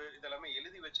ஸ்டோரி போர்டு இதெல்லாமே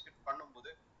எழுதி வச்சுக்கிட்டு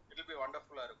பண்ணும்போது இட் வில் பி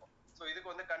வண்டர்ஃபுல்லா இருக்கும். ஸோ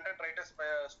இதுக்கு வந்து content writers,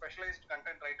 specialised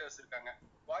content writers இருக்காங்க,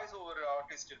 வாய்ஸ் ஓவர்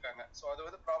ஆர்டிஸ்ட் இருக்காங்க. ஸோ அது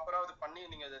வந்து ப்ராப்பரா அது பண்ணி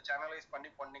நீங்க அதை சேனலைஸ்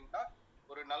பண்ணீங்கன்னா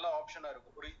ஒரு நல்ல ஆப்ஷனா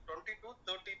இருக்கும். ஒரு 20,000 to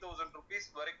 30,000 rupees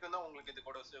வரைக்கும் தான் உங்களுக்கு இது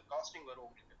கூட காஸ்டிங் வரும்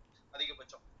உங்களுக்கு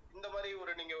அதிகபட்சம். இந்த மாதிரி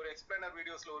நீங்க ஒரு எக்ஸ்பிளைனர்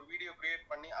வீடியோஸ்ல ஒரு வீடியோ கிரியேட்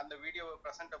பண்ணி அந்த வீடியோவை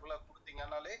ப்ரெசென்டபிளா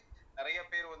கொடுத்தீங்கன்னாலே நிறைய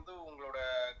பேர் வந்து உங்களோட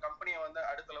கம்பெனியை வந்து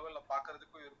அடுத்த லெவல்ல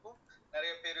பாக்குறதுக்கும் இருக்கும்.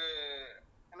 நிறைய பேர்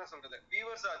என்ன சொல்றது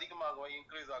வியூவர்ஸ் அதிகமாகவும்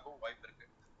இன்க்ரீஸ் ஆகவும் வாய்ப்பு இருக்கு.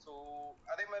 ஸோ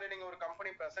அதே மாதிரி நீங்க ஒரு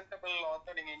கம்பெனி ப்ரெசென்டபிள்ல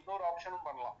வந்து நீங்க இன்னொரு ஆப்ஷனும்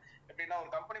பண்ணலாம். எப்படின்னா ஒரு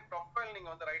கம்பெனி ப்ரொஃபைல் நீங்க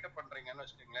வந்து ரைட் அப் பண்றீங்கன்னு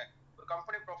வச்சுக்கோங்களேன். ஒரு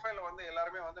கம்பெனி ப்ரொஃபைல வந்து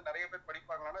எல்லாருமே வந்து நிறைய பேர்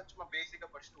படிப்பாங்கன்னா சும்மா பேசிக்கா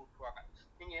படிச்சுட்டு விட்டுருவாங்க.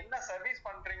 நீங்க என்ன சர்வீஸ்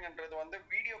பண்றீங்கன்றது வந்து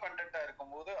வீடியோ கண்டென்ட்டா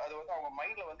இருக்கும்போது அது வந்து அவங்க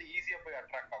மைண்ட்ல வந்து ஈஸியா போய்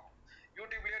அட்ராக்ட் ஆகும்.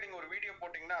 யூடியூப்லயே நீங்க ஒரு வீடியோ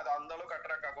போட்டீங்கன்னா அது அந்த அளவுக்கு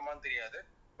அட்ராக்ட் ஆகுமான்னு தெரியாது.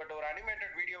 பட் ஒரு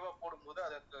அனிமேட்டட் வீடியோவா போடும்போது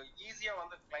அதுக்கு ஈஸியா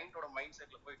வந்து கிளைண்டோட மைண்ட்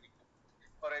செட்ல போய் நிற்கும்.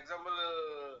 ஃபார் எக்ஸாம்பிள்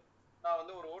நான்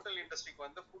வந்து ஒரு ஹோட்டல் இண்டஸ்ட்ரிக்கு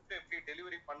வந்து ஃபுட் எப்படி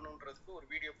டெலிவரி பண்ணுன்றதுக்கு ஒரு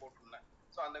வீடியோ போட்டிருந்தேன்.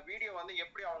 ஸோ அந்த வீடியோ வந்து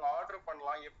எப்படி அவங்க ஆர்டர்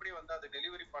பண்ணலாம், எப்படி வந்து அதை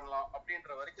டெலிவரி பண்ணலாம்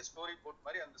அப்படின்ற வரைக்கும் ஸ்டோரி போர்ட்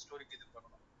மாதிரி அந்த ஸ்டோரிக்கு இது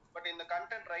பண்ணணும். பட் இந்த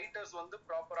கண்டென்ட் ரைட்டர்ஸ் வந்து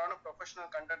ப்ராப்பரான ப்ரொஃபஷனல்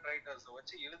கண்டென்ட் ரைட்டர்ஸ்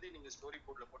வச்சு எழுதி நீங்க ஸ்டோரி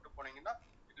போர்ட்ல போட்டு போனீங்கன்னா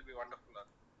இட் வில் பி வண்டர்ஃபுல்லா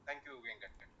இருக்கும். Thank you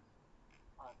Venkat.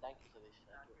 Thank you Satish,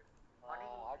 thank you.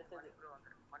 அடுத்தது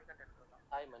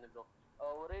ஹாய் மணி ப்ரோ.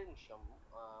 ஒரே நிமிஷம்,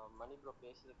 மணி ப்ரோ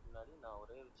பேசுறதுக்கு முன்னாடி நான்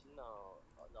ஒரே ஒரு சின்ன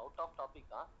அவுட் ஆஃப்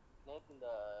டாபிக் தான். நேற்று இந்த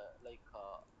லைக்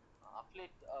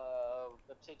அஃப்லேட்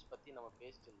வெப்சைட்ஸ் பற்றி நம்ம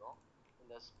பேசிட்டு இருந்தோம்.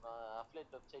 இந்த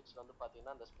அஃப்லேட் வெப்சைட்ஸில் வந்து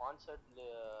பார்த்தீங்கன்னா இந்த ஸ்பான்சர்ட்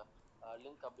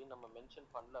லிங்க் அப்படின்னு நம்ம மென்ஷன்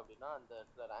பண்ணல அப்படின்னா அந்த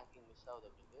இடத்துல ரேங்கிங் மிஸ் ஆகுது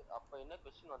அப்படின்ட்டு. அப்போ என்ன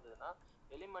கொஸ்டின் வந்ததுன்னா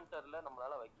எலிமெண்டரில்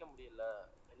நம்மளால் வைக்க முடியல.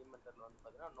 எலிமெண்டரில் வந்து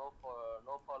பார்த்தீங்கன்னா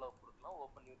நோ ஃபாலோ கொடுக்கலாம்,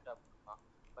 ஓப்பன் நியூ டேப் கொடுக்கலாம்,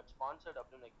 பட் ஸ்பான்சர்ட்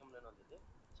அப்படின்னு வைக்க முடியலன்னு வந்தது.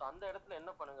 ஸோ அந்த இடத்துல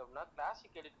என்ன பண்ணுங்க அப்படின்னா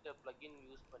கிளாசிக் எடிட்டர் பிளகின்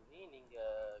யூஸ் பண்ணி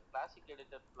நீங்கள் கிளாசிக்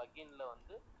எடிட்டர் பிளகின்ல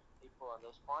வந்து இப்போ அந்த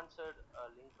ஸ்பான்சர்ட்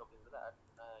லிங்க் அப்படிங்கிறது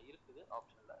இருக்குது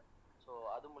ஆப்ஷன்ல. ஸோ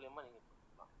அது மூலயமா நீங்கள்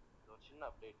கொடுத்துக்கலாம். இது ஒரு சின்ன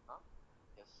அப்டேட் தான்.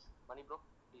 Yes Mani bro,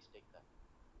 please take that.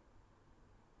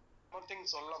 One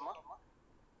thing சொல்லலாமா?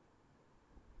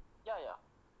 யா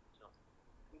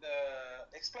இந்த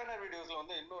எக்ஸ்பிளைனர் வீடியோஸ்ல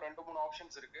வந்து இன்னும் 2-3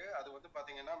 ஆப்ஷன்ஸ் இருக்கு. அது வந்து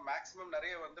பாத்தீங்கன்னா மேக்ஸிமம்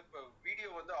நிறைய வந்து இப்போ வீடியோ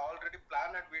வந்து ஆல்ரெடி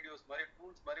பிளானட் வீடியோஸ்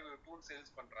மாதிரி டூல்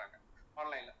சேல்ஸ் பண்றாங்க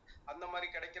ஆன்லைன்ல. அந்த மாதிரி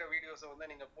கிடைக்கிற வீடியோஸை வந்து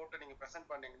நீங்க போட்டு நீங்க ப்ரெசென்ட்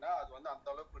பண்ணீங்கன்னா அது வந்து அந்த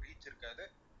அளவுக்கு ரீச் இருக்காது.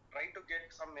 Try to get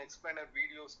some explainer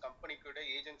videos company கிட்ட,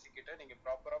 ஏஜென்சி கிட்ட நீங்க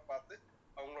ப்ராப்பரா பார்த்து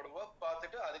அவங்களோட ஒர்க்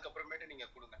பார்த்துட்டு அதுக்கப்புறமேட்டு நீங்க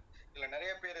கொடுங்க. இதுல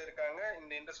நிறைய பேர் இருக்காங்க,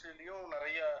 இந்த இண்டஸ்ட்ரியிலயும்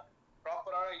நிறைய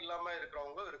ப்ராப்பரா இல்லாம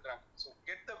இருக்கிறவங்க இருக்காங்க. ஸோ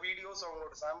கெட் த வீடியோஸ்,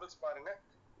 அவங்களோட சாம்பிள்ஸ் பாருங்க.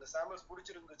 இந்த சாம்பிள்ஸ்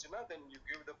பிடிச்சிருந்துச்சுன்னா then you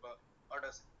give the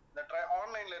orders. இந்த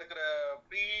ஆன்லைன்ல இருக்கிற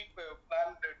ப்ரீ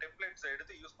பிளான்ட் டெம்ப்ளேட்ஸ்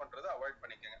எடுத்து யூஸ் பண்றதை அவாய்ட்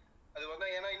பண்ணிக்கோங்க. அது வந்து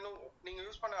ஏன்னா இன்னும் நீங்க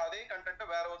யூஸ் பண்ண அதே கண்டென்ட்டை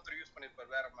வேற ஒருத்தர் யூஸ்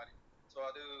பண்ணிருப்பார் வேற மாதிரி. ஸோ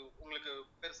அது உங்களுக்கு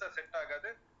பெருசா செட்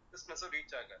ஆகாது, பிசினஸும்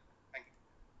ரீச் ஆகாது. Thank you.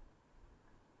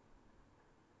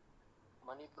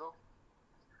 Mani bro.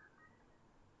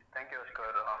 Thank you,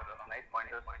 Oscar. Nice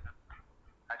pointers.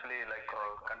 Actually, like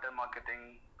content marketing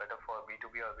better for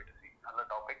B2B or B2C. நல்ல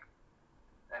டாபிக்.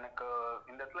 எனக்கு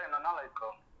இந்த இடத்துல என்னன்னா like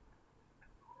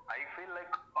I feel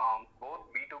like both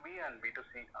B2B and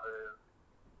B2C அது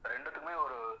ரெண்டுத்துக்குமே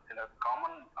ஒரு சில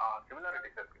காமன்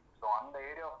சிமிலாரிட்டிஸ் இருக்கு. ஸோ அந்த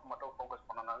ஏரியா மட்டும் ஃபோக்கஸ்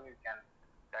பண்ணனாலும் you can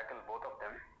tackle both of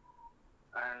them.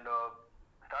 And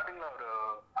ஸ்டார்டிங்ல ஒரு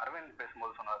அரவிந்த்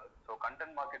பேசும்போது சொன்னாரு, ஸோ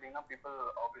கண்டென்ட் மார்க்கெட்டிங்னா பீப்புள்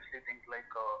ஆப்வியஸ்லி திங்க்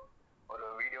லைக் ஒரு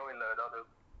வீடியோ இல்லை ஏதாவது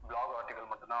பிளாக் ஆர்டிகல்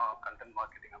மட்டும்தான் கண்டென்ட்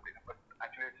மார்க்கெட்டிங் அப்படின்னு. But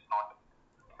actually it's not.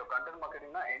 So content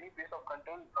மார்க்கெட்டிங்னா any piece of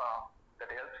content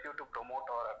that helps you to promote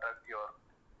or attract your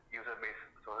user base.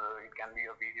 So it can be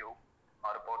a video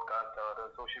or a podcast or a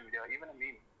social media, even a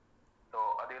meme. So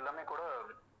அது எல்லாமே கூட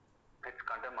it's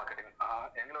content marketing.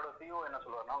 எங்களோட CEO என்ன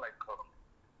சொல்லுவாருன்னா like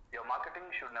your marketing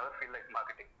should never feel like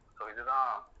marketing. So இதுதான்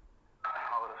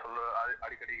அவர்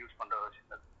அடிக்கடி use பண்ற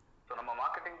விஷயம். ஸோ நம்ம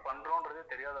மார்க்கெட்டிங் பண்றோன்றதே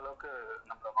தெரியாத அளவுக்கு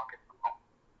நம்ம மார்க்கெட் பண்ணோம்.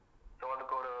 ஸோ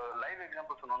அதுக்கு ஒரு லைவ்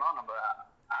எக்ஸாம்பிள் சொன்னோம்னா நம்ம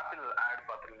ஆப்பிள் ஆட்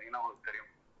பார்த்துருந்தீங்கன்னா உங்களுக்கு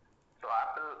தெரியும். ஸோ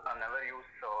ஆப்பிள் நெவர்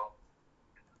யூஸ்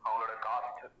அவங்களோட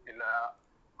காஸ்ட் இல்லை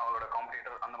அவங்களோட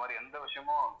காம்படிட்டர் அந்த மாதிரி எந்த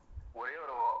விஷயமும் ஒரே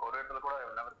ஒரு ஒரு இடத்துல கூட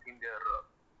I've never seen their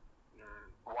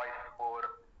voice over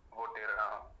about their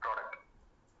product.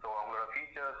 So அவங்களோட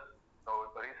ஃபீச்சர்ஸ், ஸோ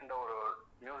இப்போ ரீசெண்டாக ஒரு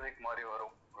மியூசிக் மாதிரி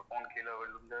வரும், ஒரு ஃபோன் கீழே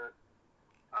விழுந்து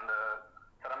அந்த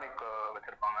செரமிக்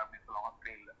வச்சிருப்பாங்க அப்படின்னு சொல்லுவாங்க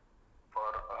ஸ்க்ரீனில்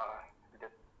for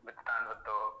with stand with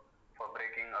for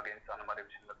breaking against அந்த மாதிரி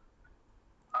விஷயங்கள்.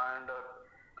 அண்ட்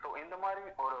ஸோ இந்த மாதிரி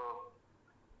ஒரு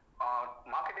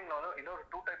மார்க்கெட்டிங்கில் வந்து இன்னொரு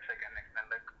 2 types I can explain,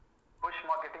 like push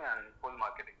marketing and pull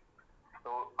marketing.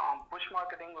 So push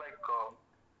marketing like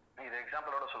இது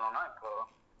எக்ஸாம்பிளோட சொல்லணும்னா இப்போ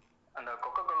அந்த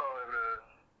கொக்கோகோலா ஒரு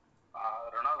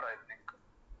ரொனால்டோ ஐ திங்க்,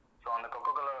 ஸோ அந்த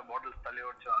கொக்கோகோலா பாட்டில்ஸ் தள்ளி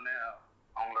வச்சோடனே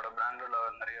அவங்களோட பிராண்டில்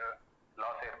நிறைய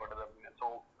லாஸ் ஏற்படுது அப்படின்னு. So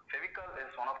Fevicol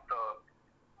is one of the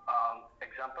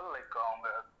example. Like அவங்க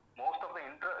மோஸ்ட் ஆஃப் த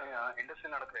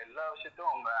இண்டஸ்ட்ரி நடக்கிற எல்லா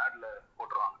விஷயத்தையும் அவங்க ஆட்ல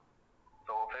போட்டுருவாங்க.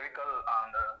 ஸோ ஃபெவிகால்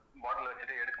அந்த பாட்டில்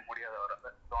வச்சுட்டு எடுக்க முடியாத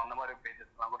வரது. ஸோ அந்த மாதிரி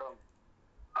பேஜஸ்லாம் கூட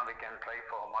we can try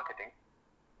for marketing.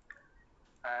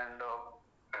 And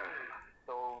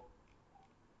so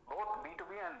both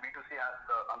B2B and B2C has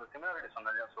அந்த similarities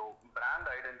சொன்னேன். So brand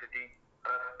identity,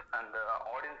 trust and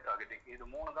audience targeting, இது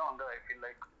மூணு தான் வந்து I feel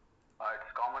like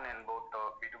it's common in both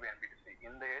B2B and B2C.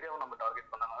 இந்த ஏரியாவை நம்ம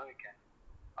டார்கெட் பண்ணனால we can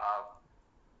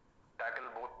tackle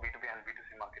both B2B and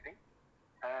B2C marketing.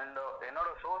 And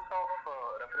என்னோட சோர்ஸ் ஆஃப்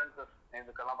ரெஃபரன்சஸ்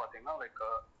இதுக்கெல்லாம் பார்த்தீங்கன்னா like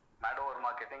mad over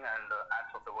marketing and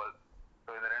ads of the world.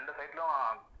 So இந்த ரெண்டு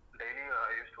சைட்லையும் daily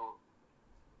use to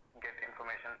get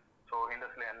information. So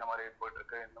இண்டஸ்ட்ரியில் எந்த மாதிரி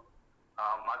போயிட்டுருக்கு,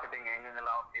 மார்க்கெட்டிங்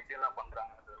எங்கெங்கெல்லாம் எப்படியெல்லாம்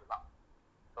பண்ணுறாங்கன்றதுலாம்.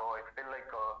 ஸோ ஐ ஃபீல்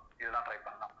லைக் இதெல்லாம் ட்ரை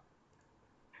பண்ணலாம்.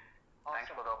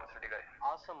 Thanks for the opportunity guys.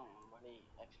 Awesome Mani.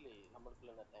 Actually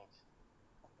நம்மளுக்குள்ள என்ன தேங்க்ஸ்,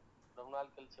 ரொம்ப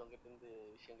நாள் கழிச்சு உங்ககிட்ட இருந்து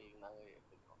விஷயங்கள் நாங்கள்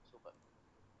எடுத்துக்கிறோம். Super.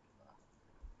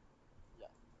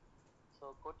 Yeah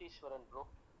so Koteeswaran bro,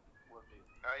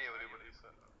 hi everybody.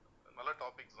 Sir நல்ல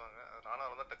டாபிக்ஸ் தாங்க. நானாக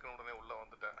இருந்தால் டக்குனு உடனே உள்ளே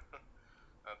வந்துட்டேன்.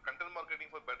 Content marketing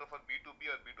for better for B2B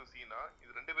or B2Cனா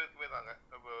இது ரெண்டு பேருக்குமே தாங்க.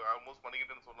 இப்போ ஆல்மோஸ்ட்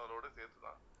பண்ணிக்கிட்டேன்னு சொன்னதோட சேர்த்து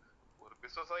தான். ஒரு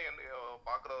பிஸ்னஸாக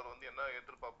பார்க்குறவர் வந்து என்ன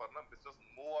எதிர்பார்ப்பாருன்னா பிஸ்னஸ்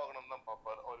மூவ் ஆகணும்னு தான்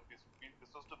பார்ப்பார். அவர்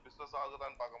பிஸ்னஸ் டு பிஸ்னஸ்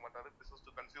ஆகுதான்னு பார்க்க மாட்டார், பிஸ்னஸ்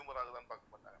டு கன்சியூமர் ஆகுதான்னு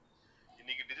பார்க்க மாட்டாங்க.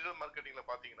 இன்னைக்கு டிஜிட்டல் மார்க்கெட்டிங்கில்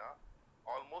பார்த்தீங்கன்னா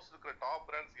ஆல்மோஸ்ட் இருக்கிற டாப்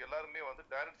பிராண்ட்ஸ் எல்லாருமே வந்து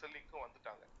டைரக்ட் செல்லிங்க்கும்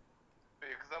வந்துட்டாங்க. இப்போ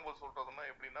எக்ஸாம்பிள் சொல்கிறதுனா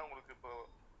எப்படின்னா, உங்களுக்கு இப்போ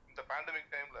இந்த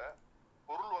பேண்டமிக் டைமில்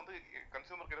பொருள் வந்து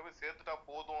கன்சியூமர் கிட்ட போய் சேர்த்துட்டா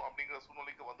போதும் அப்படிங்கிற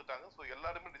சூழ்நிலைக்கு வந்துட்டாங்க. ஸோ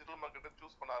எல்லாருமே டிஜிட்டல் மார்க்கெட்டை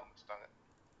சூஸ் பண்ண ஆரம்பிச்சிட்டாங்க.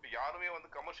 இப்போ யாருமே வந்து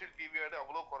கமர்ஷியல் டிவி ஆடு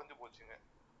அவ்வளோ குறைஞ்சு போச்சுங்க.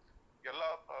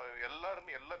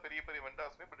 எல்லாருமே எல்லா பெரிய பெரிய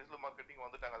வெண்டார்ஸுமே இப்போ டிஜிட்டல் மார்க்கெட்டிங்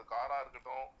வந்துட்டாங்க. அது காராக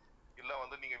இருக்கட்டும், இல்லை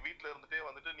வந்து நீங்கள் வீட்டில் இருந்துகிட்டே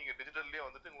வந்துட்டு நீங்கள் டிஜிட்டல்லே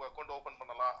வந்துட்டு உங்கள் அக்கௌண்ட் ஓப்பன்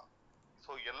பண்ணலாம்.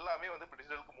 ஸோ எல்லாமே வந்து இப்போ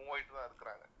டிஜிட்டலுக்கு மூவ் ஆகிட்டு தான்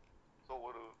இருக்கிறாங்க. ஸோ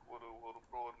ஒரு ஒரு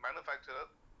ஒரு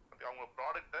மேனுஃபேக்சரர் அவங்க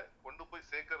ப்ராடக்டை கொண்டு போய்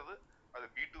சேர்க்கறது அது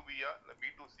B2Bயா இல்லை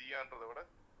B2Cன்றதை விட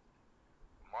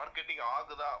மார்க்கெட்டிங்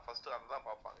ஆகுதா ஃபர்ஸ்ட் அதை தான்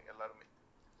பார்ப்பாங்க எல்லாருமே.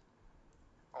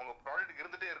 அவங்க ப்ராடக்ட்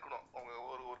இருந்துகிட்டே இருக்கணும். அவங்க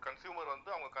ஒரு கன்சியூமர் வந்து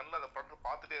அவங்க கண்ணில் அந்த ப்ராடக்ட்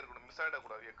பார்த்துட்டே இருக்கணும், மிஸ்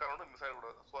ஆகிடக்கூடாது, எக்காரணம் மிஸ்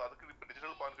ஆகிடக்கூடாது. ஸோ அதுக்கு இப்போ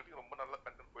டிஜிட்டல் மார்க்கெட்டிங் ரொம்ப நல்ல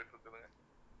கண்டென்ட் போயிட்டு இருக்குதுங்க.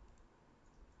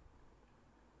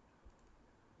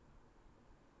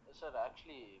 Sir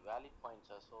actually valid point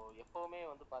sir. So எப்போவுமே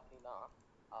வந்து பார்த்தீங்கன்னா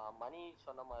மணி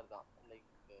சொன்ன மாதிரி தான், like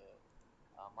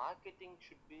marketing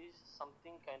should be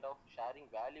something kind of sharing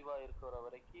வேல்யூவாக இருக்கிற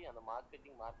வரைக்கும் அந்த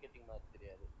மார்க்கெட்டிங் மாதிரி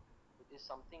தெரியாது. இட் இஸ்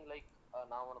சம்திங் லைக்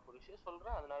நான் உனக்கு ஒரு விஷயம்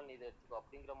சொல்கிறேன் அதனால நீ இதை எடுத்துக்கோ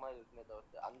அப்படிங்கிற மாதிரி இருக்குமே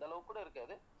தவிர்த்து அந்த அளவுக்கு கூட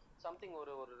இருக்காது. சம்திங்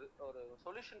ஒரு ஒரு ஒரு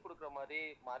சொல்யூஷன் கொடுக்குற மாதிரி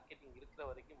மார்க்கெட்டிங் இருக்கிற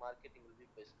வரைக்கும் marketing will be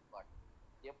best part.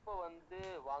 எப்போ வந்து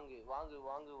வாங்கு வாங்கு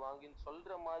வாங்கு வாங்குன்னு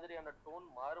சொல்கிற மாதிரியான டோன்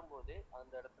மாறும்போதே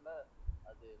அந்த இடத்துல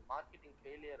அது மார்க்கெட்டிங்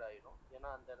ஃபெயிலியர் ஆகிடும். ஏன்னா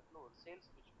அந்த இடத்துல ஒரு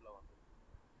சேல்ஸ் பிச்சுக்குள்ளே வந்துடும்.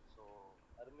 ஸோ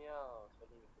அருமையாக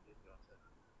சொல்லியிருக்கிறோம் sir.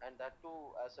 And that do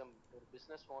as ஒரு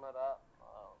பிஸ்னஸ் ஓனராக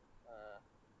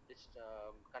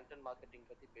கண்டென்ட் மார்க்கெட்டிங்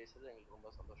பற்றி பேசுறது எங்களுக்கு ரொம்ப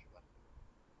சந்தோஷமா இருக்கு.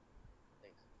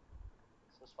 தேங்க்ஸ்.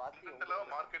 ஸோ ஸ்வாதி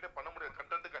கண்டென்ட் மார்க்கெட்டே பண்ண முடியாது,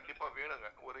 கண்டென்ட் கண்டிப்பாக வேணுங்க.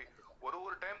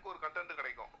 ஒரு டைமுக்கு ஒரு கண்டென்ட்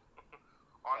கிடைக்கும்.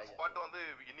 ஆன் ஸ்பாட் வந்து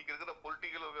இன்னைக்கு இருக்கிற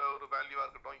பொலிட்டிக்கல் ஒரு வேல்யூவா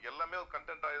இருக்கட்டும் எல்லாமே ஒரு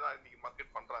கண்டென்ட் ஆகி தான் இன்னைக்கு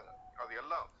மார்க்கெட் பண்றாங்க. அது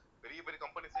எல்லாம் பெரிய பெரிய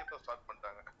கம்பெனிஸே இப்போ ஸ்டார்ட்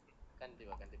பண்ணிட்டாங்க.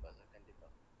 கண்டிப்பா கண்டிப்பா சார், கண்டிப்பா.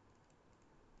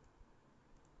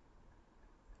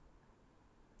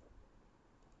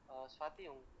 Swathi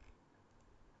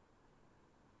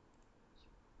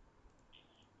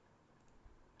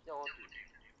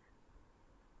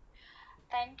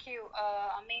Thank you.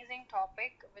 Amazing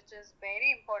topic, which is very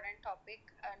important topic.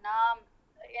 நான்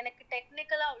எனக்கு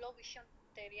டெக்னிக்கலா அவ்வளோ விஷயம்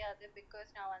தெரியாது, பிகாஸ்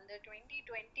நான் வந்து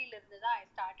 2020ல இருந்து தான் I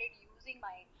started using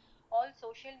my all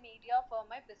social media for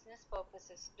my business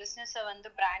purposes. பிஸ்னஸை வந்து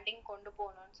பிராண்டிங் கொண்டு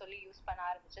போகணும்னு சொல்லி யூஸ் பண்ண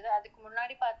ஆரம்பிச்சது. அதுக்கு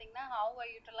முன்னாடி பார்த்தீங்கன்னா how I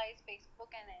utilize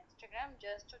Facebook and Instagram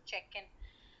just to check in.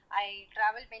 I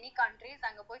travel many countries,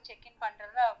 அங்கே போய் செக் இன்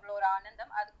பண்ணுறது அவ்வளோ ஒரு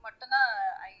ஆனந்தம், அதுக்கு மட்டும்தான்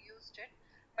I used it.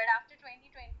 but after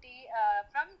 2020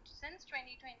 since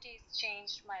 2020 it's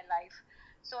changed my life.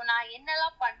 So நான்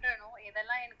என்னெல்லாம் பண்றேனோ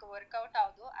எதெல்லாம் எனக்கு ஒர்க் அவுட்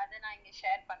ஆகுதோ அதை நான் இங்க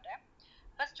ஷேர் பண்றேன்.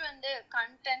 ஃபர்ஸ்ட் வந்து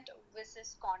கண்டென்ட்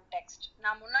விசஸ் கான்டெக்ஸ்ட்.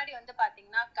 நான் முன்னாடி வந்து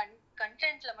பாத்தீங்கன்னா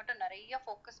கண்டென்ட்ல மட்டும் நிறைய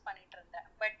ஃபோக்கஸ் பண்ணிட்டு இருந்தேன்.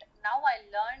 But now I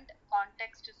learnt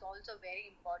context is also very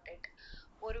important.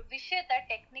 ஒரு விஷயத்த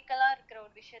டெக்னிக்கலா இருக்கிற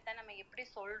ஒரு விஷயத்த நம்ம எப்படி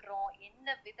சொல்றோம், எந்த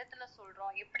விதத்துல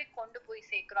சொல்றோம், எப்படி கொண்டு போய்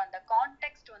சேர்க்கிறோம், அந்த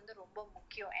கான்டெக்ஸ்ட் வந்து ரொம்ப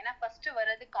முக்கியம். ஏன்னா ஃபர்ஸ்ட்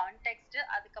வர்றது கான்டெக்ஸ்ட்,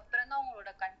 அதுக்கப்புறம் தான்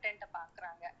உங்களோட கண்டென்ட்டை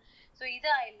பாக்குறாங்க. ஸோ இது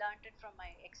ஐ learnt it from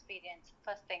my experience,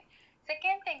 first thing.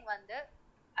 Second thing வந்து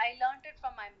I learned it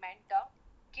from my mentor.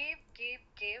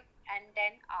 Give and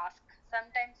then ask.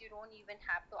 Sometimes you don't even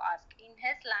have to ask. In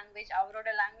his language, அவரோட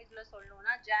லாங்குவேஜ்ல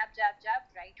சொல்லணும்னா jab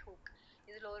right hook.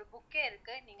 இதுல ஒரு புக்கே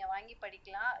இருக்கு, நீங்க வாங்கி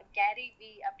படிக்கலாம். கேரி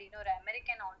வி அப்படின்னு ஒரு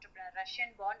American entrepreneur,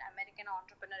 Russian born American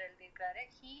entrepreneur எழுதியிருக்காரு.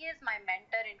 He is my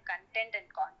mentor in content and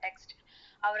context.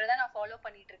 அவரை தான் நான் ஃபாலோ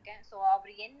பண்ணிட்டு இருக்கேன். ஸோ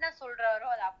அவர் என்ன சொல்றாரோ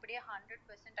அதை அப்படியே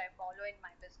 100% I follow in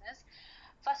my business.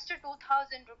 First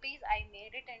 2,000 rupees I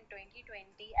made it in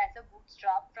 2020 as a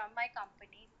bootstrap from my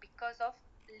company because of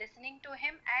listening to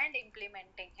him and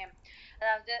implementing him.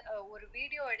 அதாவது ஒரு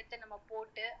வீடியோ எடுத்து நம்ம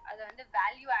போட்டு அதை வந்து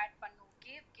வேல்யூ ஆட் பண்ணும்,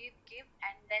 give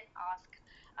and then ask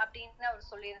அப்படின்னு அவர்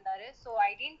சொல்லியிருந்தாரு. So I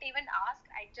didn't even ask,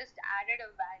 I just added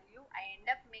a value. I end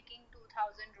up making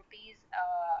 2,000 rupees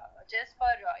just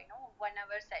for 1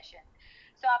 hour session.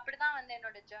 So அப்படிதான் வந்து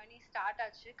என்னோட ஜேர்னி ஸ்டார்ட்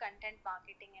ஆச்சு, content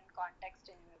marketing and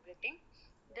context and everything.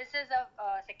 This is a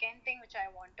second thing which I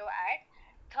want to add.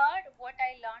 Third, what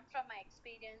I learned from my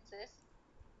experience is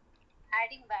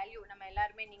adding value. நம்ம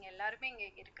எல்லாருமே, நீங்க எல்லாருமே இங்க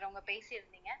இருக்கிறவங்க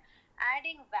பேசியிருந்தீங்க,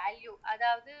 ஆடிங் வேல்யூ.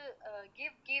 அதாவது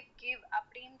கிவ்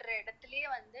அப்படின்ற இடத்துலயே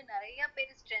வந்து நிறைய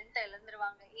பேர் ஸ்ட்ரென்த்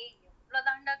இழந்துருவாங்க.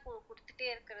 எவ்வளவுதான்டா கொடுத்துட்டே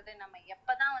இருக்கிறது, நம்ம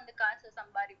எப்பதான் வந்து காசு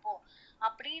சம்பாதிப்போம்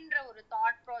அப்படின்ற ஒரு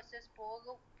தாட் ப்ராசஸ்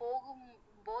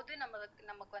போகும்போது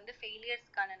நமக்கு வந்து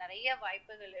ஃபெயிலியர்ஸ்க்கான நிறைய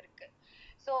வாய்ப்புகள் இருக்கு.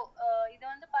 ஸோ இது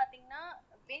வந்து பாத்தீங்கன்னா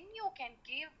when you can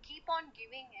keep on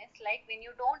giving is like when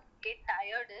you don't get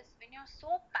tired is when you're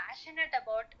so passionate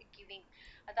about giving.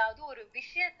 அதாவது ஒரு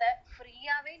விஷயத்த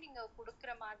ஃப்ரீயாவே நீங்க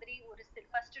கொடுக்குற மாதிரி ஒரு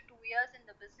ஃபர்ஸ்ட் 2 years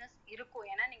இந்த பிசினஸ் இருக்கும்.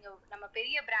 ஏன்னா நம்ம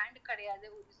பெரிய பிராண்ட் கிடையாது,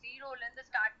 ஒரு ஜீரோல இருந்து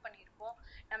ஸ்டார்ட் பண்ணிருக்கோம்,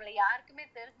 நம்மள யாருக்குமே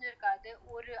தெரிஞ்சிருக்காது,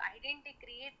 ஒரு ஐடென்டிட்டி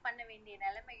கிரியேட் பண்ண வேண்டிய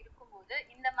நிலைமை இருக்கும்போது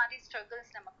இந்த மாதிரி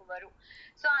ஸ்ட்ரகிள்ஸ் நமக்கு வரும்.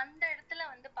 ஸோ அந்த இடத்துல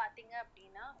வந்து பாத்தீங்க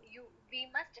அப்படின்னா we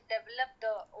must develop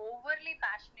the overly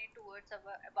passionate towards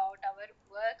about our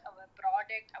work, our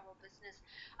product, our business.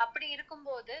 அப்படி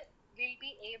இருக்கும்போது we'll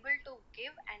be able to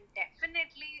give, and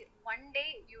definitely one day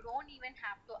you don't even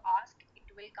have to ask, it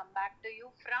will come back to you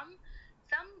from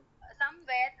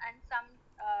somewhere and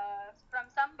from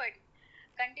somebody.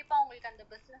 கண்டிப்பா உங்களுக்கு அந்த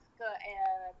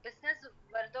business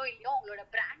வருதோ இல்லையோ உங்களோட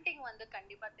branding வந்து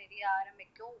கண்டிப்பா தெரிய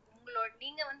ஆரம்பிக்கும்.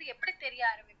 நீங்க வந்து எப்படி தெரிய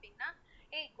ஆரம்பிப்பீங்கன்னா,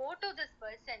 go to this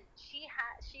person, she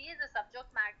is a subject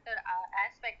matter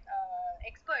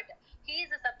expert, he is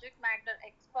a subject matter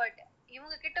expert,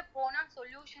 இவங்க கிட்ட போனா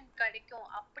சொல்யூஷன் கிடைக்கும்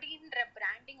அப்படின்ற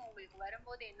பிராண்டிங் உங்களுக்கு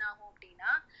வரும்போது என்ன ஆகும்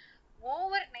அப்படின்னா,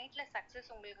 ஓவர் நைட்ல சக்சஸ்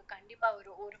உங்களுக்கு கண்டிப்பா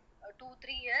வரும். ஒரு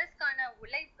 2-3 இயர்ஸ்க்கான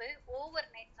உழைப்பு ஓவர்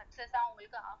நைட் சக்சஸா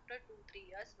உங்களுக்கு ஆஃப்டர் 2-3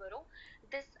 இயர்ஸ் வரும்.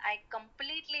 This I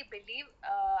completely believe.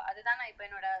 அதுதான் நான் இப்போ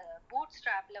என்னோட பூட்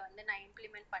ஸ்ட்ராப்ல வந்து நான்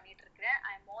இம்ப்ளிமெண்ட் பண்ணிட்டு இருக்கிறேன்.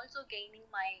 I am also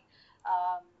gaining my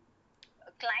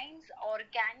clients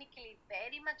organically,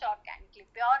 very much organically,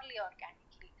 purely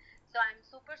organically. So I'm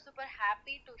super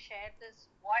happy to share this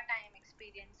what I am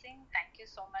experiencing. Thank you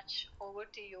so much. Over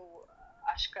to you,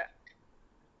 Ashkar.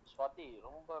 Swathi,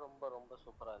 ரொம்ப ரொம்ப ரொம்ப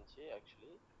சூப்பராக இருந்துச்சு.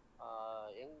 Actually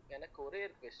எனக்கு ஒரே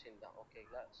ஒரு question தான்,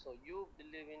 ஓகேங்களா? So you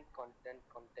believe in content,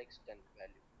 context and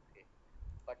value, okay.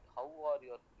 But how are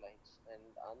your clients?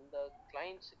 And அந்த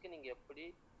கிளைண்ட்ஸுக்கு நீங்கள் எப்படி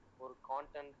ஒரு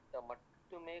கான்டென்ட்டை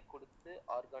மட்டுமே கொடுத்து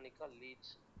ஆர்கானிக்காக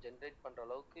லீட்ஸ் ஜென்ரேட் பண்ணுற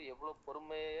அளவுக்கு எவ்வளோ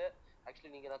பொறுமையை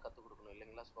ஆக்சுவலி நீங்கள் தான் கற்றுக் கொடுக்கணும்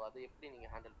இல்லைங்களா? ஸோ அதை எப்படி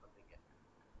நீங்கள் ஹேண்டில் பண்ணுறீங்க?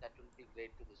 That will be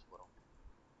great to this forum.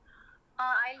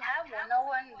 I'll have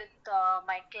one-on-one with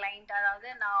my client. அதாவது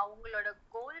நான் அவங்களோட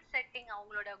கோல் செட்டிங்,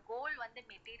 அவங்களோட கோல் வந்து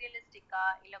மெட்டீரியலிஸ்டிக்கா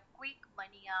இல்ல குயிக்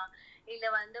மணியா இல்ல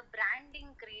வந்து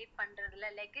பிராண்டிங் கிரியேட் பண்றதுல,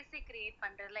 லெகசி கிரியேட்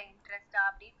பண்றதுல இன்ட்ரெஸ்டா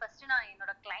அப்படின்னு ஃபர்ஸ்ட் நான்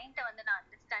என்னோட கிளைண்ட்டை வந்து நான்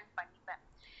அண்டர்ஸ்டாண்ட் பண்ணிப்பேன்.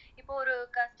 இப்போ ஒரு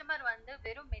கஸ்டமர் வந்து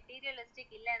வெறும்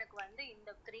மெட்டீரியலிஸ்டிக் இல்ல, எனக்கு வந்து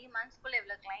இந்த 3 monthsக்குள்ள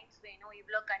இவ்வளவு கிளைண்ட்ஸ் வேணும்,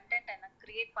 இவ்வளவு கண்டென்ட் எனக்கு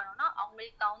கிரியேட் பண்ணணும்னா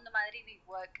அவங்களுக்கு தகுந்த மாதிரி we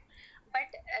work.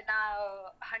 பட் நான்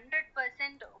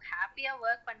 100% ஹாப்பியா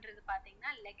ஒர்க் பண்றது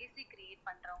பாத்தீங்கன்னா லெகசி கிரியேட்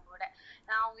பண்றவங்களோட.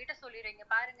 நான் அவங்ககிட்ட சொல்லிடுறேங்க,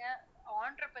 பாருங்க,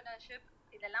 ஆண்டர்பிரினர்ஷிப்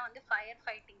இதெல்லாம் வந்து ஃபயர்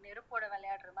ஃபைட்டிங், நெருப்போட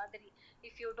விளையாடுற மாதிரி.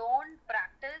 If you don't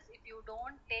practice, if you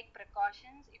don't take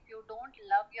precautions, if you don't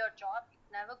love your job,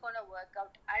 it's never gonna work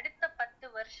out. அடுத்த 10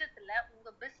 வருஷத்துல உங்க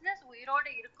பிசினஸ் உயிரோட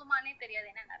இருக்குமானே தெரியாது.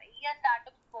 ஏன்னா நிறைய ஸ்டார்ட்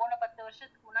அப்ஸ் போன 10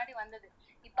 வருஷத்துக்கு முன்னாடி வந்தது.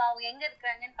 இப்ப அவங்க எங்க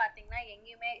இருக்கிறாங்கன்னு பாத்தீங்கன்னா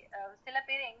எங்கேயுமே சில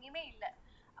பேர் எங்கேயுமே இல்ல.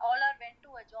 all are went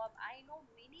to a job. I know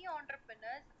many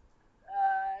entrepreneurs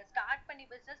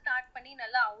start பண்ணி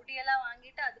நல்லா அவுடி எல்லாம்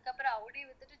வாங்கிட்டு அதுக்கப்புறம் அவுடி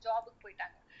வித்துட்டு ஜாபுக்கு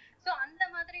போயிட்டாங்க. ஸோ அந்த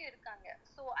மாதிரி இருக்காங்க.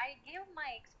 So I give my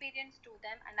experience to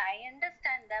them and I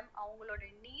understand them. அவங்களோட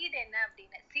நீட் என்ன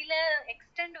அப்படின்னு சில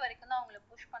எக்ஸ்டெண்ட் வரைக்கும் தான் அவங்கள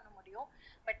புஷ் பண்ண முடியும்.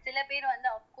 பட் சில பேர் வந்து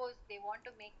of course they want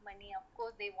to make money,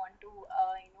 of course they want to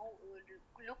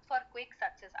look for quick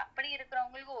success. அப்படி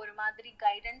இருக்கிறவங்களுக்கு ஒரு மாதிரி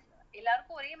கைடன்ஸ்,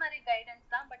 எல்லாருக்கும் ஒரே மாதிரி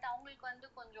கைடன்ஸ் தான், பட் அவங்களுக்கு வந்து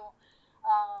கொஞ்சம்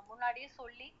முன்னாடியே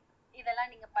சொல்லி இதெல்லாம்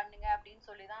நீங்க பண்ணுங்க அப்படின்னு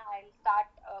சொல்லி தான் I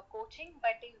start coaching.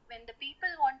 But when the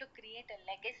people want to create a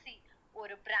legacy,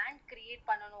 ஒரு பிராண்ட் கிரியேட்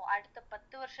பண்ணணும், அடுத்த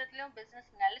 10 வருஷத்துலயும்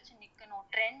பிசினஸ் நிலைச்சு நிக்கணும்,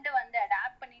 ட்ரெண்ட் வந்து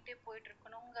அடாப்ட் பண்ணிட்டே போயிட்டு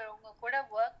இருக்கணுங்கிறவங்க கூட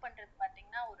ஒர்க் பண்றது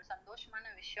பாத்தீங்கன்னா ஒரு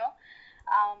சந்தோஷமான விஷயம்.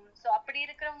 ஸோ அப்படி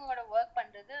இருக்கிறவங்களோட ஒர்க்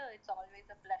பண்றது it's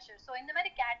always a pleasure. So இந்த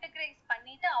மாதிரி கேட்டகரைஸ்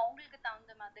பண்ணிட்டு அவங்களுக்கு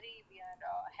தகுந்த மாதிரி we are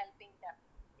helping them.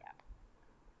 Yeah.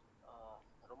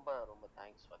 ரொம்ப ரொம்ப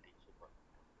thanks Swathi, super.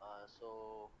 So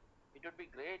it would be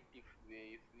great if we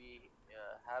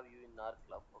have you in our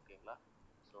club, ஓகேங்களா?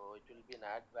 So it will be an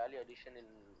value addition in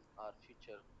our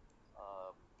future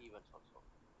events also.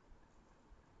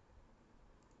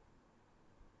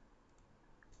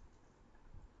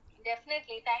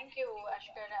 Definitely. Thank you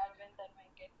Ashkar, Arvind and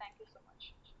Venkat. Thank you so much.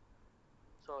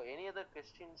 So any other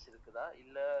questions இருக்குதா?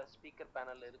 இல்ல speaker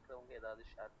பேனல்ல இருக்கிறவங்க ஏதாவது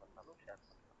share பண்ணாலும் share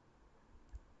பண்ணலாம்.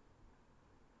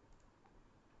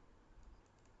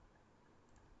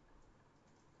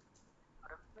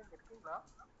 அரவிந்த் இருக்கீங்களா?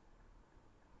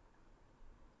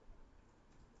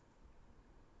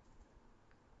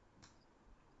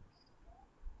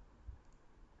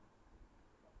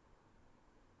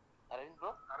 Aravind bro?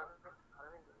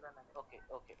 Aravind இல்ல நினைக்கிறேன். Okay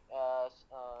okay.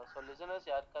 So listeners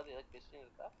யாருக்காவது ஏதாவது கொஸ்டின்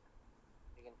இருக்கா?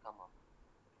 You can come up.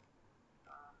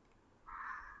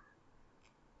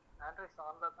 Android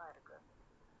ஆன்ல தான் இருக்கு.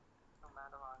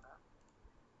 மேல வாங்க.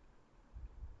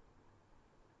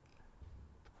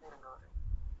 இருங்க ஒரு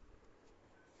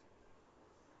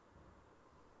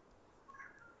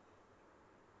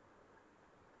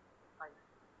ஹாய்.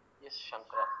 எஸ்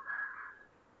சங்கரா.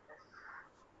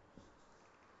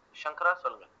 சங்கரா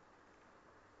சொல்லுங்க.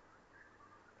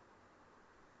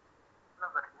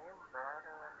 அவர் நேம் வேற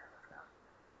நினைக்கிறேன்.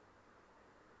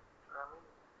 ரவி.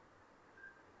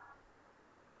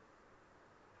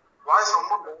 வாய்ஸ்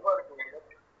ரொம்ப லோவா இருக்கு.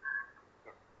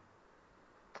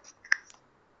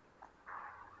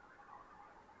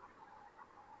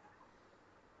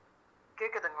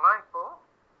 கேக்குதுங்களா இப்போ?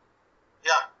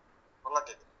 யா, நல்லா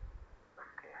கேக்குது.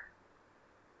 ஓகே.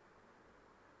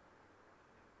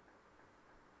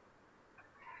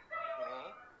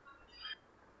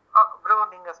 ப்ரோ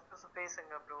நீங்க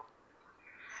பேசுங்க ப்ரோ.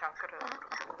 சங்கர்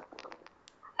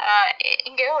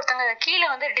இங்க ஒருத்தங்க கீழே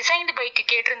வந்து டிசைன்டு பைக்கு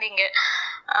கேட்டிருந்தீங்க,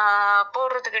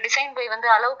 போடுறதுக்கு டிசைன் பை வந்து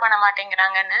அலோவ் பண்ண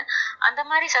மாட்டேங்கிறாங்கன்னு. அந்த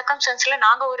மாதிரி சர்க்கம்ஸ்டன்ஸ்ல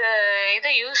நாங்க ஒரு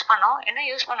இதை யூஸ் பண்ணோம். என்ன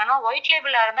யூஸ் பண்ணோம்னா, ஒயிட்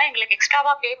லேபிளா இருந்தா எங்களுக்கு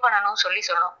எக்ஸ்ட்ராவா பே பண்ணணும்னு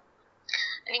சொன்னோம்.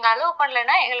 நீங்க அலோவ்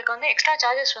பண்ணலைன்னா எங்களுக்கு வந்து எக்ஸ்ட்ரா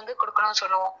சார்ஜஸ் வந்து கொடுக்கணும்னு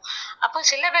சொல்லுவோம். அப்போ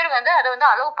சில பேர் வந்து அதை வந்து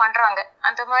அலோவ் பண்றாங்க.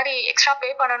 அந்த மாதிரி எக்ஸ்ட்ரா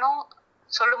பே பண்ணணும்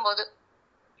சொல்லும்போது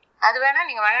அது வேணா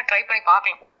நீங்க வேணா ட்ரை பண்ணி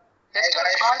பார்க்கலாம். ஜஸ்ட் ஒரு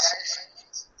small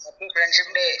happy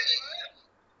friendship day.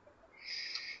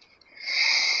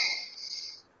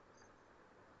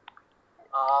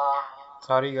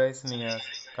 Sorry guys, நீங்க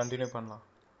கண்டினியூ பண்ணலாம்.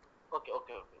 ஓகே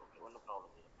ஓகே ஓகே ஓகே, ஒன்றும்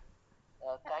ப்ராப்ளம் இல்லை.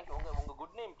 தேங்க்யூ. உங்க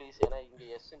குட் நேம் ப்ளீஸ். ஏன்னா இங்க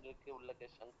எஸ் இருக்கு, உள்ள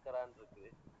சங்கரான் இருக்கு.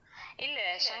 இல்ல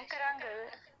சங்கராங்கிறது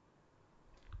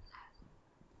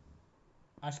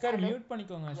அஷ்கர் மியூட்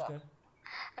பண்ணிக்கோங்க. அஷ்கர்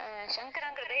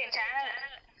சங்கராங்கிறது என்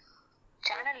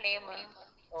சேனல் நேம்.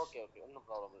 ஓகே ஓகே, ஒன்றும்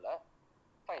ப்ராப்ளம் இல்லை.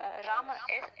 ராம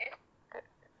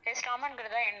எஸ்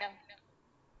ராமன்கிறதா என்ன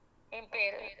என்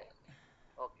பேர்.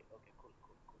 Okay okay, cool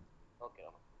cool cool. Okay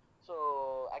Raman. So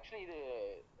actually இது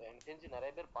எனக்கு தெரிஞ்சு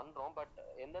நிறைய பேர் பண்ணுறோம். பட்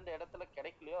எந்தெந்த இடத்துல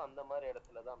கிடைக்கலையோ அந்த மாதிரி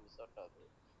இடத்துல தான் மிஸ் அவுட் ஆகுது.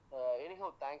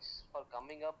 Anyhow thanks for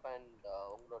coming up and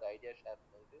உங்களோட ஐடியா ஷேர்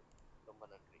பண்ணதுக்கு ரொம்ப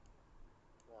நன்றி.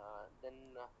 தென்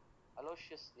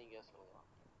அலோஷியஸ் நீங்கள் சொல்லலாம்.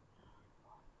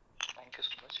 Thank you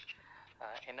so much.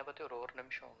 என்னை பற்றி ஒரு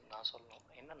நிமிஷம் நான் சொல்லணும்.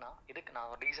 என்னன்னா, இதுக்கு நான்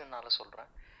ஒரு ரீசன்னால சொல்கிறேன்.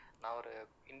 நான் ஒரு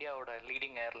இந்தியாவோட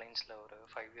லீடிங் ஏர்லைன்ஸில் ஒரு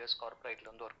 5 இயர்ஸ் கார்பரேட்டில்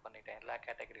வந்து ஒர்க் பண்ணிட்டேன். எல்லா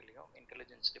கேட்டகரியிலையும்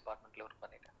இன்டெலிஜென்ஸ் டிபார்ட்மெண்ட்டில் ஒர்க்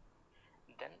பண்ணிட்டேன்.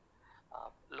 தென்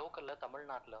லோக்கலில்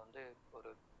தமிழ்நாட்டில் வந்து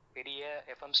ஒரு பெரிய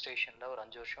எஃப்எம் ஸ்டேஷனில் ஒரு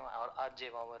 5 வருஷம்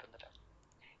ஆர்ஜேவாகவும் இருந்துட்டேன்.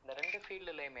 இந்த 2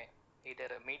 ஃபீல்டுலேயுமே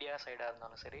இதர் மீடியா சைடாக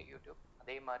இருந்தாலும் சரி, யூடியூப்,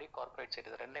 அதே மாதிரி கார்பரேட் சைடு,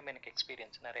 இது ரெண்டுமே எனக்கு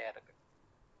எக்ஸ்பீரியன்ஸ் நிறையா இருக்குது.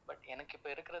 பட் எனக்கு இப்போ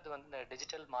இருக்கிறது வந்து இந்த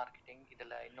டிஜிட்டல் மார்க்கெட்டிங்,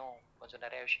 இதில் இன்னும் கொஞ்சம்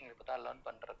நிறைய விஷயங்கள் இப்போ தான் லேர்ன்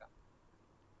பண்ணிருக்கேன்.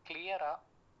 கிளியரா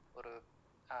ஒரு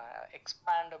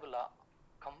எக்ஸ்பேண்டபிளா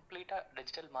கம்ப்ளீட்டா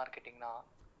டிஜிட்டல் மார்க்கெட்டிங்னா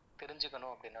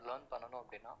தெரிஞ்சுக்கணும் அப்படின்னா, லேர்ன் பண்ணணும்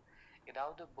அப்படின்னா,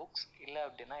 ஏதாவது புக்ஸ் இல்லை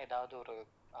அப்படின்னா ஏதாவது ஒரு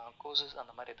கோர்சஸ்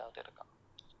அந்த மாதிரி ஏதாவது இருக்கா?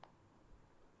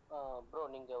 ப்ரோ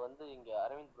நீங்கள் வந்து இங்கே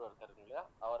அரவிந்த் ப்ரோ இருக்காரு இல்லையா,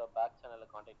 அவரை பேக்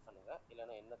சேனலில் காண்டாக்ட் பண்ணுங்கள்,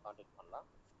 இல்லைன்னா என்ன காண்டாக்ட் பண்ணலாம்,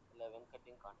 இல்லை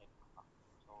வெங்கட்டையும் காண்டாக்ட் பண்ணலாம்.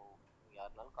 ஸோ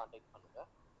யாருனாலும் காண்டாக்ட் பண்ணுங்கள்,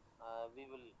 we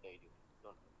will guide you.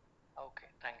 Don't worry. Okay,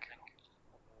 thank you.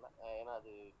 ஓகேங்களா? ஏன்னா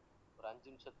அது ஒரு 5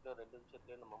 நிமிஷத்துலையோ 2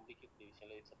 நிமிஷத்துலையோ நம்ம முடிக்கக்கூடிய விஷயம்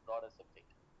இல்லை. It's a broader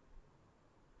subject.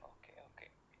 Okay okay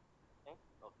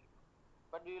okay,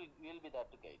 but we will be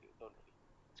there to guide you. Don't worry.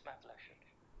 It's my pleasure.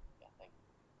 Yeah, thank you.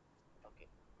 Okay,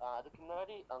 அதுக்கு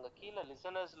முன்னாடி அங்கே கீழே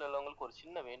லிசனர்ஸில் உள்ளவங்களுக்கு ஒரு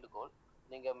சின்ன வேண்டுகோள்.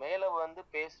 நீங்கள் மேலே வந்து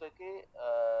பேசுறதுக்கு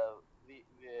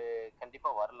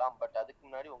கண்டிப்பாக வரலாம், பட் அதுக்கு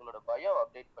முன்னாடி உங்களோட பயோ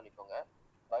அப்டேட் பண்ணிக்கோங்க.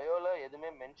 பயோவில் எதுவுமே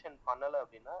மென்ஷன் பண்ணலை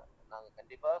அப்படின்னா நாங்கள்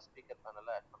கண்டிப்பாக ஸ்பீக்கர்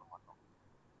பேனலில் ஆட் பண்ண மாட்டோம்.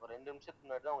 ஒரு 2 நிமிஷத்துக்கு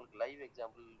முன்னாடி தான் உங்களுக்கு லைவ்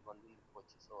எக்ஸாம்பிள் வந்து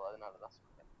போச்சு, ஸோ அதனால தான்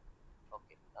சொல்கிறேன்.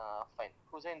 Okay, fine.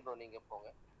 ஹுசைன் ப்ரோ நீங்கள் போங்க.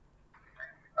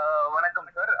 வணக்கம்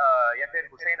சார், என் பேர்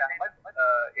ஹுசைன் அஹமத்.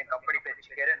 என் கம்பெனி பேர்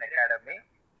Sigaran academy.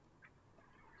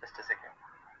 Just a second.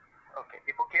 Okay,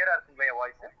 இப்போ கிளியரா இருக்குங்களா என்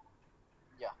voice?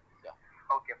 Yeah yeah.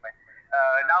 Okay, fine.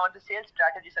 நான் வந்து சேல்ஸ்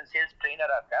ஸ்ட்ராட்டஜிஸ் அண்ட் சேல்ஸ்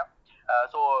ட்ரெயினரா இருக்கேன்.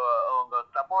 ஸோ உங்க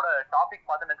கிளப்போட டாபிக்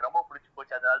பார்த்து எனக்கு ரொம்ப பிடிச்சி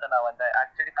போச்சு, அதனால தான் நான் வந்தேன்.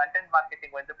 ஆக்சுவலி கண்டென்ட்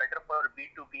மார்க்கெட்டிங் வந்து better for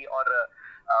B2B or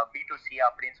B2C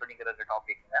அப்படின்னு சொல்லிங்கிறது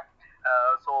டாபிக்ங்க.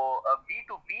 ஸோ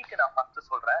B2Bக்கு நான் ஃபர்ஸ்ட்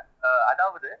சொல்றேன்.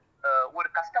 அதாவது ஒரு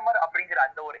கஸ்டமர் அப்படிங்கிற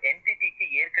அந்த ஒரு என்டிட்டிக்கு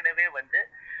ஏற்கனவே வந்து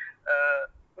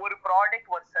ஒரு ப்ராடக்ட்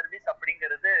ஒரு சர்வீஸ்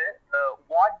அப்படிங்கிறது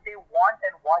what they want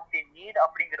and what they need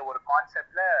அப்படிங்கிற ஒரு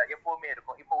கான்செப்ட்ல எப்பவுமே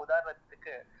இருக்கும். இப்போ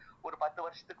உதாரணத்துக்கு ஒரு 10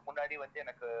 வருஷத்துக்கு முன்னாடி வந்து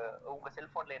எனக்கு உங்க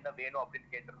செல்போன்ல என்ன வேணும்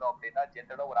அப்படின்னு கேட்டிருந்தோம் அப்படின்னா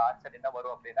ஜென்ரலா ஒரு ஆன்சர் என்ன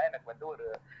வரும் அப்படின்னா எனக்கு வந்து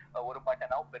ஒரு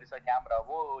பட்டனாவோ பெருசா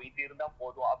கேமராவோ இது இருந்தா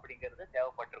போதும் அப்படிங்கிறது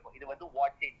தேவைப்பட்டிருக்கும். இது வந்து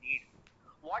what they need.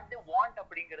 What they want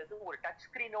அப்படிங்கிறது ஒரு டச்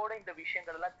ஸ்கிரீனோட இந்த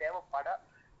விஷயங்கள் எல்லாம்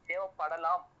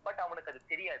தேவைப்படலாம், பட் அவனுக்கு அது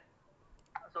தெரியாது.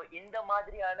 ஸோ இந்த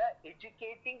மாதிரியான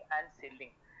எஜுகேட்டிங் அண்ட்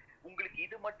செல்லிங், உங்களுக்கு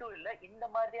இது மட்டும் இல்ல, இந்த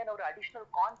மாதிரியான ஒரு அடிஷனல்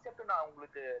கான்செப்ட் நான்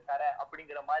உங்களுக்கு தரேன்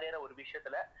அப்படிங்கிற மாதிரியான ஒரு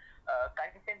விஷயத்துல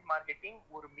கண்டென்ட் மார்க்கெட்டிங்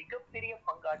ஒரு மிகப்பெரிய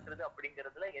பங்காற்றுது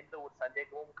அப்படிங்கிறதுல எந்த ஒரு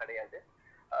சந்தேகமும் கிடையாது.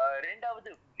 ரெண்டாவது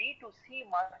B2C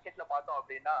மார்க்கெட்ல பார்த்தோம்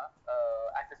அப்படின்னா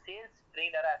as a sales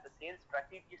trainer, as a sales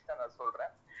strategist நான்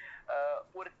சொல்றேன்,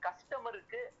 ஒரு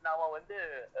கஸ்டமருக்கு நாம வந்து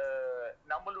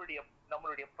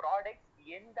நம்மளுடைய ப்ராடக்ட்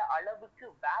எந்த அளவுக்கு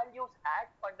வேல்யூஸ்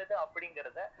ஆட் பண்ணுது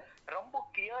அப்படிங்கறத ரொம்ப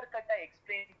கிளியர் கட்டா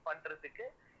எக்ஸ்பிளைன் பண்றதுக்கு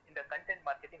இந்த கண்டென்ட்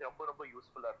மார்க்கெட்டிங் ரொம்ப ரொம்ப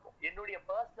யூஸ்ஃபுல்லா இருக்கும். என்னுடைய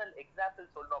பர்சனல்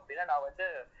எக்ஸாம்பிள் சொல்லணும் அப்படின்னா நான் வந்து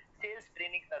சேல்ஸ்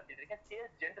ட்ரைனிங் நடத்திட்டு இருக்கேன்.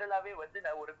 சேல்ஸ் ஜென்ரலாவே வந்து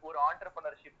நான் ஒரு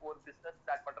ஆண்டர்பிரினர்ஷிப், ஒரு பிசினஸ்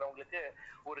ஸ்டார்ட் பண்றவங்களுக்கு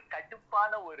ஒரு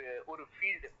கடுப்பான ஒரு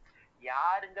ஃபீல்டு.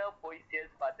 யாருங்க போய்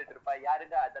சேல்ஸ் பார்த்துட்டு இருப்பா,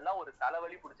 யாருங்க, அதெல்லாம் ஒரு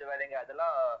தலைவலி பிடிச்ச வேலைங்க.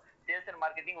 அதெல்லாம் சேல்ஸ் அண்ட்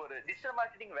மார்க்கெட்டிங், ஒரு டிஜிட்டல்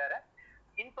மார்க்கெட்டிங் வேற,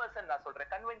 இன் பர்சன் நான் சொல்றேன்,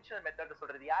 கன்வென்ஷனல் மெத்தட்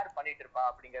சொல்றது யார் பண்ணிட்டு இருப்பா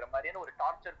அப்படிங்கிற மாதிரியான ஒரு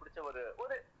டார்ச்சர் பிடிச்ச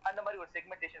ஒரு அந்த மாதிரி ஒரு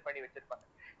செக்மெண்டேஷன் பண்ணி வச்சிருப்பாங்க.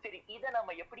 சரி, இதை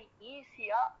நம்ம எப்படி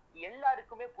ஈஸியா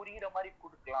எல்லாருக்குமே புரியுற மாதிரி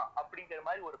கொடுக்கலாம் அப்படிங்கிற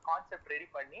மாதிரி ஒரு கான்செப்ட் ரெடி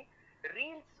பண்ணி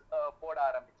ரீல்ஸ் போட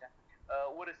ஆரம்பிச்சேன்.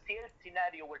 ஒரு சேல்ஸ்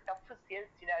சினாரியோ, ஒரு டஃப்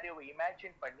சேல்ஸ் சினாரியோவை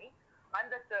இமேஜின் பண்ணி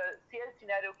அந்த சேல்ஸ்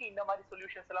சினாரியோக்கு இந்த மாதிரி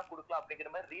சொல்யூஷன்ஸ் எல்லாம் கொடுக்கலாம் அப்படிங்கிற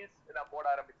மாதிரி ரீல்ஸ் நான் போட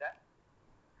ஆரம்பிச்சேன்.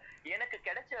 எனக்கு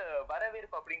கிடைச்ச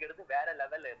வரவேற்பு அப்படிங்கிறது வேற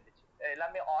லெவல்ல இருந்துச்சு.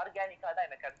 எல்லாமே ஆர்கானிக்கா தான்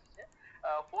எனக்கு கிடைச்சிச்சு.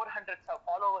 400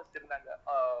 ஃபாலோவர்ஸ் இருந்தாங்க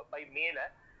பை மேல.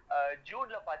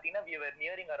 ஜூன்ல பாத்தீங்கன்னா we were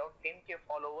nearing around 10k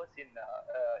followers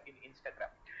in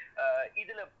Instagram.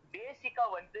 இதுல பேசிக்கா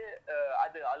வந்து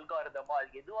அது அல்காரிதமா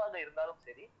அது எதுவாக இருந்தாலும்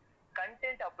சரி,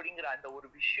 கண்டென்ட் அப்படிங்கிற அந்த ஒரு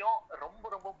விஷயம் ரொம்ப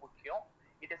ரொம்ப முக்கியம்.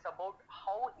 It is about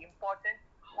how important,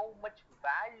 how much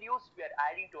values we are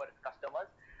adding to our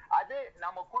customers. அது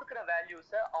நம்ம கொடுக்குற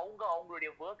வேல்யூஸ அவங்களுடைய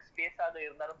ஒர்க் ஸ்பேஸாக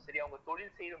இருந்தாலும் சரி, அவங்க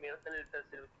தொழில் செய்யும் இடத்துல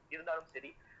இருந்தாலும்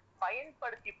சரி,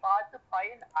 பயன்படுத்தி பார்த்து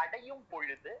பயன் அடையும்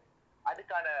பொழுது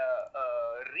அதுக்கான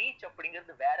ரீச்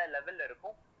அப்படிங்கிறது வேற லெவல்ல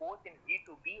இருக்கும். Both in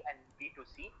B2B and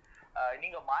B2C.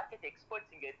 நீங்க மார்க்கெட்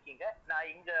எக்ஸ்பர்ட்ஸ் இங்க இருக்கீங்க.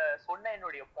 நான் இங்க சொன்ன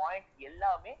என்னுடைய பாயிண்ட்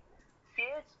எல்லாமே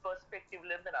சேல்ஸ்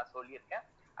பெர்ஸ்பெக்டிவ்ல இருந்து நான் சொல்லியிருக்கேன்.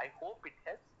 I hope it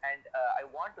helps, and I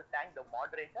want to thank the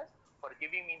moderators for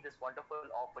giving me this wonderful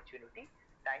opportunity.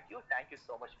 Thank you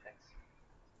so much friends.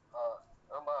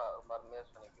 ரொம்ப அருமையாக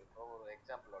சொன்னீங்க ப்ரோ, ஒரு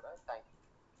எக்ஸாம்பிளோட.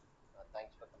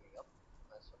 Thanks for coming up.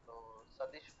 So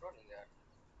Satish bro நீங்கள்.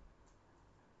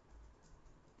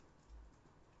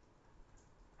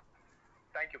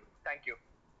 Thank you.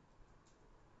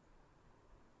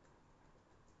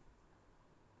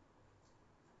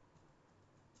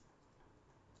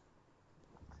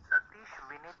 Satish,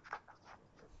 Vineet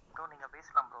bro நீங்க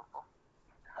பேசலாம் bro.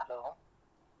 Hello,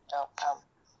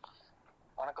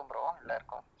 வணக்கம் bro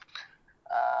எல்லாருக்கும்.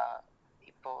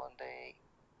 இப்போ வந்து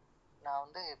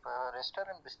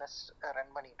ரெஸ்டாரண்ட் பிஸ்னஸ்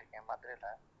ரன் பண்ணிட்டு இருக்கேன் மதுரையில்.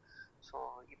 ஸோ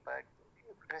இப்போ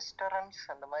ரெஸ்டாரண்ட்ஸ்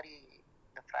அந்த மாதிரி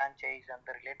இந்த ஃப்ரான்ச்சைஸ்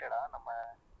அந்த ரிலேட்டடாக நம்ம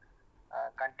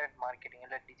கண்டென்ட் மார்க்கெட்டிங்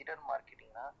இல்லை டிஜிட்டல்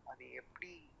மார்க்கெட்டிங்னா அது எப்படி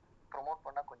ப்ரொமோட்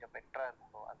பண்ணால் கொஞ்சம் பெட்டராக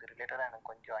இருக்கும், அது ரிலேட்டடாக எனக்கு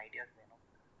கொஞ்சம் ஐடியாஸ் வேணும்.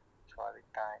 ஸோ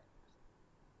அதுக்கு தான்.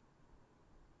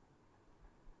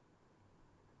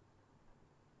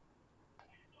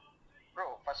 ப்ரோ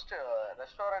ஃபர்ஸ்ட்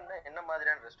ரெஸ்டாரண்ட் என்ன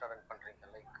மாதிரியான ரெஸ்டாரண்ட் பண்றீங்க?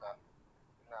 லைக்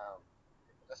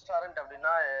ரெஸ்டாரண்ட்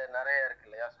அப்படின்னா நிறைய இருக்கு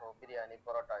இல்லையா? ஸோ பிரியாணி,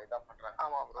 பரோட்டா இதான் பண்றாங்க.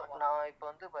 ஆமாம் ப்ரோ, நான் இப்போ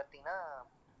வந்து பார்த்தீங்கன்னா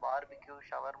பார்பிக்யூ,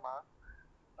 ஷவர்மா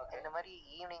இந்த மாதிரி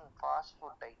ஈவினிங் ஃபாஸ்ட்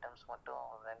ஃபுட் ஐட்டம்ஸ் மட்டும்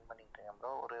ரன் பண்ணிட்டு இருக்கேன்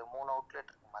ப்ரோ. ஒரு 3 அவுட்லெட்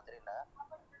இருக்கு மதுரையில்.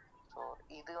 ஸோ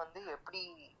இது வந்து எப்படி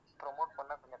ப்ரொமோட்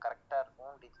பண்ணால் கொஞ்சம் கரெக்டாக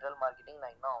இருக்கும், டிஜிட்டல் மார்க்கெட்டிங்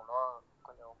நான் இன்னும் அவ்வளோ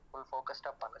கொஞ்சம் ஃபுல்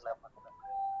ஃபோக்கஸ்டாக பண்ணல.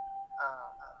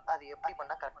 அது எப்படி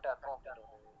பண்ணால் கரெக்டாக இருக்கும்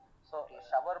அப்படின்றது. ஸோ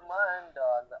ஷவர்மா அண்ட்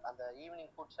அந்த அந்த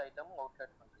ஈவினிங் ஃபுட்ஸ் ஐட்டம்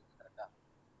அவுட்லெட் பண்றீங்க கரெக்டா?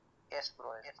 Yes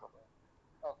bro, yes bro.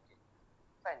 Okay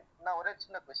fine. நான் ஒரே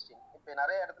சின்ன கொஸ்டின். இப்போ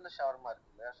நிறைய இடத்துல ஷவர்மா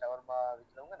இருக்கு இல்லையா? ஷவர்மா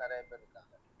விற்கிறவங்க நிறைய பேர்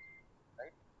இருக்காங்க,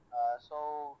 ரைட்? ஸோ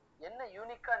என்ன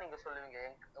யூனிக்கா நீங்க சொல்லுவீங்க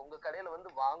உங்க கடையில வந்து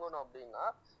வாங்கணும் அப்படின்னா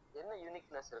என்ன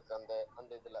யூனிக்னஸ் இருக்கு அந்த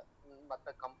அந்த இதுல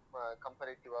மற்ற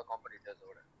கம்பேரிட்டிவா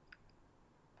காம்படிட்டர்ஸோட?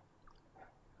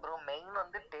 ப்ரோ மெயின்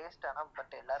வந்து டேஸ்ட். ஆனால்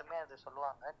பட் எல்லாருமே அது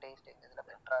சொல்லுவாங்க டேஸ்ட் எங்கள் இதில்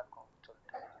பெட்டராக இருக்கும்னு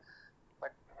சொல்லிட்டு.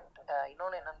 பட்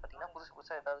இன்னொன்று என்னன்னு பார்த்தீங்கன்னா புதுசு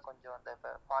புதுசாக ஏதாவது கொஞ்சம் அந்த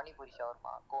இப்போ பானிபூரி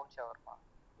ஷவர்மா, கோன் ஷவர்மா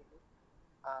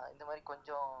இந்த மாதிரி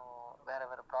கொஞ்சம் வேற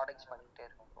வேற ப்ராடக்ட்ஸ் பண்ணிக்கிட்டே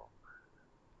இருக்கும் bro.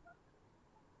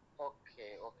 Okay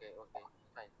okay okay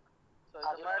fine. So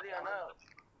இந்த மாதிரியான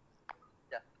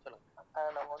சொல்லுங்க.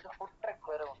 நம்ம வந்து ஃபுட்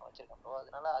ட்ரக் வேற ஒன்று வச்சிருக்கோம் ப்ரோ.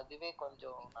 அதனால அதுவே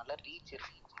கொஞ்சம் நல்ல ரீச்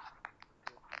இருக்கு.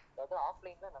 அதாவது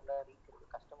ஆஃப்லைன்ல நல்ல ரீச் இருக்கு,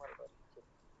 கஸ்டமரோட ரீச்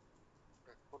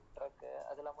இருக்கு ஃபுட் ட்ரக்.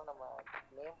 அது இல்லாமல் நம்ம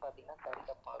நேம் பார்த்தீங்கன்னா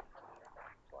கரிடப்பா.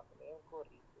 ஸோ அந்த நேமுக்கு ஒரு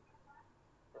ரீச் இருக்கு.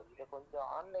 ஸோ இதை கொஞ்சம்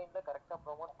ஆன்லைனில் கரெக்டாக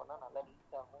ப்ரொமோட் பண்ணால் நல்லா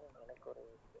ரீச் ஆகும் எனக்கு ஒரு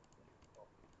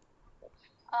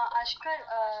Ashkar,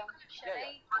 shall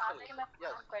I ask him a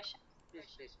question?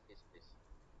 Please.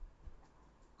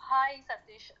 Hi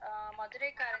Satish,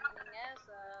 மதுரைக்காரங்க நீங்க,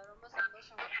 ரொம்ப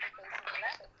சந்தோஷம் உங்ககிட்ட பேசுறதுல.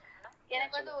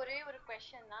 எனக்கு வந்து ஒரே ஒரு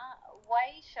கொஸ்டின்னா, why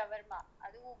ஷவர்மா,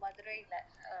 அதுவும் மதுரையில?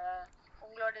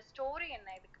 உங்களோட ஸ்டோரி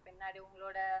என்ன இதுக்கு பின்னாடி?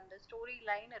 உங்களோட அந்த ஸ்டோரி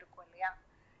லைன் இருக்கும் இல்லையா?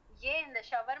 ஏன் இந்த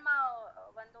ஷவர்மா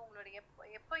வந்து உங்களோட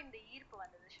எப்போ இந்த ஈர்ப்பு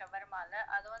வந்தது ஷவர்மால?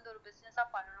 அதை வந்து ஒரு பிசினஸா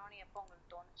பண்ணணும்னு எப்போ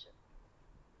உங்களுக்கு தோணுச்சு?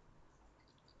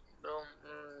 ப்ரோ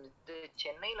இது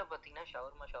சென்னையில் பார்த்தீங்கன்னா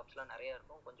ஷவர்மா ஷாப்ஸ்லாம் நிறையா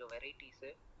இருக்கும், கொஞ்சம் வெரைட்டிஸு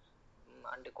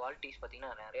அண்டு குவாலிட்டிஸ்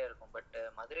பார்த்தீங்கன்னா நிறையா இருக்கும். பட்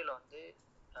மதுரையில் வந்து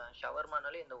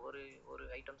ஷவர்மானாலே இந்த ஒரு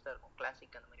ஐட்டம்ஸ் தான் இருக்கும்.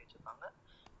 கிளாசிக் அந்த மாதிரி வச்சுருப்பாங்க.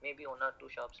 மேபி 1 or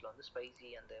 2 ஷாப்ஸில் வந்து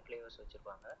ஸ்பைசி அந்த ஃப்ளேவர்ஸ்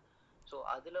வச்சுருப்பாங்க. ஸோ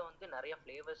அதில் வந்து நிறையா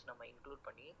ஃப்ளேவர்ஸ் நம்ம இன்க்ளூட்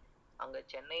பண்ணி அங்கே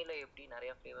சென்னையில் எப்படி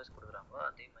நிறையா ஃப்ளேவர்ஸ் கொடுக்குறாங்களோ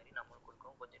அதே மாதிரி நம்மளும்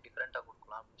கொடுக்குறோம், கொஞ்சம் டிஃப்ரெண்ட்டாக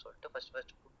கொடுக்கலாம் அப்படின்னு சொல்லிட்டு ஃபர்ஸ்ட்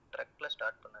ஃபுட் ட்ரக்கில்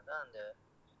ஸ்டார்ட் பண்ணது அந்த.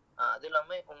 அது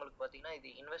இல்லாமல் உங்களுக்கு பார்த்தீங்கன்னா இது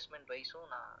இன்வெஸ்ட்மெண்ட் வைஸும்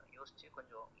நான் யோசிச்சு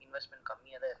கொஞ்சம் இன்வெஸ்ட்மெண்ட்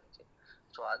கம்மியாக தான் இருந்துச்சு.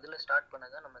 ஸோ அதில் ஸ்டார்ட்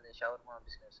பண்ணதான் நம்ம இந்த ஷவர்மா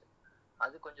பிஸ்னஸ்.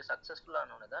 அது கொஞ்சம்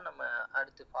சக்ஸஸ்ஃபுல்லானோன்னு தான் நம்ம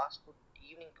அடுத்து fast food,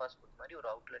 evening fast food மாதிரி ஒரு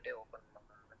அவுட்லெட்டே ஓப்பன் பண்ணோம்.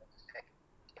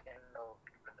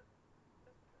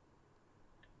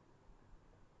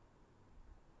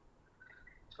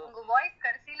 உங்க வாய்ஸ்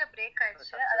கடைசியில பிரேக்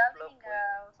ஆயிடுச்சு. அதாவது நீங்க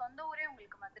சொந்த ஊரே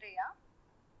உங்களுக்கு மதுரையா?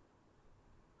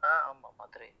 ஆமா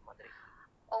மதுரை.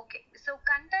 ஓகே. ஸோ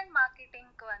கண்டென்ட்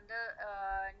மார்க்கெட்டிங்க்கு வந்து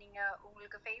நீங்க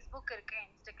உங்களுக்கு ஃபேஸ்புக் இருக்கு,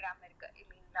 இன்ஸ்டாகிராம் இருக்கு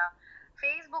இல்லைங்களா?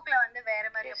 ஃபேஸ்புக்ல வந்து வேற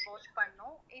மாதிரி அப்ரோச்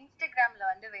பண்ணும், இன்ஸ்டாகிராம்ல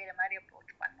வந்து வேற மாதிரி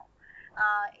அப்ரோச் பண்ணும்.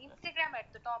 இன்ஸ்டாகிராம்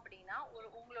எடுத்துட்டோம் அப்படின்னா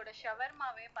உங்களோட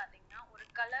ஷவர்மாவே பாத்தீங்கன்னா ஒரு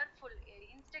colourful.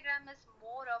 Instagram is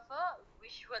more of a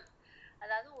visual.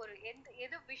 அதாவது ஒரு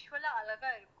எது விஷுவலா அழகா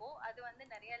இருக்கோ அது வந்து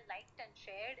நிறைய like and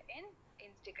shirt in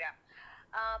Instagram.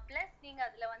 Plus நீங்க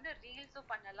அதுல வந்து ரீல்ஸும்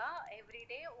பண்ணலாம்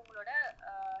எவ்ரிடே உங்களோட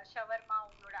ஷவர்மா,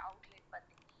 உங்களோட அவுட்லெட்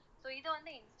பத்தி. ஸோ இது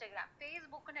வந்து இன்ஸ்டாகிராம்.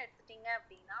 ஃபேஸ்புக்னு எடுத்துட்டீங்க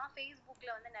அப்படின்னா ஃபேஸ்புக்ல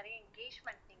வந்து நிறைய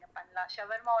என்கேஜ்மெண்ட் நீங்க பண்ணலாம்.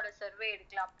 ஷவர்மாவோட சர்வே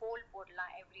எடுக்கலாம், போல்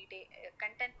போடலாம் எவ்ரிடே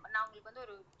கண்டென்ட். நான் உங்களுக்கு வந்து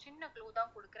ஒரு சின்ன க்ளூ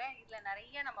தான் கொடுக்குறேன், இதுல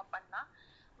நிறைய நம்ம பண்ணலாம்.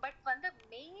 பட் வந்து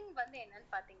மெயின் வந்து என்னன்னு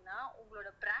பாத்தீங்கன்னா உங்களோட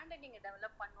பிராண்டை நீங்க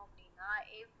டெவலப் பண்ணோம் அப்படின்னா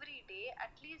everyday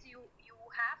at least you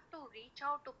have to reach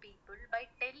out to people by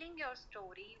telling your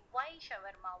story. Why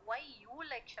shawarma, why you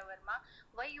like shawarma,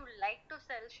 why you like to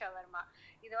sell shawarma.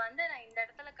 இது வந்து நான் இந்த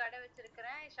இடத்துல கடை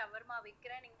வச்சிருக்கிறேன், ஷவர்மா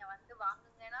விற்கிறேன், நீங்க வந்து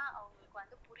வாங்குங்கன்னா அவங்களுக்கு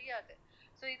வந்து புரியாது.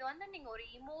 ஸோ இது வந்து நீங்க ஒரு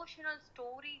இமோஷனல்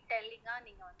ஸ்டோரி டெல்லிங்கா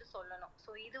நீங்க வந்து சொல்லணும்.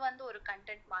 ஸோ இது வந்து ஒரு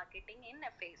கண்டென்ட் மார்க்கெட்டிங் இன்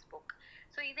ஃபேஸ்புக்.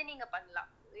 ஸோ இது நீங்க பண்ணலாம்.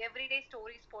 எவ்ரிடே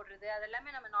ஸ்டோரிஸ் போடுறது அதெல்லாமே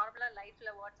நம்ம நார்மலா லைஃப்ல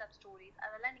வாட்ஸ்அப் ஸ்டோரிஸ்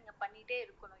அதெல்லாம் நீங்க பண்ணிட்டே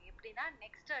இருக்கணும். எப்படின்னா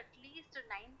நெக்ஸ்ட் அட்லீஸ்ட்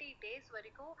 90 days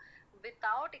வரைக்கும்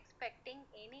without expecting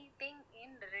anything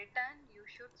in return, you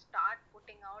should start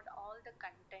putting out all the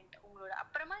content. உங்களோட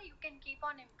அப்புறமா you can keep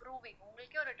on improving.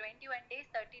 உங்களுக்கே ஒரு 21 days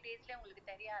 30 daysல உங்களுக்கு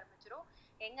தெரிய ஆரம்பிச்சிரும்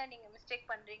எங்க நீங்க மிஸ்டேக்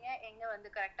பண்றீங்க, எங்க வந்து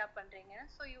கரெக்டா பண்றீங்க.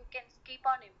 so you can keep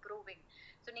on improving.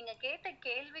 so நீங்க கேட்ட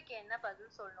கேள்விக்கு என்ன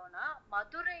பதில் சொல்லணும்னா,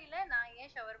 மதுரையில நான்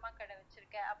ஏன் ஷவர்மா கடை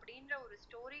வச்சிருக்கேன் அப்படின்ற ஒரு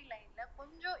ஸ்டோரி லைன்ல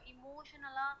கொஞ்சம்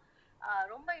இமோஷனலா,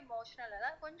 ரொம்ப இமோஷனல்,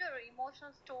 அதாவது கொஞ்சம் ஒரு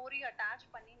இமோஷனல் ஸ்டோரி அட்டாச்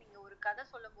பண்ணி நீங்க ஒரு கதை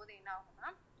சொல்லும் போது என்ன ஆகும்னா,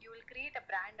 you will create a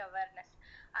brand awareness.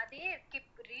 அதே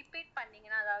ரிப்பீட்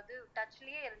பண்ணீங்கன்னா, அதாவது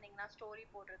டச்லயே இருந்தீங்கன்னா, ஸ்டோரி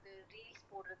போடுறது, ரீல்ஸ்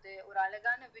போடுறது, ஒரு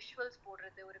அழகான விஷுவல்ஸ்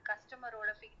போடுறது, ஒரு கஸ்டமரோட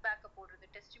ஃபீட்பேக்கை போடுறது,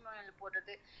 டெஸ்டிமோனியல்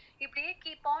போடுறது, இப்படியே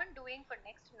keep on doing for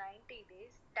next 90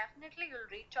 days, definitely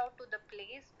you'll reach out to the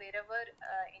place wherever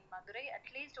in Madurai, at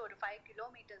least ஒரு 5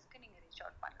 kilometersக்கு நீங்க reach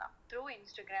out பண்ணலாம் through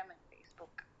Instagram and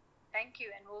Facebook. Thank you,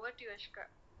 and over to you, Ashkar.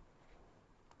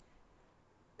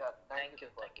 Yeah, thank you.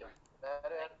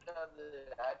 வேற யாராவது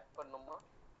add பண்ணுமா?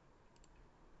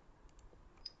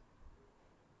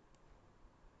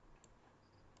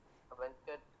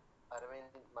 Venkat,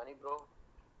 Aravind, Mani bro.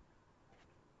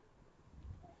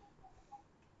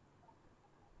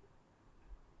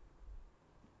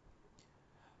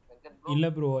 இல்ல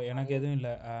bro, எனக்கு எதுவும்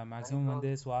இல்லை. மேக்ஸிமம்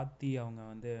வந்து ஸ்வாதி அவங்க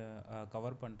வந்து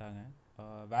கவர் பண்ணிட்டாங்க.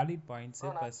 வேலிட் பாயிண்ட்ஸு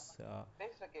ப்ளஸ்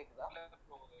பேசுற கேக்குதா?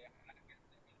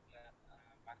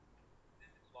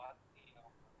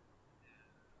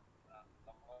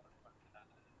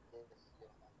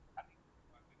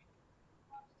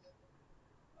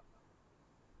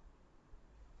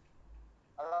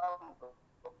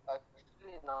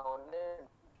 ஆக்சுவலி நான் வந்து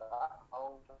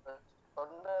அவங்க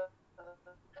சொன்ன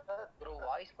ப்ரோ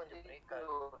வாய்ஸ் கொஞ்சம் பிரேக்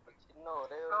ஆகுது. சின்ன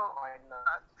ஒரே ஒரு பாயிண்ட்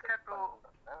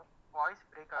வாய்ஸ்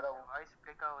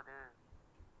பிரேக் ஆகுது.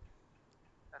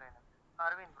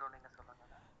 அரவிந்த் ப்ரோ நீங்க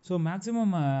சொல்லுங்க. ஸோ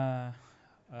மேக்ஸிமம்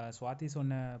ஸ்வாதி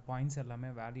சொன்ன பாயிண்ட்ஸ் எல்லாமே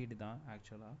வேலிடு தான்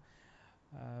ஆக்சுவலாக.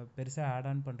 பெருசாக ஆட்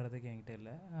ஆன் பண்ணுறதுக்கு என்கிட்ட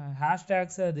இல்லை.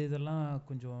 ஹேஷ்டேக்ஸ் அது இதெல்லாம்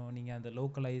கொஞ்சம் நீங்கள் அந்த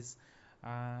லோக்கலைஸ்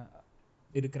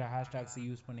இருக்கிற ஹேஷ்டேக்ஸ்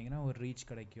யூஸ் பண்ணிங்கன்னா ஒரு ரீச்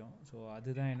கிடைக்கும். ஸோ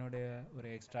அதுதான் என்னுடைய ஒரு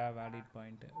எக்ஸ்ட்ரா வேலிட்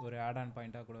பாயிண்ட்டு, ஒரு ஆட் ஆன்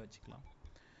பாயிண்ட்டாக கூட வச்சுக்கலாம்.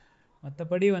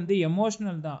 மற்றபடி வந்து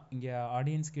எமோஷ்னல் தான். இங்கே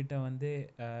ஆடியன்ஸ் கிட்ட வந்து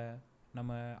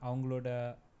நம்ம அவங்களோட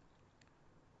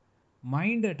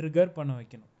மைண்டை ட்ரிகர் பண்ண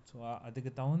வைக்கணும். ஸோ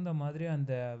அதுக்கு தகுந்த மாதிரி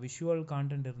அந்த விஷுவல்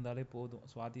கான்டென்ட் இருந்தாலே போதும்,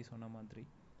 ஸ்வாதி சொன்ன மாதிரி.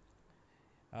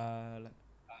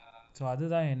 ஸோ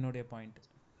அதுதான் என்னுடைய பாயிண்ட்.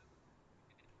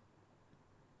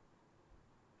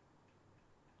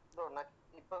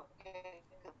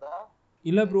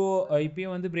 இல்லை ப்ரோ,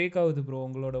 இப்பயும் வந்து பிரேக் ஆகுது ப்ரோ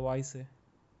உங்களோட வாய்ஸு.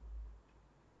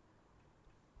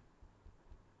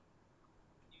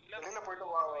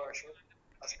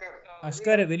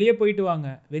 அஸ்கர் வெளியே போயிட்டு வாங்க,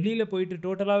 வெளியில போயிட்டு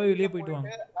டோட்டலாவே வெளியே போயிட்டு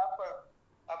வாங்க.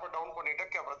 ஆப் டவுன்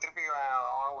பண்ணிட்டு அப்புறம் திருப்பி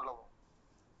உள்ள போ.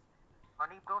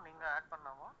 மணி ப்ரோ நீங்க ஆட்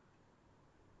பண்ணலாமா?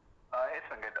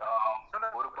 எஸ் வெங்கட்,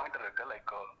 ஒரு பாயிண்ட் இருக்கு.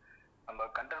 லைக் நம்ம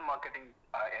கண்டென்ட் மார்க்கெட்டிங்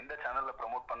எந்த சேனல்ல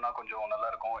ப்ரோமோட் பண்ணா கொஞ்சம் நல்லா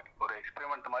இருக்கும், ஒரு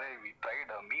எக்ஸ்பெரிமெண்ட் மாதிரி வி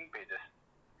ட்ரைட் மீம் பேஜஸ்.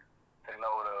 சரிங்களா?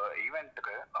 ஒரு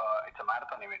ஈவெண்ட்டுக்கு, it's a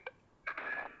marathon event.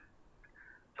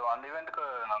 So அந்த ஈவெண்ட்டுக்கு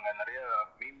நாங்கள் நிறைய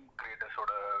மீம்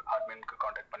கிரியேட்டர்ஸோட அட்மின்க்கு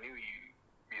காண்டாக்ட் பண்ணி we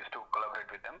use to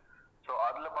collaborate with them. So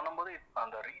அதில் பண்ணும்போது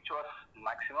அந்த ரீச் வாஸ்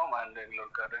மேக்ஸிமம். அண்ட்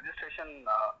எங்களுக்கு ரெஜிஸ்ட்ரேஷன்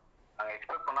நாங்கள்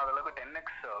எக்ஸ்பெக்ட் பண்ணாத அளவுக்கு 10x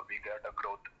we get a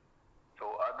growth. So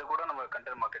அது கூட நம்ம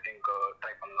கண்டென்ட் மார்க்கெட்டிங்க்கு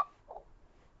ட்ரை பண்ணலாம்.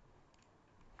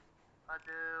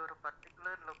 அது ஒரு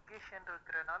பர்டிகுலர் லொகேஷன்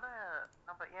இருக்கிறனால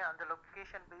நம்ம ஏன் அந்த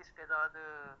லொகேஷன் பேஸ்ட் ஏதாவது?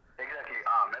 எக்ஸாக்ட்லி,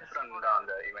 மெட்ரன் தான்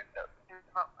அந்த ஈவெண்ட்.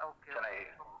 Okay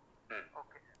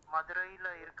okay. மதுரையில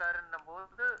இருக்காருன்னும்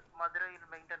போது மதுரையில்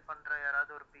மெயின்டைன் பண்ற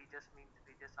யாராவது ஒரு பேஜஸ், மீம்ஸ்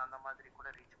பேஜஸ் அந்த மாதிரி கூட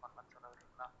ரீச் பண்ணலாம்னு சொல்ல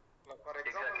வரீங்களா?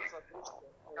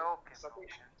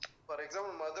 ஃபார்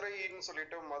எக்ஸாம்பிள் மதுரைன்னு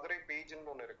சொல்லிட்டு மதுரை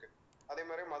பேஜ்னு ஒன்று இருக்கு. அதே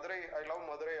மாதிரி மதுரை ஐ லவ்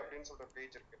மதுரை அப்படின்னு சொல்ற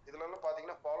பேஜ் இருக்கு. இதுல எல்லாம்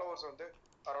பாத்தீங்கன்னா ஃபாலோவர்ஸ் வந்து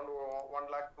அரௌண்ட் 1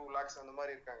 lakh 2 lakhs அந்த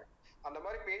மாதிரி இருக்காங்க. அந்த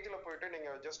மாதிரி பேஜ்ல போயிட்டு நீங்க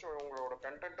ஜஸ்ட் உங்களோட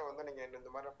கண்டென்ட்டை வந்து நீங்க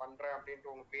இந்த மாதிரி பண்றேன்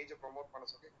அப்படின்ட்டு உங்க பேஜை ப்ரொமோட் பண்ண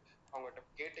சொல்லி அவங்ககிட்ட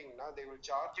கேட்டீங்கன்னா they will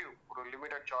charge you ஒரு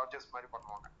லிமிடெட் சார்ஜஸ் மாதிரி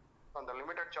பண்ணுவாங்க. அந்த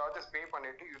லிமிடெட் சார்ஜஸ் பே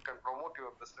பண்ணிட்டு you can promote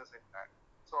your business in that.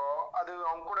 So அது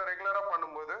அவங்க கூட ரெகுலரா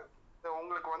பண்ணும்போது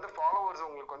உங்களுக்கு வந்து ஃபாலோவர்ஸ்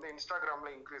உங்களுக்கு வந்து இன்ஸ்டாகிராம்ல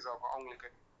இன்க்ரீஸ் ஆகும் அவங்களுக்கு.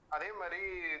 அதே மாதிரி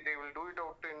they will do it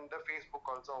out in the Facebook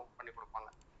also அவங்க பண்ணி கொடுப்பாங்க.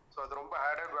 ஸோ அது ரொம்ப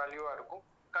ஆடட் வேல்யூவா இருக்கும்.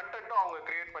 கண்டென்ட்டும் அவங்க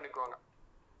கிரியேட் பண்ணிக்குவாங்க.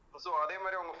 ஸோ அதே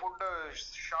மாதிரி அவங்க ஃபுட்டு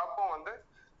ஷாப்பும் வந்து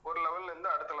ஒரு லெவல்ல இருந்து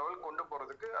அடுத்த லெவல் கொண்டு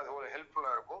போறதுக்கு அது ஒரு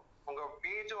ஹெல்ப்ஃபுல்லா இருக்கும். உங்க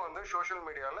பேஜும் வந்து சோஷியல்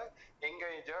மீடியால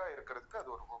எங்கேஜா இருக்கிறதுக்கு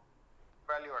அது ஒரு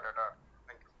value ஆடடா.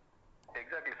 Thank you.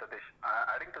 Exactly Satish.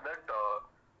 அடிங் to that,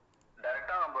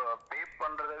 டைரக்டா நம்ம பே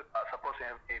பண்றது, சப்போஸ்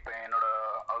இப்போ என்னோட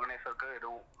ஆர்கனைசருக்கு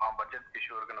எதுவும் பட்ஜெட்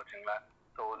இஷ்யூ இருக்குன்னு வச்சுங்களேன்.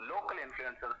 ஸோ லோக்கல்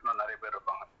இன்ஃப்ளூயன்சர்ஸ்னு நிறைய பேர்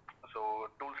இருப்பாங்க. ஸோ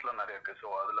டூல்ஸ்லாம் நிறைய இருக்குது. ஸோ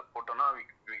அதில் போட்டோன்னா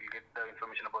we get the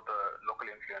information about the local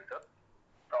influencer.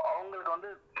 So அவங்களுக்கு வந்து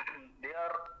they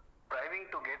are striving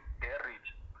to get their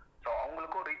reach. So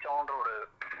அவங்களுக்கும் ரீச் ஆகுன்ற ஒரு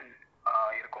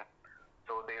இருக்கும்.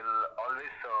 ஸோ they'll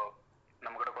always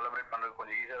நம்ம கூட கொலாபரேட் பண்ணுறது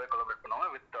கொஞ்சம் ஈஸியாகவே கொலாபரேட் பண்ணுவாங்க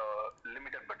with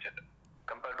limited budget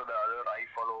compared to the other I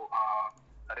follow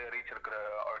நிறைய ரீச் இருக்கிற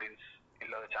ஆடியன்ஸ்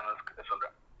இல்லாத சேனல்ஸ் கிட்ட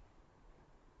சொல்கிறேன்.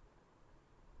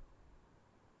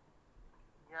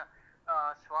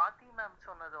 ஸ்வாதி மேம்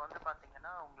சொன்னது வந்து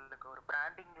பாத்தீங்கன்னா உங்களுக்கு ஒரு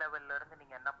பிராண்டிங் லெவல்ல இருந்து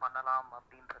நீங்க என்ன பண்ணலாம்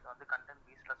அப்படின்றது வந்து கண்டென்ட்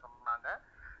பீஸ்ல சொன்னாங்க.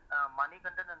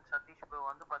 மணிகண்டன் அண்ட் சதீஷ் ப்ரோ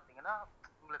வந்து பாத்தீங்கன்னா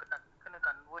உங்களுக்கு டக்குன்னு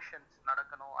கன்வர்ஷன்ஸ்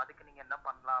நடக்கணும், அதுக்கு நீங்க என்ன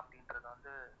பண்ணலாம் அப்படின்றத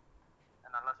வந்து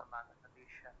நல்லா சொன்னாங்க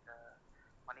சதீஷ் அண்ட்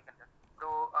மணிகண்டன்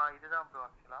ப்ரோ. இதுதான் ப்ரோ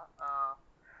ஆக்சுவலா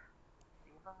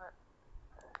இவங்க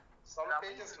சம்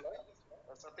பேஜஸ்ல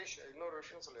சதீஷ் இன்னொரு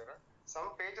விஷயம் சொல்லிடுறேன்.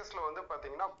 சம் பேஜஸ்ல வந்து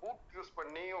பாத்தீங்கன்னா பூட் யூஸ்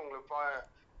பண்ணி உங்களுக்கு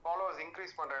ஃபாலோவர்ஸ்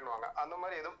இன்க்ரீஸ் பண்றேன்னுவாங்க. அந்த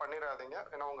மாதிரி எதுவும் பண்ணிடாதீங்க,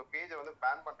 ஏன்னா உங்க பேஜை வந்து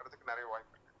பேன் பண்றதுக்கு நிறைய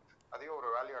வாய்ப்பு இருக்கு. அதையும் ஒரு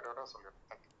வேல்யூ ஆடோட சொல்லிடுறேன்.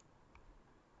 Thank you.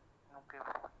 Okay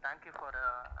bro, thank you for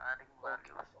adding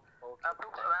values.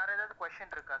 வேற ஏதாவது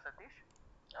क्वेश्चन இருக்கா சதீஷ்?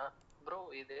 ப்ரோ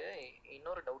இது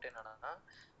இன்னொரு டவுட் என்னன்னா,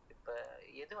 இப்போ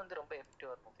எது வந்து ரொம்ப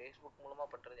எஃபெக்டிவா இருக்கும்? ஃபேஸ்புக் மூலமா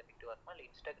பண்றது எஃபெக்டிவா இருக்குமா இல்லை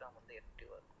இன்ஸ்டாகிராம் வந்து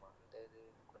எஃபெக்டிவா இருக்குமா? இந்த இது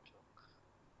கொஞ்சம்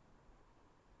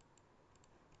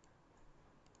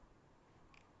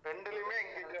ரெண்டுலயுமே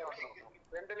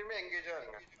எங்கேஜா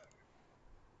இருங்க,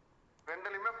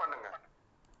 ரெண்டுலயுமே பண்ணுங்க,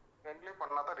 ரெண்டுலயும்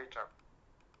பண்ணாதான் ரீச் ஆகும்.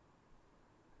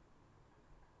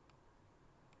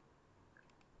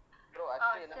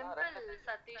 Simple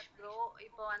Satish bro.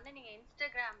 இப்போ வந்து நீங்க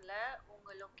இன்ஸ்டாகிராம்ல உங்க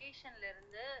லொகேஷன்ல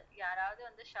இருந்து யாராவது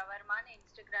வந்து ஷவர்மான்னு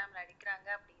இன்ஸ்டாகிராம்ல அடிக்கிறாங்க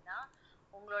அப்படின்னா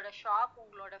உங்களோட ஷாப்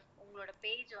உங்களோட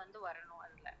பேஜ் வந்து வரணும்.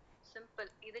 அதுல சிம்பிள்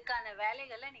இதுக்கான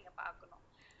வேலைகளை நீங்க பார்க்கணும்.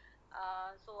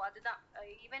 ஸோ அதுதான்.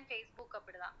 ஈவன் ஃபேஸ்புக்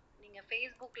அப்படிதான். நீங்க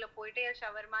ஃபேஸ்புக்ல போயிட்டு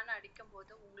ஷவர்மான்னு அடிக்கும்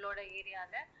போது உங்களோட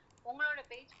ஏரியால உங்களோட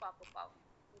பேஜ் பாப்பப் ஆகும்.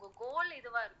 உங்க கோல்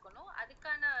இதுவா இருக்கணும்.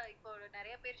 அதுக்கான இப்போ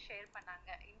நிறைய பேர் ஷேர் பண்ணாங்க,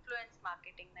 இன்ஃப்ளூயன்ஸ்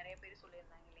மார்க்கெட்டிங் நிறைய பேர்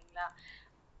சொல்லியிருந்தாங்க இல்லைங்களா?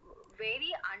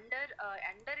 வெரி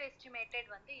அண்டர் எஸ்டிமேட்டட்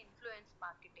வந்து இன்ஃப்ளூயன்ஸ்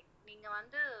மார்க்கெட்டிங். நீங்க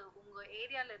வந்து உங்க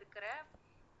ஏரியால இருக்கிற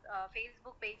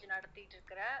ஃபேஸ்புக் பேஜ் நடத்திட்டு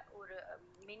இருக்கிற ஒரு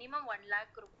மினிமம் 1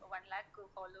 lakh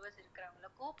ஃபாலோவர்ஸ் இருக்கிறவங்கள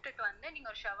கூப்பிட்டுட்டு வந்து நீங்க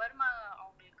ஒரு ஷவர்மா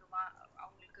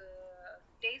அவங்களுக்கு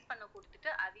டேஸ்ட் பண்ண கொடுத்துட்டு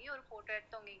அதையே ஒரு போட்டோ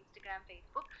எடுத்து உங்க இன்ஸ்டாகிராம்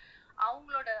ஃபேஸ்புக்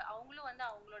அவங்களும் வந்து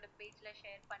அவங்களோட பேஜ்ல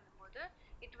ஷேர் பண்ணும்போது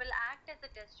it will act as a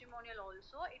testimonial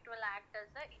also, it will act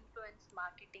as a influence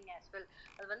marketing as well.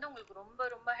 அது வந்து உங்களுக்கு ரொம்ப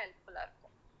ரொம்ப ஹெல்ப்ஃபுல்லா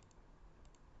இருக்கும்.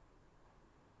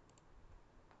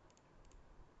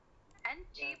 and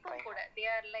cheapum kuda, they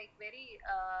are like very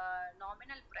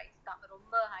nominal price da,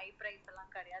 romba high price ellaam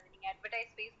kediyadu. Neenga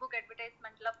advertise Facebook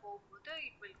advertisement la pogumbodhu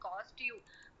it will cost you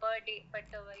per day,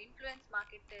 but influence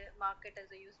market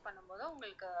as a use பண்ணும்போது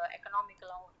உங்களுக்கு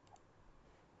economical ஆ இருக்கும்.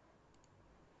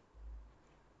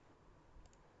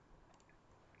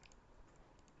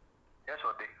 Yes,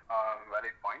 Swati,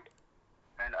 valid point.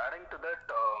 And adding to that,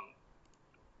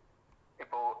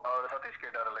 இப்போ சதீஷ்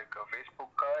கேட்டார் like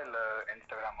ஃபேஸ்புக்கா இல்லை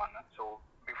இன்ஸ்டாகிராமான்னு. So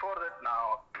before that நான்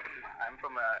I'm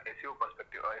from SU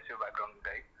perspective, SU background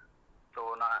guy. So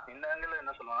நான் இந்த angle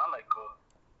என்ன சொல்லுவேன்னா லைக்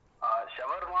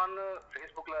ஷவர்மான்னு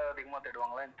ஃபேஸ்புக்கில் அதிகமாக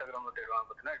தேடுவாங்களா இன்ஸ்டாகிராமில் தேடுவாங்க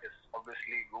பார்த்தீங்கன்னா இட் இஸ்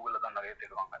ஆப்வியஸ்லி கூகுளில் தான் நிறைய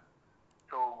தேடுவாங்க.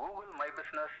 So Google my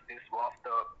business is one of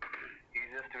the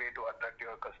easiest way to attract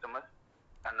your customers.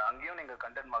 And அங்கேயும் நீங்கள்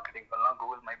கண்டென்ட் மார்க்கெட்டிங் பண்ணலாம்.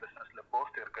 கூகுள் மை பிஸ்னஸில்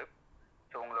போஸ்ட் இருக்குது.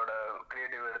 ஸோ உங்களோட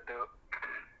க்ரியேட்டிவ் எடுத்து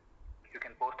you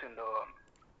can post in the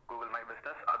Google My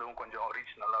Business. அதுவும் கொஞ்சம்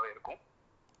ரீச் நல்லாவே இருக்கும்.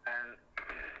 and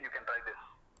you can try this,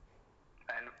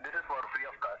 and this is for free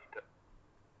of cost.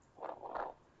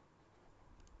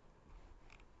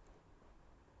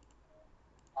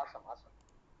 awesome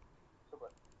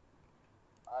super.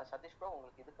 Satish bro,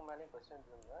 உங்களுக்கு இதுக்கு மேலே क्वेश्चंस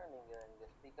இருந்தா நீங்க இங்க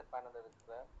ஸ்பீக்கர் பேனல்ல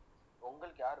இருக்கிற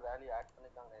உங்களுக்கு யார் வேல்யூ ஆட்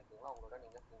பண்ணிருக்காங்க நினைக்கிறீங்களோ அவங்களோட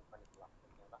நீங்க திங்க் பண்ணிக்கலாம்.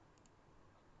 ஓகேங்களா?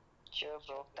 sure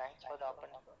bro, thanks for the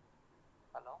opportunity.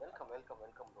 Hello,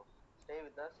 welcome bro, stay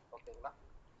with us. ஓகேங்களா?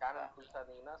 சேனல் புதுசா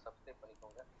இருந்தீங்கன்னா சப்ஸ்கிரைப்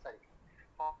பண்ணிக்கோங்க, சரி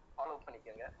ஃபாலோ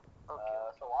பண்ணிக்கோங்க.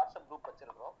 ஸோ வாட்ஸ்அப் குரூப்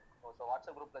வச்சிருக்கிறோம். ஸோ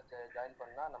வாட்ஸ்அப் குரூப்ல ஜாயின்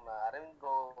பண்ணா நம்ம அரவிந்த்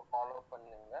ப்ரோ ஃபாலோ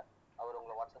பண்ணுங்க, அவர்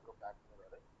உங்களை வாட்ஸ்அப் குரூப் ஆட்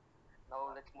பண்ணுவாரு. நவ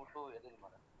லெட்ஸ் மூவ் டு எதில்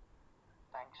மாறன்.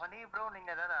 தேங்க்ஸ். மணி ப்ரோ,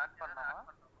 நீங்க ஏதாவது ஆட் பண்ணலாமா?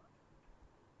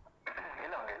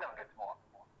 இல்ல let's move on.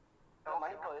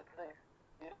 Money bro எது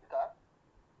இருக்கா?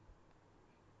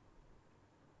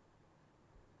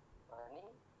 மணி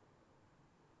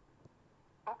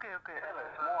okay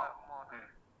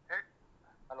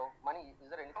hello mani, is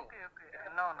there anything? okay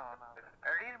no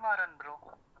Adil Maran bro,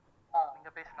 நீங்க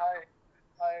பேசலாம்.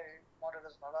 hi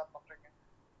moderators, நல்லா பண்றீங்க,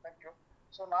 thank you.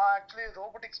 so நான் actually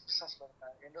robotics businessல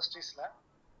இருக்கேன், இண்டஸ்ட்ரீஸ்ல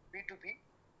B2B.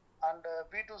 And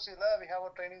B2C we have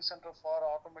a training center for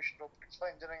automation robotics for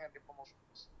engineering and diploma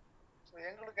students. So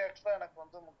எங்களுக்கு ஆக்சுவலாக எனக்கு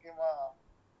வந்து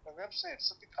முக்கியமாக வெப்சைட்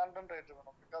சுற்றி கண்டென்ட் ரைட்டர்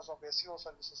வேணும் பிகாஸ் ஆஃப் SEO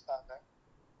சர்வீசஸ்க்காக.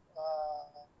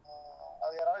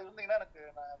 அது யாராவது இருந்தீங்கன்னா எனக்கு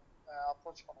நான்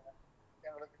அப்ரோச் பண்ணுவேன்.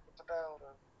 எங்களுக்கு கிட்டத்தட்ட ஒரு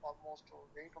ஆல்மோஸ்ட்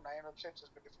 8 to 9 வெப்சைட்ஸ்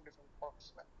இருக்குது டிஃப்ரெண்ட்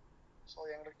ப்ராடக்ட்ஸில். ஸோ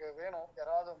எங்களுக்கு வேணும்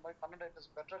யாராவது இந்த மாதிரி content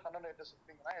writers better content writers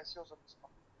இருந்தீங்கன்னா SEO சர்வீஸ்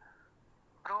பண்ணுவோம்.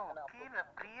 ப்ரோ கீழே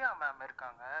பிரியா மேம்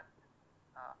இருக்காங்க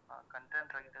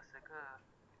கண்டென்ட் ரைட்டர்ஸுக்கு.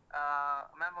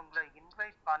 மேம் உங்களை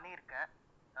இன்வைட் பண்ணியிருக்கேன்,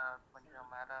 கொஞ்சம்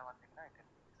மேலே வந்தீங்கன்னா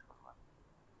சொல்லுவேன்.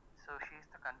 So she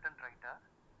is the content writer.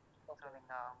 So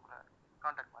நீங்கள் அவங்கள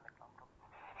காண்டாக்ட் பண்ணிக்கலாம் ப்ரோ.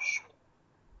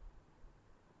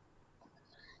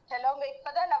 ஹலோங்க,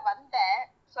 இப்போதான் நான் வந்தேன்.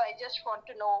 So I just want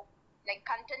to know like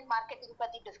content marketing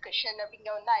பற்றி டிஸ்கஷன் அப்படிங்க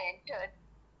வந்து ஐ என்டர்ட்.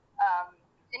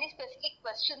 எனி ஸ்பெசிஃபிக்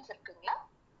கொஸ்டின்ஸ் இருக்குங்களா?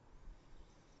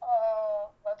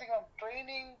 I think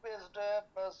training based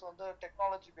plus வந்து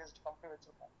technology based company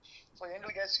வச்சிருக்கோம். ஸோ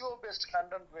எங்களுக்கு SEO based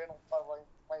content வேணும் for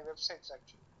my websites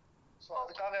actually. So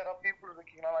அதுக்காக யாராவது பீப்புள்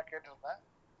இருக்கீங்கன்னா நான் கேட்டிருந்தேன்.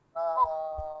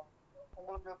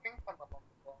 உங்களுக்கு பிங்க் பண்ணுறேன்,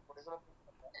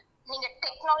 நீங்க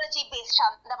டெக்னாலஜி பேஸ்ட்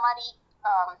அந்த மாதிரி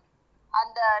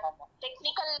அந்த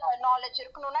டெக்னிக்கல் நாலேஜ்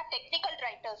இருக்கணும்னா டெக்னிக்கல்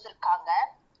ரைட்டர்ஸ் இருக்காங்க.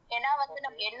 ஏன்னா வந்து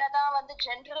நம்ம என்னதான் வந்து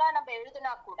ஜென்ரலா நம்ம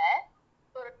எழுதுனா கூட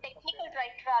ஒரு டெக்னிக்கல்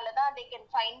ரைட்டரால தான் they can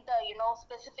find the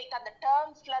specific அந்த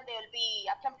termsலாம் they will be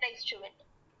acclimatized to it.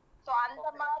 so அந்த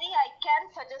மாதிரி I can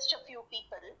suggest a few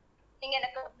people. நீங்க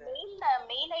எனக்கு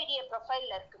மெயில் ஐடியா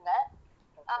ப்ரொஃபைல்ல இருக்குங்க.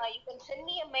 you can send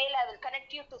me a mail. I will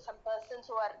connect you to some persons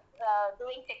who are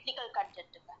doing technical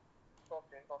content.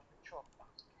 Okay, sure.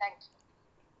 Thank you.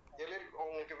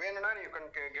 உங்களுக்கு வேணும்னா you can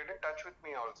get in touch with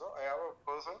me also. I have a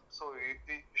person, so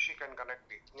she can connect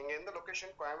me. நீங்க எந்த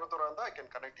location கோயம்புத்தூரா இருந்தா I can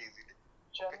connect easily.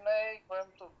 Chennai,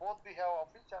 Coimbatore, both we have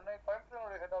office. Chennai,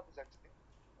 Coimbatore head office actually.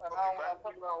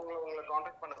 உங்களை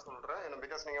contact பண்ண சொல்றேன். ஏன்னா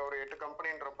because நீங்க ஒரு 8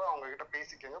 கம்பெனின்றப்ப அவங்க கிட்ட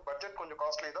பேசிக்கங்க. பட்ஜெட் கொஞ்சம்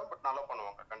காஸ்ட்லி தான், பட் நல்லா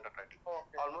பண்ணுவாங்க கண்டென்ட் ரைட்டிங்.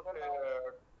 ஆல்மோஸ்ட்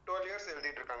 12 இயர்ஸ்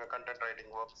எழுதிட்டு இருக்காங்க content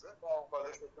writing works for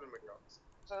the social media.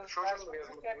 Social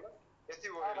media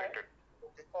SEO related.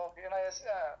 Okay, நான்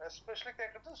எஸ்பெஷலி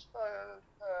கேட்குறது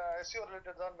SEO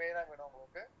ரிலேட்டட் தான் மெயினாக வேணும்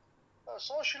உங்களுக்கு.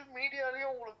 சோஷியல்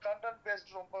மீடியாலேயும் உங்களுக்கு கண்டென்ட்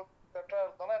பேஸ்ட் ரொம்ப பெட்டராக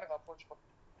இருந்தாலும் எனக்கு அப்ரோச் பண்ணுங்க.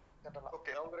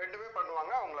 ஓகே, அவங்க ரெண்டுமே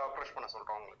பண்ணுவாங்க, அவங்கள அப்ரோச் பண்ண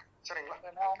சொல்றோம் உங்களுக்கு. சரிங்களா?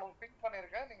 நான் உங்களுக்கு பிங்க்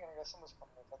பண்ணியிருக்கேன், நீங்கள் எனக்கு SMS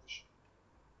பண்ணுங்க Satish.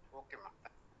 Okay ma'am,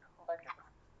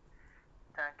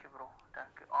 thank you bro,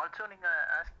 thank you. Also நீங்கள்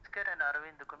ஆஸ்கர் அண்ட்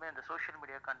அரவிந்துக்குமே இந்த சோஷியல்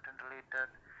மீடியா கண்டென்ட்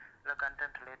ரிலேட்டட் இல்லை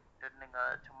கண்டென்ட் ரிலேட்டட்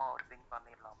நீங்கள் சும்மா ஒரு பிங்க்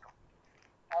பண்ணிடலாம் bro.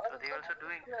 So they also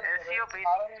doing SEO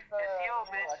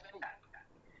based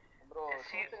bro.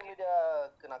 Social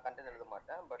மீடியாக்கு நான் கண்டென்ட் எழுத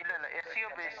மாட்டேன், பட் இல்ல SEO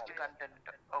based content.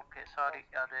 Okay, sorry,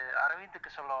 அது அரவிந்துக்கு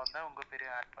சொல்ல வந்தேன், உங்க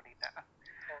பேரையும் ஆட் பண்ணிட்டேன்.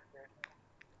 ஓகே,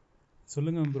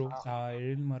 சொல்லுங்க ப்ரோ.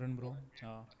 எழில்மாறன் ப்ரோ.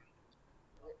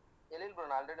 எழில் ப்ரோ,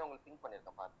 நான் ஆல்ரெடி உங்களுக்கு பிங்க்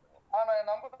பண்ணிருக்கேன், பாத்துங்க. நான்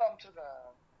என் நம்பர் அனுப்பிச்சிருக்கேன்.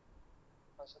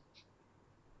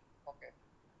 ஓகே,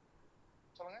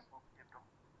 சொல்லுங்க. Okay bro,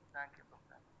 thank you bro.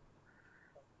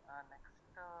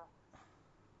 Next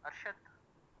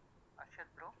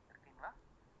Arshad bro இருக்கீங்களா?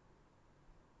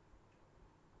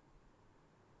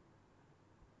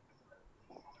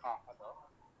 ஹலோ.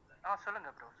 சொல்லுங்க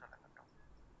ப்ரோ, சொல்லுங்க ப்ரோ.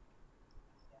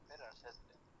 என் பேர் அர்ஷத்.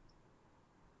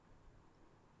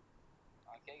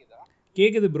 கேக்குதா?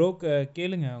 கேக்குது ப்ரோ,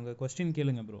 கேளுங்க, உங்க क्वेश्चन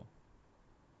கேளுங்க ப்ரோ.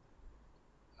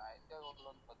 நான் எந்த ஊர்ல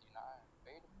வந்து பாத்தீங்கன்னா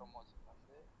பெய்டு ப்ரமோஷன்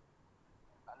வந்து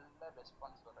நல்ல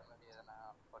ரெஸ்பான்ஸ் வர மாதிரி எதனா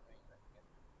பண்ணுவீங்களா நீங்க?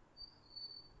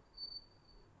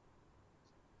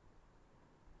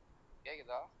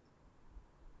 கேக்குதா?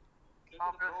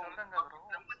 சொல்லுங்க ப்ரோ.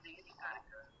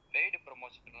 பெய்டு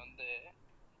ப்ரமோஷன் வந்து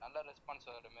நல்ல ரெஸ்பான்ஸ்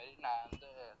வர மாதிரி நான் வந்து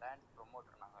லேண்ட்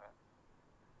ப்ரொமோட்டர்.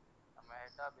 நம்ம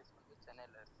ஹெட் ஆஃபீஸ் வந்து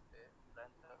சென்னையில் இருக்குது,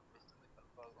 பிரான்ச் ஆஃபீஸ் வந்து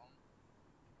கல்பாக்கம்,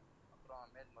 அப்புறம்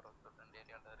மேல்மருவத்தூர் 2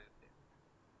 ஏரியாவில் இருக்குது.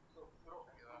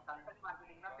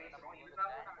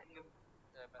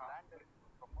 லேண்டு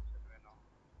ப்ரொமோஷன் வேணும்,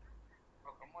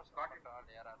 ப்ரொமோஷன் பண்ணுற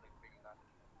ஆள் யாராவது இருக்கிறீங்களா?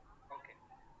 ஓகே,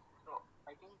 ஸோ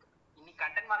ஐ திங்க் இன்னைக்கு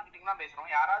கண்டென்ட் மார்க்கெட்டிங் தான்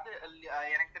பேசுறோம். யாராவது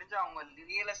எனக்கு தெரிஞ்சு அவங்க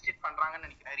ரியல் எஸ்டேட் பண்றாங்கன்னு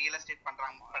நினைக்கிறேன். ரியல் எஸ்டேட்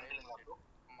பண்றீங்களா ப்ரோ?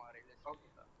 ஆமா, ரியல்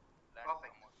எஸ்டேட் தான்.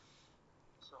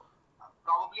 So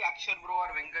probably Akshar bro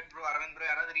or Venkat bro, Aravind bro,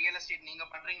 யாராவது ரியல் எஸ்டேட் நீங்க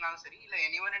பண்றீங்கனாலும் சரி, இல்ல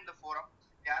எனிவன் இன் தி ஃபோரம்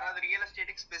யாராவது ரியல்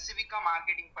எஸ்டேட்டுக்கு ஸ்பெசிஃபிக்கா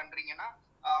மார்க்கெட்டிங் பண்றீங்கன்னா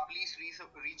please reach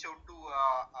out to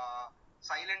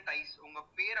silent eyes. உங்க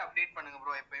பேர் அப்டேட் பண்ணுங்க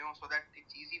ப்ரோ எப்பயும், so that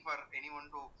it's easy for anyone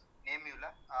to name you.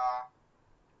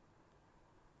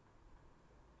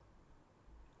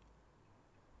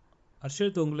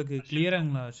 Arshad, உங்களுக்கு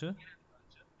கிளியராங்களா அர்ஷத்?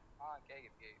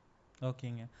 கேக்குது.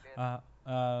 ஓகேங்க.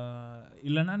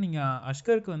 இல்லைன்னா நீங்கள்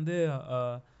அஷ்கருக்கு வந்து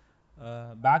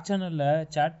பேக் சேனலில்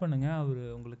சேட் பண்ணுங்கள், அவர்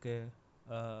உங்களுக்கு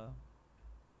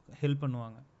ஹெல்ப்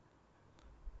பண்ணுவாங்க.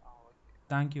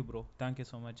 Thank you bro, thank you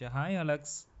so much. Hi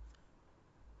Alex.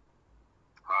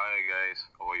 Hi guys,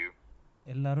 how are you?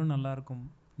 எல்லாரும் நல்லா இருக்கும்.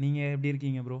 நீங்கள் எப்படி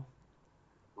இருக்கீங்க bro?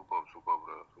 Super super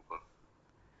bro, super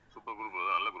super group,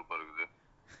 நல்ல குரூப்பாக இருக்குது.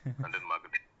 Content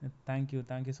marketing.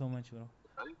 Thank you so much bro.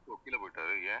 கீழே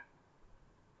போயிட்டாரு ஏன்?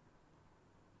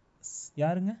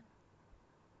 யாருங்க?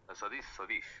 சதீஷ்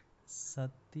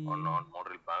சத்தி ஆன்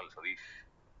மாடல் பேனல். சதீஷ்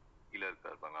கீழே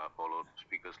இருக்காரு, ஃபாலோ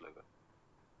ஸ்பீக்கர்ஸ்ல இருக்காரு.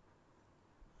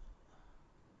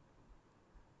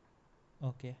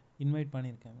 ஓகே, இன்வைட்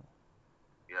பண்ணியிருக்கேன்.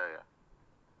 யா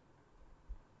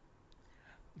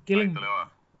கேளுங்க.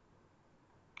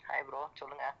 ஹாய் ப்ரோ,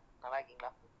 சொல்லுங்க. நல்லா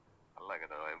இருக்கீங்களா? நல்லா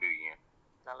இருக்கேன். எப்படி இருக்கீங்க?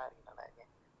 நல்லா இருக்கேன்.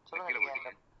 சொல்லுங்க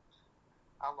நீங்க.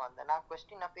 ஆமா, நான்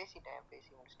क्वेश्चन பேசி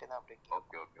முடிச்சிட்டு தான் அப்படி இருக்கேன்.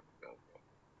 Okay.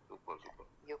 Super.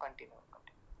 You continue.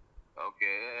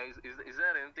 Okay, is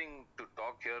there anything to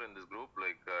talk here in this group?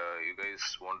 Like, you guys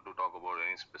want to talk about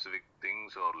any specific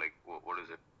things, or like, what is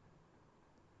it?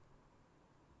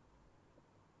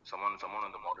 Someone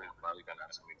on the moderator panel can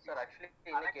answer me. Sir, actually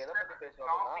இன்னைக்கு எதை பத்தி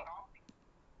பேசணும்னா,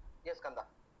 S கந்தா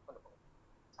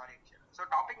sorry. So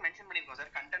topic mention பண்ணியிருக்கோம்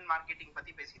sir. Content marketing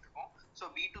பத்தி பேசிட்டு இருக்கோம். So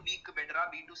B2Bக்கு பெட்டரா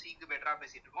B2Cக்கு பெட்டரா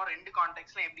பேசிட்டு இருக்கோம். ரெண்டு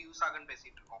கான்டெக்ட்ல எப்படி யூஸ் ஆகுன்னு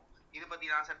பேசிட்டு இருக்கோம். இது பத்தி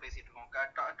தான் சார் பேசிட்டு இருக்கோம்.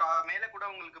 மேல கூட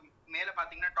உங்களுக்கு மேல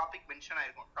பாத்தீங்கன்னா டாபிக் மென்ஷன்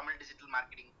ஆயிருக்கும், தமிழ் டிஜிட்டல்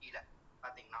மார்க்கெட்டிங் கீழ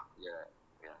பாத்தீங்கன்னா.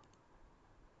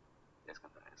 Yes,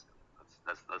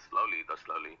 that's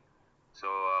lovely. So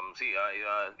see,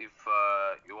 if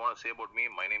you want to say about me,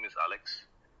 my name is Alex,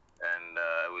 and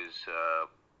I was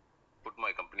put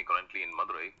my company currently in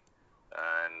Madurai,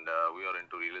 and we are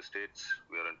into real estates,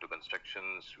 we are into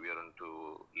constructions, we are into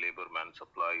labor man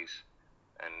supplies,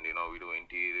 and we do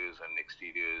interiors and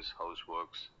exteriors,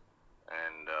 houseworks,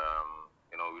 and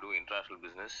we do international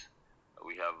business.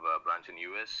 We have a branch in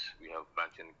US, we have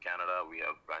branch in Canada, we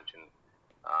have branch in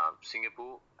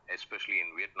Singapore, especially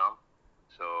in Vietnam.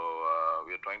 So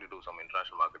we are trying to do some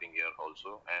international marketing here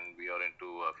also, and we are into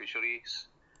fisheries.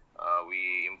 We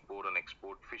import and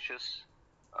export fishes,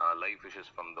 live fishes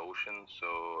from the ocean. So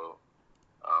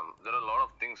there are a lot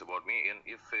of things about me, and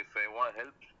if I want to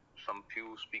help some few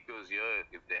speakers here,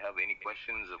 if they have any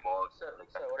questions about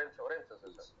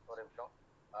ஒரு நிமிஷம்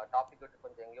topic விட்டு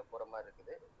கொஞ்சம் எங்கேயோ போற மாதிரி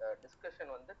இருக்குது.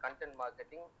 Discussion வந்து content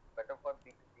marketing better for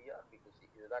B2B or B2C,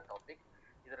 இதுதான் டாபிக்.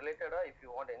 இது ரிலேட்டடா if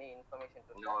you want any information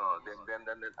to no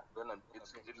then it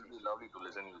will be lovely to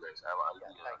listen you guys.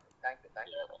 Thank you.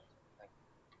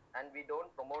 And we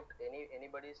don't promote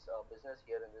anybody's business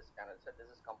here in this channel, sir. This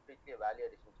is completely a value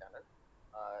addition channel.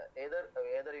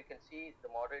 Either you can see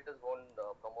the moderators won't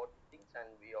promote things, and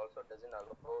we also doesn't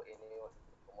allow anyone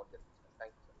to promote their business.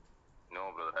 Thank you, sir. No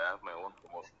brother, I have my own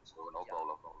promotion, so no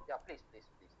problem. Yeah, please,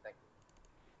 thank you.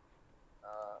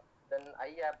 Then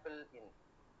iApple in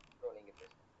bro, நீங்க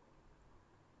பேசுங்க.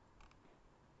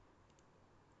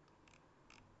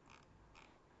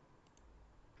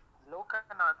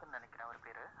 லோகநாதன் நினைக்கிறேன் அவர்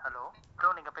பேரு. Hello bro,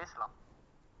 நீங்க பேசலாம்.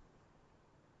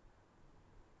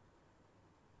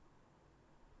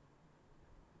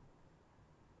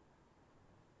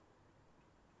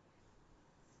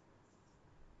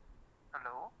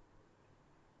 Hello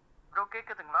bro,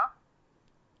 கேக்குதுங்களா?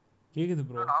 கேக்குது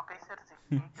bro. நான் பேசுறது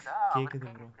கேக்குதா? கேக்குது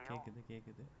ப்ரோ,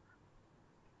 கேக்குது.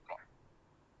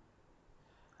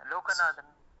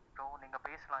 லோகநாதன் ப்ரோ, நீங்க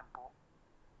பேசலாம் இப்போ.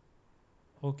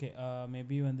 ஓகே,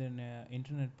 மேபி வந்து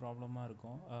இன்டர்நெட் ப்ராப்ளமாக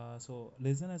இருக்கும். ஸோ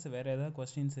லிசனர்ஸ் வேறு ஏதாவது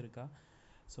கொஸ்டின்ஸ் இருக்கா?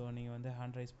 ஸோ நீங்கள் வந்து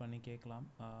ஹேண்ட் ரைஸ் பண்ணி கேட்கலாம்.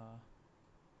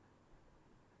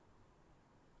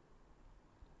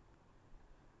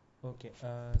 ஓகே,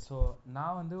 ஸோ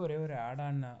நான் வந்து ஒரே ஒரு ஆட்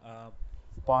ஆன்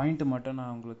பாயிண்ட் மட்டும்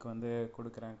நான் உங்களுக்கு வந்து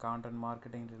கொடுக்குறேன் கான்டென்ட்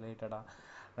மார்க்கெட்டிங் ரிலேட்டடாக.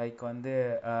 லைக் வந்து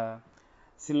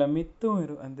சில மித்தும்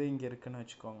வந்து இங்கே இருக்குன்னு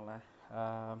வச்சுக்கோங்களேன்.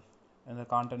 இந்த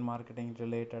கான்டென்ட் மார்க்கெட்டிங்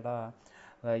ரிலேட்டடாக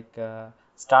லைக்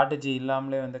ஸ்ட்ராட்டஜி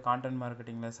இல்லாமலே வந்து கான்டென்ட்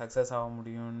மார்க்கெட்டிங்கில் சக்ஸஸ் ஆக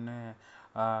முடியும்னு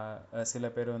சில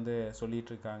பேர் வந்து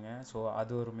சொல்லிகிட்ருக்காங்க. ஸோ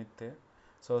அது ஒரு மித்து.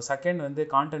 ஸோ செகண்ட் வந்து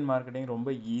கான்டென்ட் மார்க்கெட்டிங்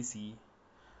ரொம்ப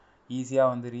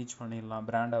ஈஸியாக வந்து ரீச் பண்ணிடலாம்,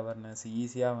 பிராண்ட் அவேர்னஸ்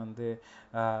ஈஸியாக வந்து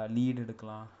லீட்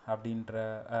எடுக்கலாம் அப்படின்ற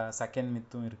செகண்ட்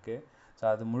மித்தும் இருக்குது. ஸோ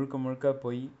அது முழுக்க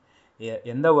போய்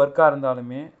எந்த ஒர்க்காக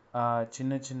இருந்தாலுமே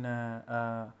சின்ன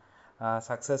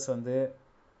சக்ஸஸ் வந்து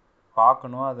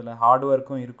பார்க்கணும், அதில் ஹார்ட்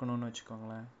ஒர்க்கும் இருக்கணும்னு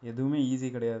வச்சுக்கோங்களேன். எதுவுமே ஈஸி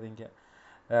கிடையாது இங்கே.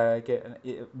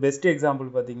 பெஸ்ட் எக்ஸாம்பிள்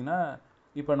பார்த்தீங்கன்னா,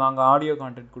 இப்போ நாங்கள் ஆடியோ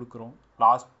கான்டென்ட் கொடுக்குறோம்.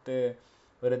 லாஸ்ட்டு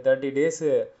ஒரு 30 days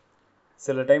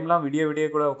சில டைம்லாம் விடிய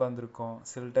கூட உட்காந்துருக்கோம்.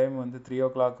 சில டைம் வந்து 3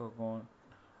 o'clock ஆகும்,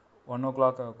 1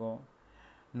 o'clock ஆகும்.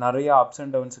 நிறையா அப்ஸ்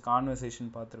அண்ட் டவுன்ஸ் கான்வர்சேஷன்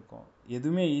பார்த்துருக்கோம்.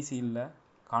 எதுவுமே ஈஸி இல்லை.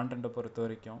 கான்டென்ட்டை பொறுத்த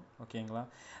வரைக்கும். ஓகேங்களா?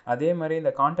 அதே மாதிரி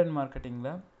இந்த கான்டென்ட்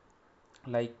மார்க்கெட்டிங்கில்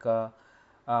லைக்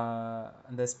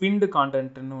இந்த ஸ்பின்டு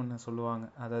கான்டென்ட்னு ஒன்று சொல்லுவாங்க.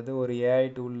 அதாவது ஒரு ஏஐ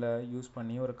டூலில் யூஸ்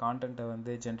பண்ணி ஒரு கான்டென்ட்டை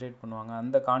வந்து ஜென்ரேட் பண்ணுவாங்க.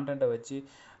 அந்த கான்டென்ட்டை வச்சு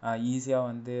ஈஸியாக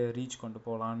வந்து ரீச் கொண்டு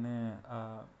போகலான்னு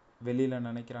வெளியில்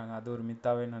நினைக்கிறாங்க. அது ஒரு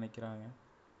மித்தாவே நினைக்கிறாங்க.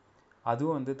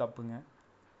 அதுவும் வந்து தப்புங்க.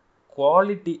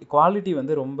 குவாலிட்டி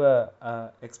வந்து ரொம்ப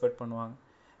எக்ஸ்பெக்ட் பண்ணுவாங்க.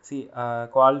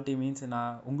 குவாலிட்டி மீன்ஸ்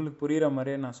நான் உங்களுக்கு புரிகிற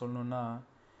மாதிரியே நான் சொல்லணுன்னா,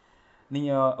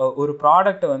 நீங்கள் ஒரு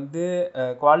ப்ராடக்டை வந்து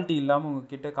குவாலிட்டி இல்லாமல்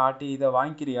உங்ககிட்ட காட்டி இதை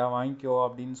வாங்கிக்கிறியா வாங்கிக்கோ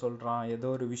அப்படின்னு சொல்கிறான், ஏதோ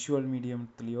ஒரு விஷுவல்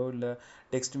மீடியத்துலேயோ இல்லை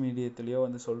டெக்ஸ்ட் மீடியத்துலேயோ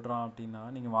வந்து சொல்கிறான் அப்படின்னா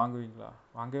நீங்கள் வாங்குவீங்களா?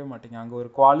 வாங்கவே மாட்டீங்க. அங்கே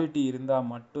ஒரு குவாலிட்டி இருந்தால்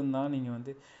மட்டும்தான் நீங்கள்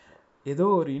வந்து ஏதோ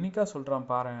ஒரு யூனிக்காக சொல்கிறான்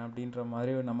பாரு அப்படின்ற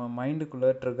மாதிரி நம்ம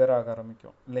மைண்டுக்குள்ளே ட்ரிகர் ஆக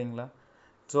ஆரம்பிக்கும் இல்லைங்களா?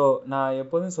 ஸோ நான்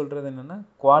எப்போதும் சொல்கிறது என்னென்னா,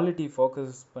 குவாலிட்டி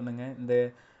ஃபோக்கஸ் பண்ணுங்கள். இந்த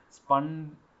ஸ்பன்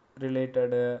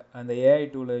ரிலேட்டடு அந்த ஏஐ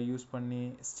டூலை யூஸ் பண்ணி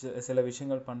சில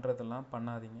விஷயங்கள் பண்ணுறதெல்லாம்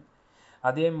பண்ணாதீங்க.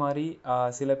 அதே மாதிரி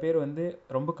சில பேர் வந்து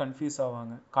ரொம்ப கன்ஃபியூஸ்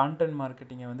ஆவாங்க. கான்டென்ட்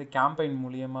மார்க்கெட்டிங்கை வந்து கேம்பெயின்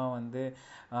மூலியமாக வந்து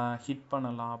ஹிட்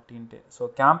பண்ணலாம் அப்படின்ட்டு. ஸோ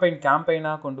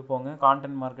கேம்பெயினாக கொண்டு போங்க,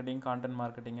 கான்டென்ட்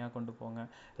மார்க்கெட்டிங்காக கொண்டு போங்க.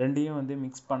 ரெண்டையும் வந்து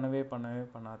மிக்ஸ் பண்ணவே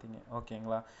பண்ணாதீங்க.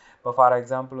 ஓகேங்களா? இப்போ ஃபார்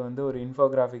எக்ஸாம்பிள் வந்து ஒரு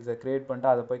இன்ஃபோகிராஃபிக்ஸை க்ரியேட்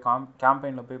பண்ணிட்டு அதை போய்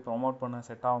கேம்பெயினில் போய் ப்ரொமோட் பண்ண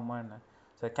செட் ஆகுமா என்ன?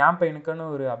 ஸோ கேம்பெயினுக்குன்னு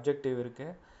ஒரு அப்ஜெக்டிவ்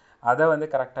இருக்குது. அதை வந்து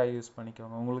கரெக்டாக யூஸ்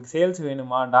பண்ணிக்கோங்க. உங்களுக்கு சேல்ஸ்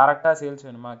வேணுமா, டேரெக்டாக சேல்ஸ்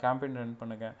வேணுமா, கேம்பெயின் ரன்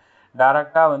பண்ணுங்கள்.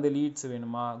 டேரெக்டாக வந்து லீட்ஸ்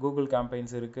வேணுமா, கூகுள்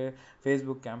கேம்பெயின்ஸ் இருக்குது,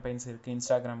 ஃபேஸ்புக் கேம்பெயின்ஸ் இருக்குது,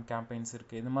 இன்ஸ்டாகிராம் கேம்பெயின்ஸ்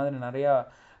இருக்குது. இது மாதிரி நிறையா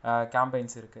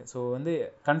கேம்பெயின்ஸ் இருக்குது. ஸோ வந்து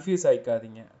கன்ஃபியூஸ்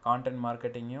ஆகிக்காதீங்க. கான்டென்ட்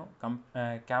மார்க்கெட்டிங்கையும்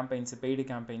கேம்பெயின்ஸு பெய்டு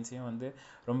கேம்பெயின்ஸையும் வந்து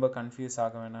ரொம்ப கன்ஃபியூஸ்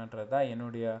ஆக வேணான்றது தான்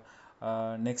என்னுடைய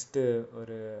நெக்ஸ்ட்டு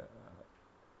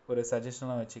ஒரு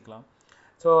சஜஷனாக வச்சுக்கலாம்.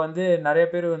 ஸோ வந்து நிறைய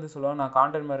பேர் வந்து சொல்லுவாங்க, நான்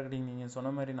கான்டென்ட் மார்க்கெட்டிங் நீங்கள்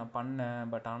சொன்ன மாதிரி நான் பண்ணேன்,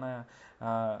 பட் ஆனால்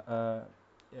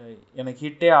எனக்கு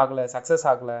ஹிட்டே ஆகலை, சக்ஸஸ்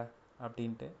ஆகலை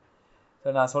அப்படின்ட்டு.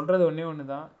 ஸோ நான் சொல்கிறது ஒன்று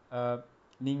தான்,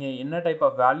 நீங்கள் என்ன டைப்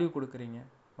ஆஃப் வேல்யூ கொடுக்குறீங்க,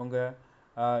 உங்கள்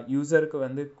யூசருக்கு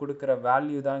வந்து கொடுக்குற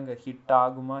வேல்யூ தான் இங்கே ஹிட்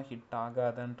ஆகுமா ஹிட்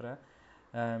ஆகாதன்ற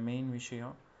மெயின்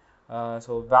விஷயம்.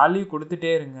 ஸோ வேல்யூ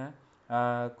கொடுத்துட்டே இருங்க.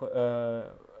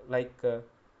 லைக்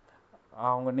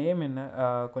அவங்க நேம் என்ன,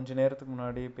 கொஞ்சம் நேரத்துக்கு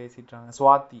முன்னாடி பேசிட்டாங்க,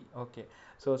 சுவாதி. ஓகே,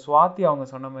 ஸோ சுவாதி அவங்க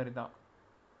சொன்ன மாதிரி தான்,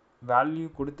 வேல்யூ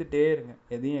கொடுத்துட்டே இருங்க,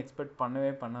 எதையும் எக்ஸ்பெக்ட்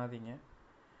பண்ணவே பண்ணாதீங்க.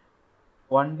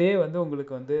 ஒன் டே வந்து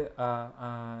உங்களுக்கு வந்து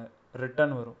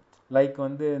ரிட்டர்ன் வரும். லைக்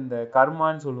வந்து இந்த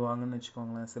கர்மான்னு சொல்லுவாங்கன்னு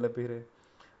வச்சுக்கோங்களேன் சில பேர்.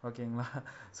 ஓகேங்களா?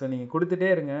 ஸோ நீங்கள் கொடுத்துட்டே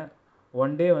இருங்க.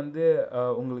 ஒன் டே வந்து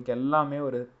உங்களுக்கு எல்லாமே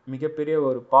ஒரு மிகப்பெரிய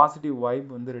ஒரு பாசிட்டிவ்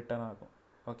வைப் வந்து ரிட்டர்ன் ஆகும்.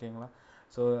 ஓகேங்களா?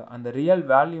 ஸோ அந்த ரியல்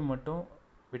வேல்யூ மட்டும்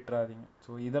விட்டுறாதீங்க.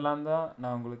 ஸோ இதெல்லாம் தான்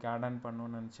நான் உங்களுக்கு ஆட் ஆன்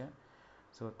பண்ணணும்னு நினச்சேன்.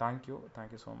 So thank you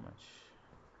so much.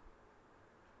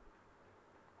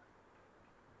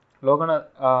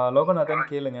 Loganathan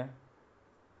கேளுங்க.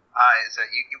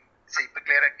 இப்போ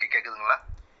கிளியராக கேட்குதுங்களா?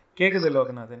 கேட்குது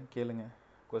லோகநாதன், கேளுங்க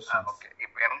கொஸ்டின். ஓகே,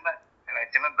 இப்போ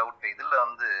எனக்கு சின்ன டவுட். இதில்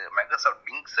வந்து மைக்ரோசாஃப்ட்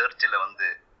பிங் சர்ச்சில் வந்து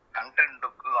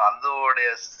கண்டென்ட்டுக்கும் அதோடைய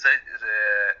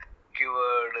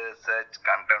கீவேர்டு சர்ச்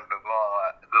கண்டென்ட்டுக்கும்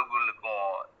கூகுளுக்கும்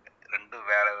ரெண்டு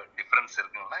வேற டிஃப்ரென்ஸ்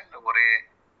இருக்குங்களா, இல்லை ஒரே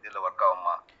இதில் ஒர்க்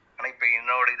ஆகுமா? ஆனால் இப்போ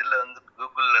என்னோட இதில் வந்து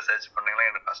கூகுளில் சர்ச் பண்ணிங்கன்னா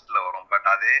எனக்கு ஃபர்ஸ்ட்டில் வரும், பட்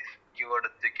அதே கீவேர்டு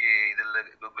தூக்கி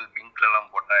இதில் கூகுள்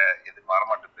பிங்க்லலாம் போட்டால் எது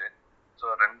வரமாட்டுது. ஸோ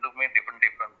ரெண்டுமே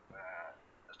டிஃப்ரெண்ட்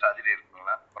ஸ்ட்ராட்டஜி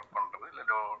இருக்குங்களா ஒர்க் பண்ணுறது,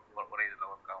 இல்லை ஒரே இதில்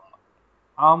ஒர்க் ஆகுமா?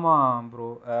 ஆமாம் ப்ரோ,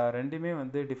 ரெண்டுமே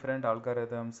வந்து different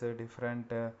அல்காரிதம்ஸு,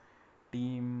 different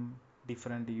team,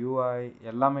 different UI,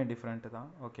 எல்லாமே டிஃப்ரெண்ட்டு தான்.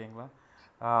 ஓகேங்களா?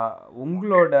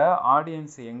 உங்களோட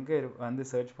ஆடியன்ஸ் எங்கே வந்து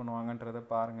சர்ச் பண்ணுவாங்கன்றதை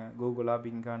பாருங்கள். கூகுளா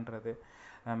பிங்கான்றது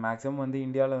மேக்ஸிமம் வந்து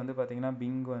இந்தியாவில் வந்து பார்த்திங்கன்னா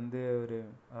பிங் வந்து ஒரு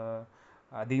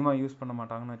அதிகமாக யூஸ் பண்ண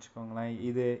மாட்டாங்கன்னு வச்சுக்கோங்களேன்.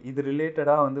 இது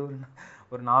ரிலேட்டடாக வந்து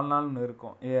ஒரு 4 நாள்னு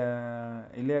இருக்கும்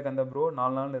இல்லையா கந்த ப்ரோ?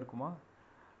 4 நாள் இருக்குமா?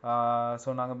 ஸோ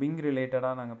நாங்கள் பிங்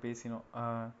ரிலேட்டடாக நாங்கள் பேசினோம்,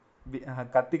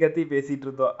 கத்தி பேசிகிட்டு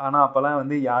இருந்தோம். ஆனால் அப்போல்லாம்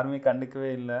வந்து யாருமே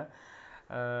கண்டுக்கவே இல்லை.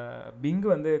 பிங்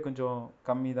வந்து கொஞ்சம்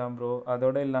கம்மி தான் ப்ரோ.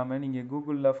 அதோடு இல்லாமல் நீங்கள்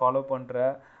கூகுளில் ஃபாலோ பண்ணுற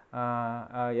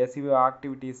எஸ்இஓ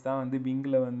ஆக்டிவிட்டீஸ் தான் வந்து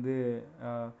பிங்கில் வந்து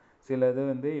சில இது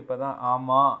வந்து இப்போ தான்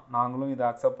ஆமாம் நாங்களும் இதை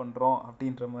அக்செப்ட் பண்ணுறோம்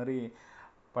அப்படின்ற மாதிரி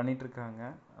பண்ணிகிட்ருக்காங்க.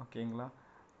 ஓகேங்களா?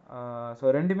 ஸோ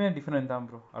ரெண்டுமே டிஃப்ரெண்ட் தான்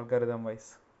ப்ரோ அல்காரிதம் வைஸ்.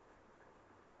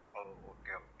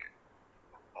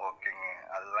 ஓகேங்க,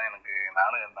 அதுதான் எனக்கு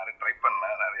நானும் நிறைய ட்ரை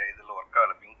பண்ணேன், நிறைய இதில் ஒர்க்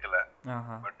ஆகலை பிங்க்கில்.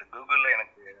 பட் கூகுளில்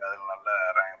எனக்கு அதில் நல்ல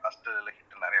ஃபர்ஸ்ட் இதில்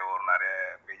ஹிட் நிறைய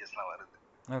பேஜஸ்லாம் வருது.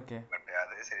 ஓகே, பட்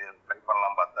அதே சரி ட்ரை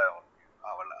பண்ணலாம் பார்த்தா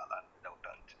அவள் அதான்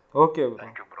டவுட்டாக இருந்துச்சு. Okay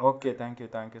bro, okay,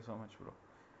 thank you so much bro.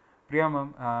 Priya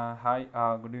ma'am, hi,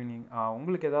 good evening.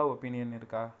 உங்களுக்கு ஏதாவது ஒப்பீனியன்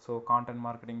இருக்கா? So content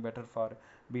marketing better for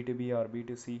B2B or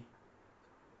B2C?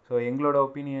 So எங்களோட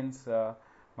ஒப்பீனியன்ஸ்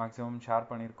மேக்ஸிமம் ஷேர்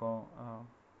பண்ணியிருக்கோம்.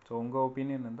 ஸோ உங்கள்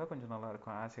ஒப்பீனியன் இருந்தால் கொஞ்சம்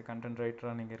நல்லாயிருக்கும் ஆஸ் ஏ கண்டென்ட்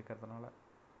ரைட்டராக நீங்கள் இருக்கிறதுனால.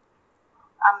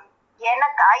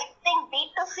 எனக்கு I think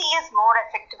B2C is more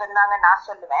effective தாங்க நான்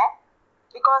சொல்லுவேன்.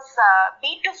 Because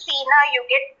B2Cனா you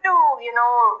get to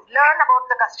learn about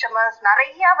the customers,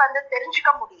 நிறைய வந்து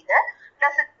தெரிஞ்சுக்க முடியுது.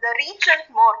 Plus the reach is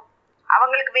more.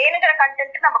 அவங்களுக்கு வேணுங்கிற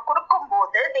கண்டென்ட் நம்ம கொடுக்கும்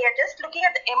போது they are just looking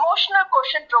at the emotional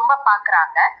quotient ரொம்ப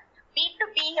பாக்குறாங்க.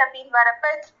 B2B அப்படின்னு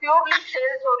வரப்ப இட்ஸ் பியூர்லி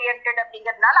சேல்ஸ் ஓரியன்டட்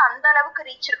அப்படிங்கிறதுனால அந்த அளவுக்கு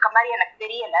ரீச் இருக்க மாதிரி எனக்கு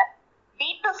தெரியல.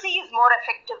 B2C is more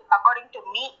effective according to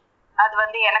me. அது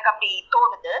வந்து எனக்கு அப்படி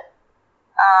தோணுது.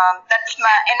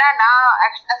 ஏன்னா நான்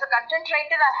as a content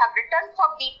writer I have written for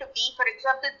B2B. for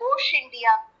example Bosch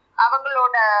India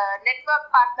அவங்களோட நெட்வொர்க்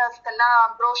பார்ட்னர்ஸ்க்கெல்லாம்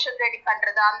ப்ரோஷர் ரெடி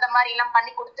பண்றது அந்த மாதிரி எல்லாம்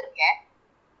பண்ணி கொடுத்துருக்கேன்.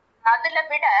 அதுல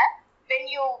விட when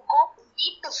you go to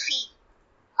B2C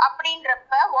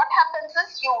அப்படின்றப்ப what happens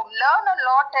is you learn a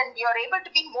lot and you are able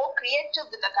to be more creative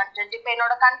with the content. இப்போ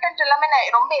என்னோட கண்டென்ட் எல்லாமே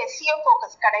நான் ரொம்ப SEO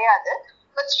focus கிடையாது,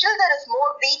 but still there is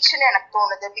more reach ன்னு எனக்கு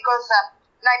தோணுது. பிகாஸ்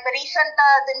நான் இப்போ ரீசெண்டா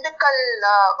திண்டுக்கல்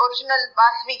ஒரிஜினல்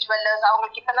வாசவி ஜுவல்லர்ஸ்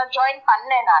அவங்களுக்கு இப்போ நான் ஜாயின்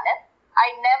பண்ணேன். நான் ஐ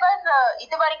நெவர்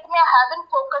இது வரைக்குமே ஐ haven't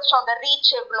focused on the reach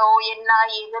எவ்வளோ என்ன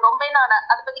ஏது ரொம்ப நான்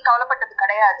அதை பத்தி கவலைப்பட்டது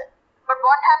கிடையாது. பட்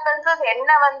வாட் ஹேப்பன்ஸ் இஸ்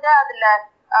என்ன வந்து அதுல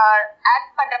ஆட்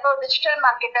பண்றப்ப ஒரு டிஜிட்டல்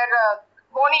மார்க்கெட்டர்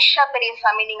மோனிஷா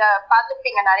பெரியசாமி நீங்க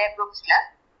பார்த்துருப்பீங்க நிறைய குரூப்ஸ்ல.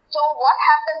 So what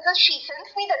happens is she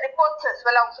sends me the reports as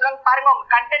well. அவங்க சொல்லுவாங்க பாருங்க உங்க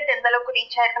கண்டென்ட் எந்த அளவுக்கு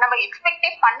ரீச் ஆயிருக்கு, நம்ம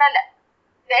எக்ஸ்பெக்டே பண்ணல.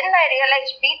 தென் ஐ ரியலைஸ்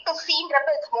B2Cன்றப்ப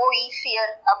இட்ஸ் மோர் ஈஸியர்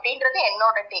அப்படின்றது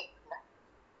என்னோட டேக்.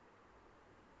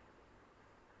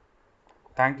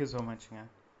 தேங்க்யூ ஸோ மச்ங்க.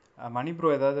 மணி ப்ரோ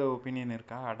ஏதாவது ஒப்பீனியன்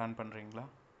இருக்கா, ஆட் ஆன் பண்ணுறீங்களா?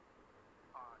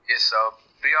 எஸ்,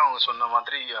 பிரியா அவங்க சொன்ன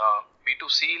மாதிரி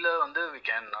B2Cல வந்து வி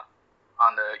கேன்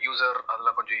அந்த யூசர்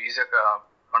அதெல்லாம் கொஞ்சம் ஈஸியாக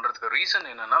பண்ணுறதுக்கு ரீசன்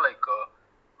என்னன்னா லைக்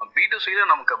B2Cல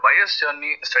நமக்கு பயஸ்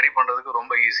ஜர்னி ஸ்டடி பண்ணுறதுக்கு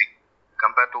ரொம்ப easy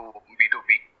compared to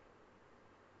B2B.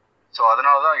 So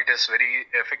அதனால தான் it is very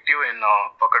effective in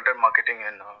for content marketing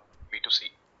in B2C.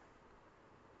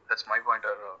 That's my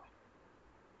pointer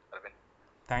Aravind.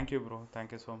 Thank you bro,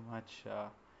 thank you so much.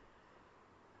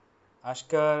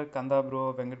 Ashkar, Kandha bro,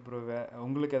 Venkat bro,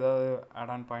 உங்களுக்கு ஏதாவது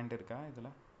ஆட் ஆன் பாயிண்ட் இருக்கா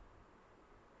இதில்?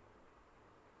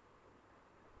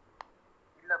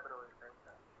 இல்லை ப்ரோ, இல்லை.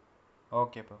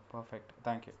 Okay bro, perfect,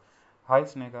 thank you. Hi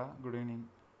Sneha, good evening.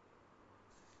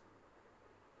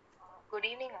 Good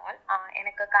evening all.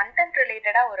 எனக்கு content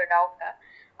ரிலேட்டடாக ஒரு doubt.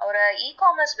 ஒரு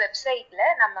இ-காமர்ஸ் வெப்சைட்ல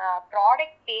நம்ம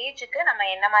ப்ராடக்ட் பேஜுக்கு நம்ம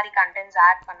என்ன மாதிரி கண்டென்ட்ஸ்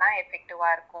ஆட் பண்ணால்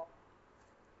எஃபெக்டிவாக இருக்கும்?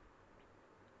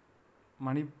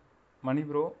 Mani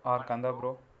bro or Kandha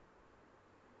bro?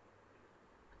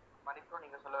 Mani bro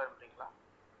நீங்க சொல்ல விரும்புறீங்களா?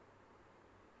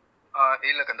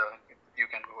 இல்ல Kandha, you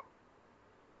can go.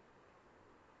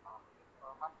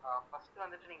 First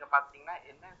வந்துட்டு நீங்க பாத்தீங்கன்னா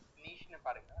என்ன நீஷ்னு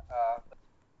பாருங்க.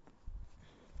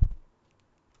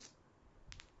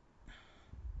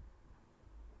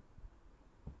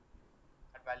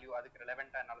 வேல்யூ அதுக்கு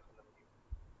ரெலவெண்டா என்னால சொல்ல முடியும்.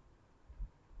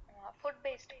 Food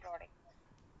paste product.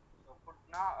 So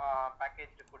ஃபுட்னா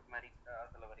packaged food மாதிரி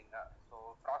சொல்ல வரீங்க. ஸோ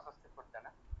ப்ராசஸ்டு ஃபுட்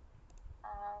தானே?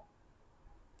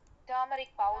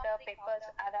 டர்மரிக் பவுடர், பெப்பர்ஸ்,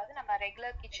 அதாவது நம்ம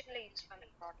ரெகுலர் கிச்சன்ல யூஸ் பண்ற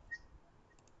ப்ராடக்ட்ஸ்.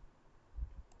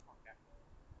 ஓகே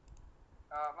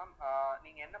மேம்,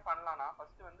 நீங்க என்ன பண்ணலாம்னா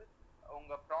ஃபர்ஸ்ட் வந்து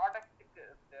உங்க ப்ராடக்ட்டுக்கு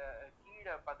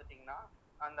கீழே பார்த்துட்டீங்கன்னா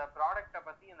அந்த ப்ராடக்ட்டை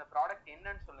பத்தி அந்த ப்ராடக்ட்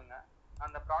என்னன்னு சொல்லுங்க.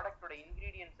 அந்த ப்ராடக்டோட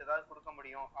இன்கிரீடியன்ஸ் ஏதாவது கொடுக்க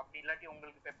முடியும். அப்படி இல்லாட்டி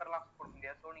உங்களுக்கு பெப்பர்லாம் கொடுக்க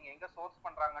முடியாது. ஸோ நீங்க எங்க சோர்ஸ்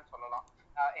பண்றாங்கன்னு சொல்லலாம்.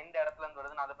 எந்த இடத்துல இருந்து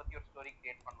வருதுன்னு அதை பத்தி ஒரு ஸ்டோரி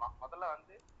கிரியேட் பண்ணலாம். முதல்ல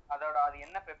வந்து அதோட அது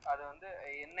என்ன அது வந்து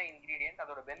என்ன இன்கிரீடியன்ட்,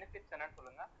 அதோட பெனிஃபிட்ஸ் என்னன்னு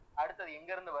சொல்லுங்க. அடுத்தது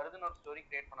எங்க இருந்து வருதுன்னு ஒரு ஸ்டோரி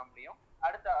கிரியேட் பண்ண முடியும்.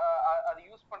 அடுத்து அது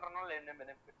யூஸ் பண்றதுனால என்ன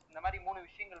பெனிஃபிட்ஸ், இந்த மாதிரி 3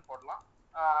 விஷயங்கள் போடலாம்,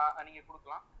 நீங்க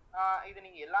கொடுக்கலாம். இது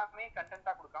நீங்க எல்லாமே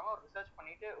கண்டென்ட்டா கொடுக்காம ஒரு ரிசர்ச்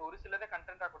பண்ணிட்டு ஒரு சிலதை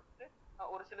கண்டென்ட்டா கொடுத்துட்டு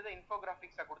ஒரு சிலதை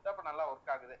இன்ஃபோகிராபிக்ஸா கொடுத்தா அப்ப நல்லா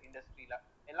ஒர்க் ஆகுது. இண்டஸ்ட்ரியில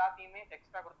எல்லாத்தையுமே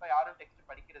டெக்ஸ்டா கொடுத்தா யாரும் டெக்ஸ்ட்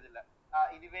படிக்கிறது இல்ல.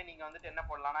 இதுவே நீங்க வந்துட்டு என்ன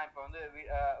போடலாம்னா இப்ப வந்து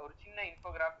ஒரு சின்ன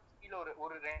இன்ஃபோகிராபிக்ஸ் கீழே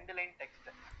ஒரு 2 லைன் டெக்ஸ்ட்,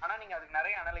 ஆனா நீங்க அதுக்கு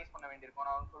நிறைய அனலைஸ் பண்ண வேண்டியிருக்கும்.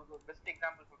 நான் உங்களுக்கு ஒரு பெஸ்ட்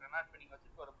எக்ஸாம்பிள் சொல்றேன்னா, இப்ப நீங்க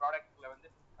வச்சுட்டு ஒரு ப்ராடக்ட்ல வந்து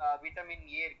விட்டமின்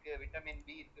ஏ இருக்கு, விட்டமின்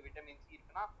பி இருக்கு, விட்டமின் சி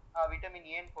இருக்குன்னா விட்டமின்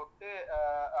ஏன்னு போட்டு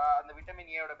அந்த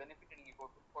விட்டமின் ஏயோட பெனிஃபிட் நீங்க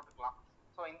போட்டுக்கலாம்.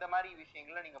 ஸோ இந்த மாதிரி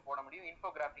விஷயங்களை நீங்க போட முடியும்.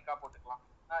 இன்ஃபோகிராஃபிக்கா போட்டுக்கலாம்.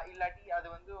 இல்லாட்டி அது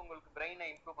வந்து உங்களுக்கு பிரெயினை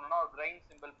இம்ப்ரூவ் பண்ணணும், ஒரு பிரெயின்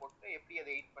சிம்பிள் போட்டு எப்படி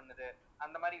அதை எயிட் பண்ணுது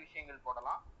அந்த மாதிரி விஷயங்கள்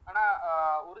போடலாம். ஆனா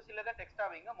ஒரு சிலதை டெக்ஸ்டா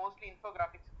வைங்க. மோஸ்ட்லி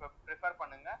இன்ஃபோகிராஃபிக்ஸ் ப்ரிஃபர்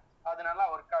பண்ணுங்க. அது நல்லா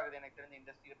ஒர்க் ஆகுது எனக்கு தெரிஞ்ச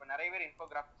இண்டஸ்ட்ரி. இப்போ நிறைய பேர்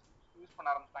இன்ஃபோகிராஃபிக்ஸ் யூஸ்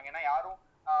பண்ண ஆரம்பிச்சிட்டாங்க. ஏன்னா யாரும்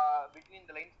பிட்வீன்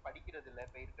த லைன்ஸ் படிக்கிறது இல்லை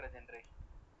இப்போ இருக்கிற generation.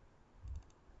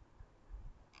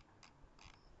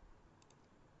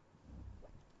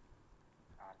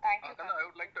 Thank you. I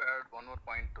would like to add one more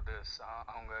point to this.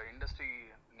 அவங்க இண்டஸ்ட்ரி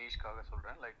நீஷ்காக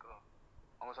சொல்றேன். லைக்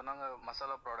அவங்க சொன்னாங்க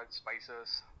மசாலா ப்ராடக்ட்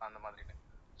ஸ்பைசஸ் அந்த மாதிரின்னு.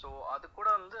 ஸோ அது கூட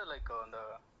வந்து லைக் அந்த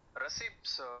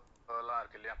ரெசிப்ட்ஸ் எல்லாம்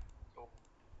இருக்கு இல்லையா, ஸோ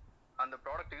அந்த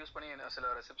ப்ராடக்ட் யூஸ் பண்ணி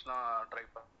சில ரெசிப்ட்ஸ்லாம் ட்ரை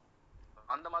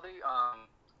அந்த மாதிரி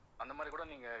அந்த மாதிரி கூட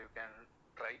நீங்கள் you can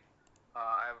try.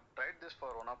 I have tried this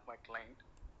for one of my client.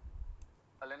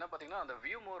 அதில் என்ன பார்த்தீங்கன்னா அந்த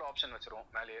வியூ மோர் ஆப்ஷன்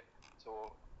வச்சிருவோம் மேலேயே. ஸோ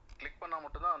கிளிக் பண்ணால்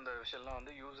மட்டும்தான் அந்த விஷயம்லாம்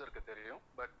வந்து யூசருக்கு தெரியும்.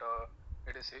 But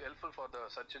it is helpful for the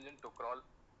search engine to crawl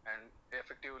and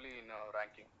effectively in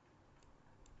ranking.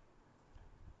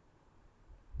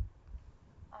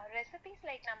 Recipes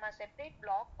like நம்ம செப்பரேட்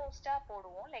பிளாக் போஸ்டா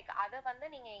போடுவோம், லைக் அதை வந்து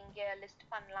நீங்க இங்க லிஸ்ட்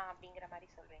பண்ணலாம் அப்படிங்கிற மாதிரி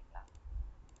சொல்றீங்களா?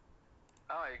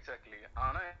 எக்ஸாக்ட்லி.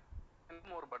 ஆனா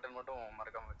இன்னும் ஒரு பட்டன் மட்டும்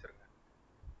மறக்காம வச்சிருங்க.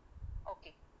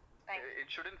 Okay, thank you.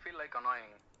 It shouldn't feel like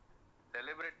annoying,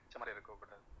 deliberate மாதிரி இருக்க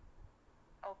கூடாது.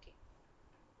 ஓகே.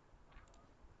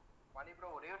 மணி ப்ரோ,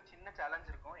 ஒரே ஒரு சின்ன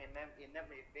சேலஞ்ச் இருக்கும். என்ன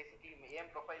பேசிக்கலி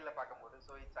ஏன் ப்ரொஃபைல்ல பார்க்கும்போது,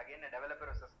 so it's again a developer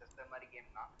versus tester மாதிரி கேம்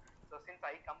தான். So since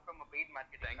I come from a paid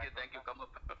marketing, thank you come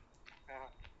up.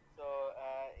 ஸோ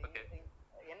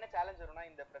என்ன சேலஞ்ச் வரும்னா,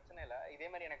 இந்த பிரச்சனையில இதே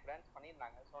மாதிரி எனக்கு பிரான்ச்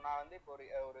பண்ணியிருந்தாங்க. ஸோ நான் வந்து இப்போ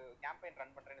ஒரு கேம்பெயின்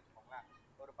ரன் பண்றேன்னு வச்சுக்கோங்களேன்.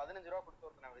 ஒரு 15 ரூபா கொடுத்து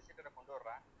ஒருத்தர் நான் விசிட்டரை கொண்டு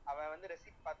வர்றேன். அவன் வந்து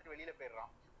ரெசிப்ட் பார்த்துட்டு வெளியில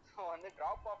போயிடுறான். ஸோ வந்து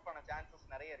ட்ராப் ஆஃப் ஆன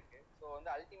சான்சஸ் நிறைய இருக்கு. ஸோ வந்து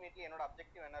அல்டிமேட்லி என்னோட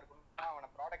அப்ஜெக்டிவ் என்ன இருக்குன்னா, அவனை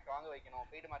ப்ராடக்ட் வாங்க வைக்கணும்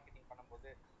பெய்டு மார்க்கெட்டிங் பண்ணும்போது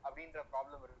அப்படின்ற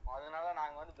ப்ராப்ளம் இருக்கும். அதனால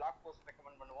நாங்க வந்து பிளாக் போஸ்ட்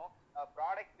ரெக்கமெண்ட் பண்ணுவோம்.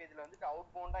 ப்ராடக்ட் பேஜ்ல வந்துட்டு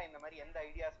அவுட் பவுண்டா இந்த மாதிரி எந்த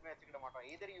ஐடியாஸுமே வச்சுக்கிட மாட்டோம்.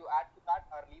 Either you add to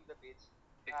cart or leave the page.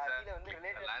 கீழ வந்து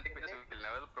landing pages we will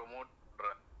never promote.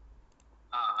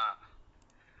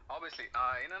 obviously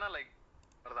என்னன்னா லைக்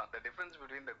அதான் the difference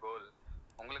between the goal,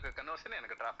 உங்களுக்கு கன்வர்ஷன்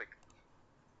எனக்கு டிராஃபிக்.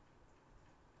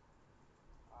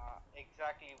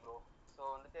 Exactly bro. ஸோ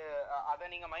வந்துட்டு அதை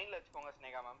நீங்க மைண்ட்ல வச்சுக்கோங்க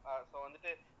ஸ்னேகா மேம். ஸோ வந்துட்டு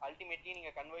அல்டிமேட்லி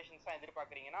நீங்க கன்வர்ஷன்ஸ் தான்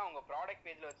எதிர்பார்க்குறீங்கன்னா உங்க ப்ராடக்ட்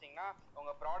பேஜ்ல வச்சீங்கன்னா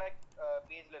உங்க ப்ராடக்ட்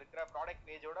பேஜ்ல இருக்கிற ப்ராடக்ட்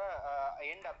பேஜோட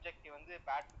எண்ட் அப்ஜெக்டிவ் வந்து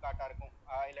பேட் டு கார்ட்டா இருக்கும்,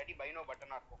 இல்லாட்டி பைனோ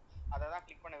பட்டனா இருக்கும். அதை தான்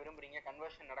கிளிக் பண்ண விரும்புறீங்க.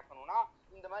 கன்வர்ஷன் நடக்கணும்னா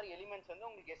இந்த மாதிரி எலிமெண்ட்ஸ் வந்து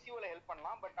உங்களுக்கு எஸ்இஓல ஹெல்ப்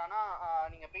பண்ணலாம். பட் ஆனா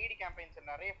நீங்க பெய்டு கேம்பெயின்ஸ்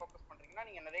நிறைய ஃபோக்கஸ் பண்றீங்கன்னா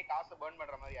நீங்க நிறைய காசு பர்ன்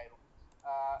பண்ற மாதிரி ஆயிரும்.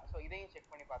 ஸோ இதையும்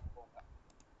செக் பண்ணி பார்த்துக்கோங்க.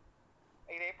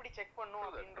 இதை எப்படி செக் பண்ணும்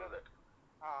அப்படின்றது,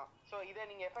 ஸோ இதை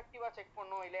நீங்கள் எஃபெக்டிவாக செக்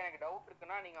பண்ணணும். இல்லை எனக்கு டவுட்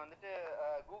இருக்குன்னா நீங்கள் வந்துட்டு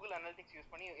கூகுள் அனலிட்டிக்ஸ் யூஸ்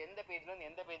பண்ணி எந்த பேஜ்லேருந்து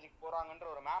எந்த பேஜுக்கு போகிறாங்கன்ற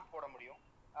ஒரு மேப் போட முடியும்.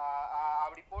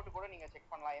 அப்படி போட்டு கூட நீங்கள்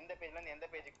செக் பண்ணலாம் எந்த பேஜ்லேருந்து எந்த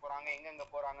பேஜுக்கு போகிறாங்க, எங்கெங்கே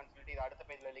போகிறாங்கன்னு சொல்லிட்டு. இது அடுத்த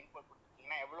பேஜில் லிங்க்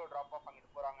கொடுத்துருக்கீங்கன்னா எவ்வளோ ட்ராப் ஆஃப்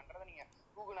அங்கிட்டு போகிறாங்கன்றதை நீங்கள்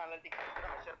கூகுள் அனலிட்டிக்ஸ் கூட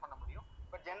மெஷர் பண்ண முடியும்.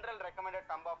 But general recommended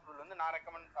thumb of rule வந்து நான்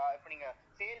ரெக்கமெண்ட், இப்போ நீங்கள்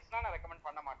சேல்ஸ்னால் நான் ரெக்கமெண்ட்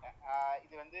பண்ண மாட்டேன்.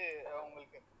 இது வந்து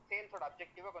உங்களுக்கு சேல்ஸோட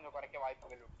அப்ஜெக்டிவை கொஞ்சம் குறைக்க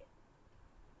வாய்ப்புகள் உண்டு.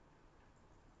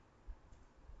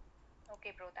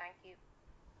 Okay bro, thank you.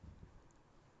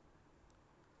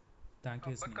 Thank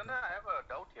you. But Kanda, I have a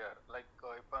doubt here. Like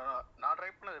இப்போ நான் ட்ரை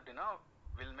பண்ணது எப்படின்னா,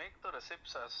 will make the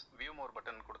receipts as view more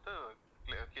button கொடுத்து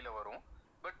கீழே வரும்.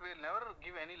 But we'll never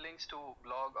give any links to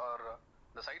blog or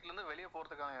the siteல இருந்து வெளியே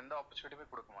போறதுக்கான எந்த ஆப்பர்ச்சுனிட்டியுமே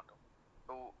கொடுக்க மாட்டோம்.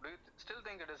 So do you still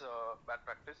think it is a bad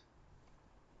practice?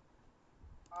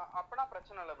 அப்பனா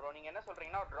பிரச்சனை இல்லை ப்ரோ. நீங்க என்ன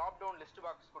சொல்றீங்கன்னா ட்ராப் டவுன் லிஸ்ட்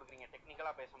பாக்ஸ் கொடுக்குறீங்க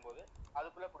டெக்னிக்கலா பேசும்போது,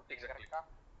 அதுக்குள்ள கொடுப்பீங்க கரெக்ட்டா?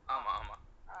 ஆமா ஆமா.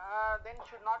 Then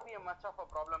should not be a much of a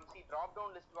problem. See, drop down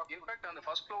list box. In fact, on the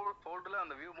first foldல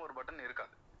அந்த view more button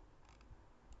இருக்காது.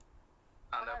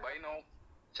 அந்த buy now,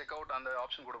 check out அந்த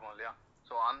ஆப்ஷன் கொடுப்போம் இல்லையா?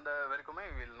 So அந்த வரைக்குமே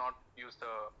we will not use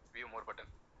the view more button.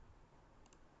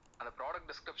 அந்த product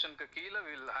descriptionக்கு கீழ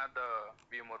we will have the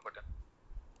view more button.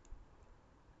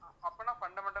 அப்பனா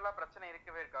ஃபண்டமெண்டலா பிரச்சனை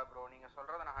இருக்கவே இருக்கா ப்ரோ? நீங்க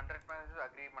சொல்றத நான் 100%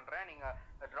 அக்ரி பண்றேன். நீங்க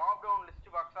டிராப் டவுன்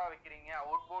லிஸ்ட் பாக்ஸா வைக்கிறீங்க,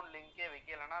 அவுட் பவுண்ட் லிங்கே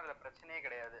வைக்கலன்னா அதுல பிரச்சனையே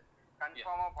கிடையாது.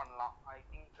 கன்ஃபார்மா பண்ணலாம். ஐ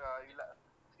திங்க் இல்ல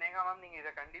ஸ்னேகா மேம், நீங்க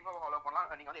இதை கண்டிப்பா ஃபாலோ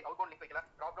பண்ணலாம். நீங்க வந்து அவுட் பவுண்ட் லிங்க் வைக்கல,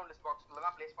 டிராப் டவுன் லிஸ்ட் பாக்ஸ்ல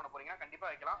தான் பிளேஸ் பண்ண போறீங்கன்னா கண்டிப்பா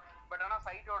வைக்கலாம். பட் ஆனா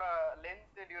சைட்டோட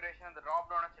லென்த், டியூரேஷன், அந்த டிராப்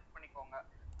டவுனை செக் பண்ணிக்கோங்க.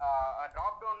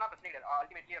 டிராப் டவுன்னா பிரச்சனை கிடையாது.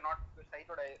 அல்டிமேட்லி நாட்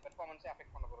சைட்டோட பெர்ஃபார்மன்ஸை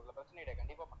அஃபெக்ட் பண்ண போறதுல பிரச்சனை கிடையாது.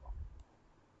 கண்டிப்பா பண்ணலாம்.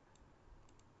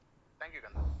 Thank you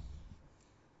Kanda.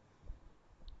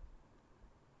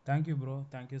 Thank you bro,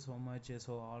 thank you so much.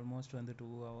 So almost வந்து 2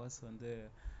 hours வந்து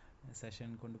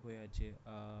செஷன் கொண்டு போயாச்சு.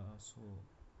 ஸோ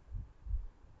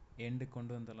எண்டு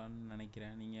கொண்டு வந்துடலான்னு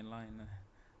நினைக்கிறேன். நீங்கள் எல்லாம் என்ன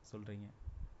சொல்கிறீங்க?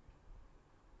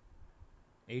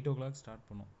 8 o'clock ஸ்டார்ட்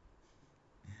பண்ணோம்.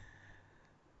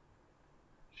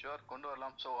 ஷூர், கொண்டு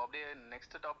வரலாம். ஸோ அப்படியே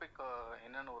நெக்ஸ்ட் டாபிக்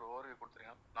என்னன்னு ஒரு ஓவர்வியூ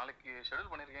கொடுத்துருங்க. நாளைக்கு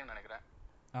ஷெடியூல் பண்ணியிருக்கேன்னு நினைக்கிறேன்.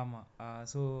 ஆமாம்.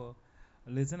 ஸோ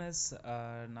லிசனர்ஸ்,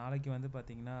 நாளைக்கு வந்து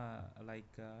பார்த்தீங்கன்னா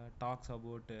like talks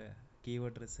about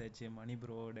keyword research, Mani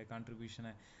ப்ரோவோட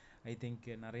கான்ட்ரிபியூஷனை ஐ திங்க்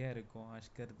நிறையா இருக்கும்.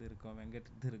 அஷ்கர்து இருக்கும், வெங்கட்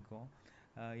இருக்கும்,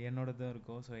 என்னோடதும்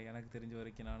இருக்கும். ஸோ எனக்கு தெரிஞ்ச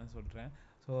வரைக்கும் நானும் சொல்கிறேன்.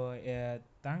 So so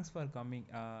thanks for coming.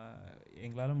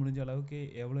 எங்களால் முடிஞ்ச அளவுக்கு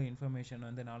எவ்வளோ இன்ஃபர்மேஷன்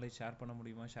வந்து நாலேஜ் ஷேர் பண்ண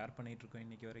முடியுமோ ஷேர் பண்ணிகிட்ருக்கோம்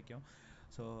இன்றைக்கி வரைக்கும்.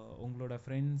 ஸோ உங்களோட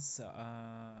ஃப்ரெண்ட்ஸ்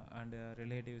அண்டு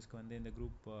ரிலேட்டிவ்ஸ்க்கு வந்து இந்த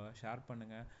குரூப் ஷேர்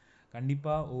பண்ணுங்கள்.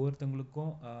 கண்டிப்பாக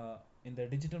ஒவ்வொருத்தவங்களுக்கும் இந்த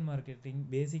டிஜிட்டல் மார்க்கெட்டிங்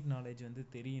பேசிக் நாலேஜ் வந்து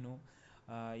தெரியணும்.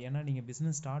 ஏன்னா நீங்கள்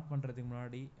பிஸ்னஸ் ஸ்டார்ட் பண்ணுறதுக்கு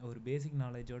முன்னாடி ஒரு பேசிக்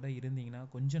நாலேஜோடு இருந்தீங்கன்னா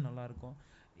கொஞ்சம் நல்லாயிருக்கும்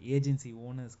ஏஜென்சி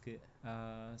ஓனர்ஸ்க்கு.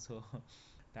 So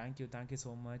thank you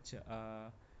so much.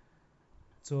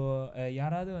 So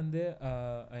யாராவது வந்து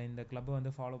இந்த கிளப்பை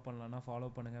வந்து ஃபாலோ பண்ணலான்னா ஃபாலோ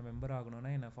பண்ணுங்கள். மெம்பர்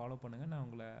ஆகணுன்னா என்னை ஃபாலோ பண்ணுங்கள். நான்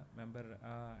உங்களை மெம்பர்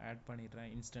ஆட்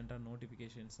பண்ணிடுறேன். இன்ஸ்டண்ட்டாக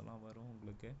நோட்டிஃபிகேஷன்ஸ் எல்லாம் வரும்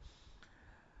உங்களுக்கு.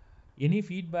 எனி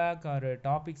ஃபீட்பேக் ஆர்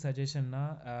டாபிக் சஜஷன்னா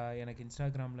எனக்கு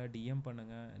இன்ஸ்டாகிராமில் டிஎம்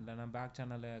பண்ணுங்கள். இல்லைனா பேக்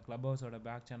சேனலில் க்ளப் ஹவுஸோட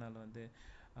பேக் சேனலில் வந்து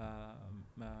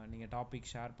நீங்கள்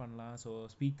டாபிக் ஷேர் பண்ணலாம். ஸோ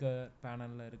ஸ்பீக்கர்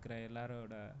பேனலில் இருக்கிற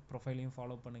எல்லாரோட ப்ரொஃபைலையும்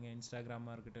ஃபாலோ பண்ணுங்கள்.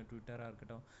 இன்ஸ்டாகிராமாக இருக்கட்டும், ட்விட்டராக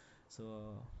இருக்கட்டும். ஸோ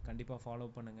கண்டிப்பாக ஃபாலோ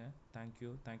பண்ணுங்கள்.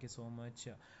 Thank you so much.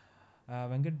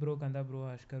 Venkat bro, Kandha bro,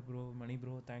 Ashkar bro, Mani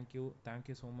bro,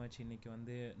 thank you so much. இன்றைக்கி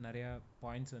வந்து நிறையா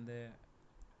பாயிண்ட்ஸ் வந்து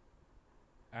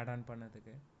ஆட் ஆன்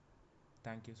பண்ணதுக்கு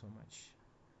தேங்க்யூ ஸோ மச்.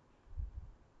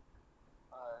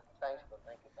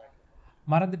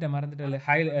 மறந்துட்டேன்.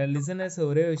 ஹை லிசனர்ஸ்,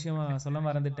 ஒரே விஷயம் சொல்ல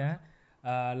மறந்துட்டேன்.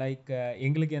 லைக்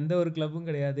எங்களுக்கு எந்த ஒரு கிளப்பும்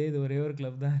கிடையாது. இது ஒரே ஒரு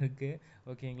கிளப் தான் இருக்குது.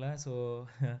 ஓகேங்களா? ஸோ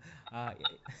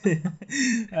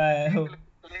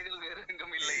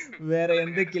வேறு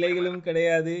எந்த கிளைகளும்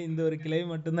கிடையாது. இந்த ஒரு கிளை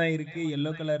மட்டும்தான் இருக்குது.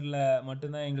 எல்லோ கலரில்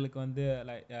மட்டும்தான் எங்களுக்கு வந்து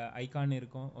ஐகான்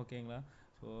இருக்கும். ஓகேங்களா?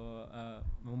 ஸோ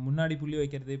முன்னாடி புள்ளி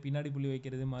வைக்கிறது, பின்னாடி புள்ளி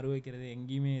வைக்கிறது, மறு வைக்கிறது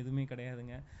எங்கேயுமே எதுவுமே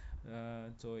கிடையாதுங்க.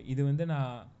 ஸோ இது வந்து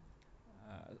நான்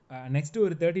நெக்ஸ்ட்டு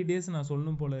ஒரு 30 days நான்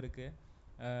சொல்லணும் போல் இருக்குது.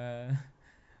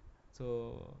 ஸோ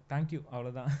தேங்க்யூ,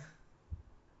 அவ்வளோதான்.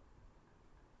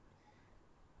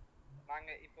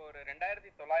 நாங்கள் இப்போ ஒரு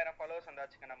 2900 ஃபாலோவர்ஸ்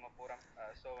வந்தாச்சுங்க நம்ம ஃபோரம்.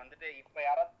 ஸோ வந்துட்டு இப்போ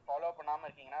யாராவது ஃபாலோ பண்ணாமல்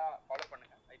இருக்கீங்கன்னா ஃபாலோ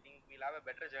பண்ணுங்க. I think we'll have a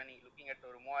better journey looking at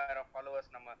ஒரு 3000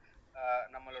 ஃபாலோவர்ஸ்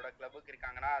நம்மளோட கிளப்புக்கு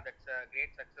இருக்காங்கன்னா தட்ஸ் அ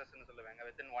கிரேட் சக்ஸஸ்ன்னு சொல்லுவாங்க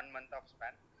வித்தின் 1 month ஆஃப்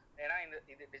ஸ்பேன். ஏன்னா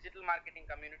இது digital marketing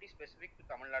community specific to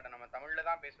Tamil Nadu. நம்ம தமிழில்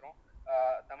தான் பேசுகிறோம்,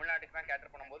 தமிழ்நாட்டுக்கு தான்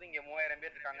கேட்டர் பண்ணும்போது இங்கே 3000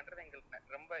 பேர் இருக்காங்கன்றது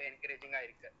எங்களுக்கு ரொம்ப என்கரேஜிங்காக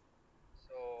இருக்கு.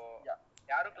 ஸோ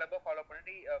யாரும் கிளப்பை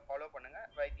ஃபாலோ பண்ணுங்க.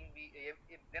 ஐ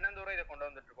திங்க் தினந்தோறும் இதை கொண்டு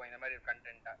வந்துட்டு இருக்கோம் இந்த மாதிரி ஒரு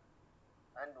கண்டென்ட்டை.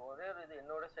 அண்ட் ஒரே ஒரு இது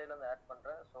என்னோட சைடில் வந்து ஆட்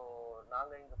பண்ணுறேன். ஸோ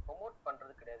நாங்கள் இங்கே ப்ரொமோட்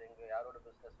பண்ணுறது கிடையாது இங்கே யாரோட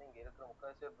பிஸ்னஸ். இங்கே இருக்கிற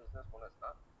முக்கால்வாசி பிஸ்னஸ் ஓனர்ஸ்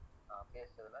தான்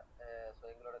பேசுறதுல. ஸோ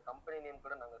எங்களோட கம்பெனி நேம்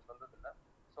கூட நாங்கள் சொல்கிறதில்ல.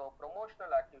 ஸோ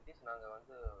ப்ரொமோஷனல் ஆக்டிவிட்டீஸ் நாங்கள்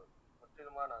வந்து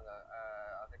முற்றிலுமாக நாங்கள்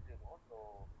அகற்றிடுவோம். ஸோ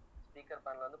ஸ்பீக்கர்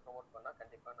பேனில் வந்து ப்ரொமோட் பண்ணால்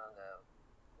கண்டிப்பாக நாங்கள்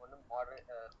ஒன்றும்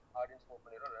ஆடியன்ஸ் மூவ்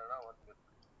பண்ணிடுறோம், இல்லைன்னா ஒன்று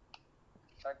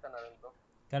கரெக்ட் தான் நவீன் ப்ரோ?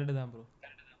 கரெக்டு தான் ப்ரோ.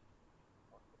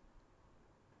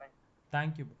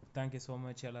 தேங்க்யூ ஸோ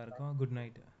மச் எல்லாருக்கும். Good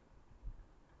night.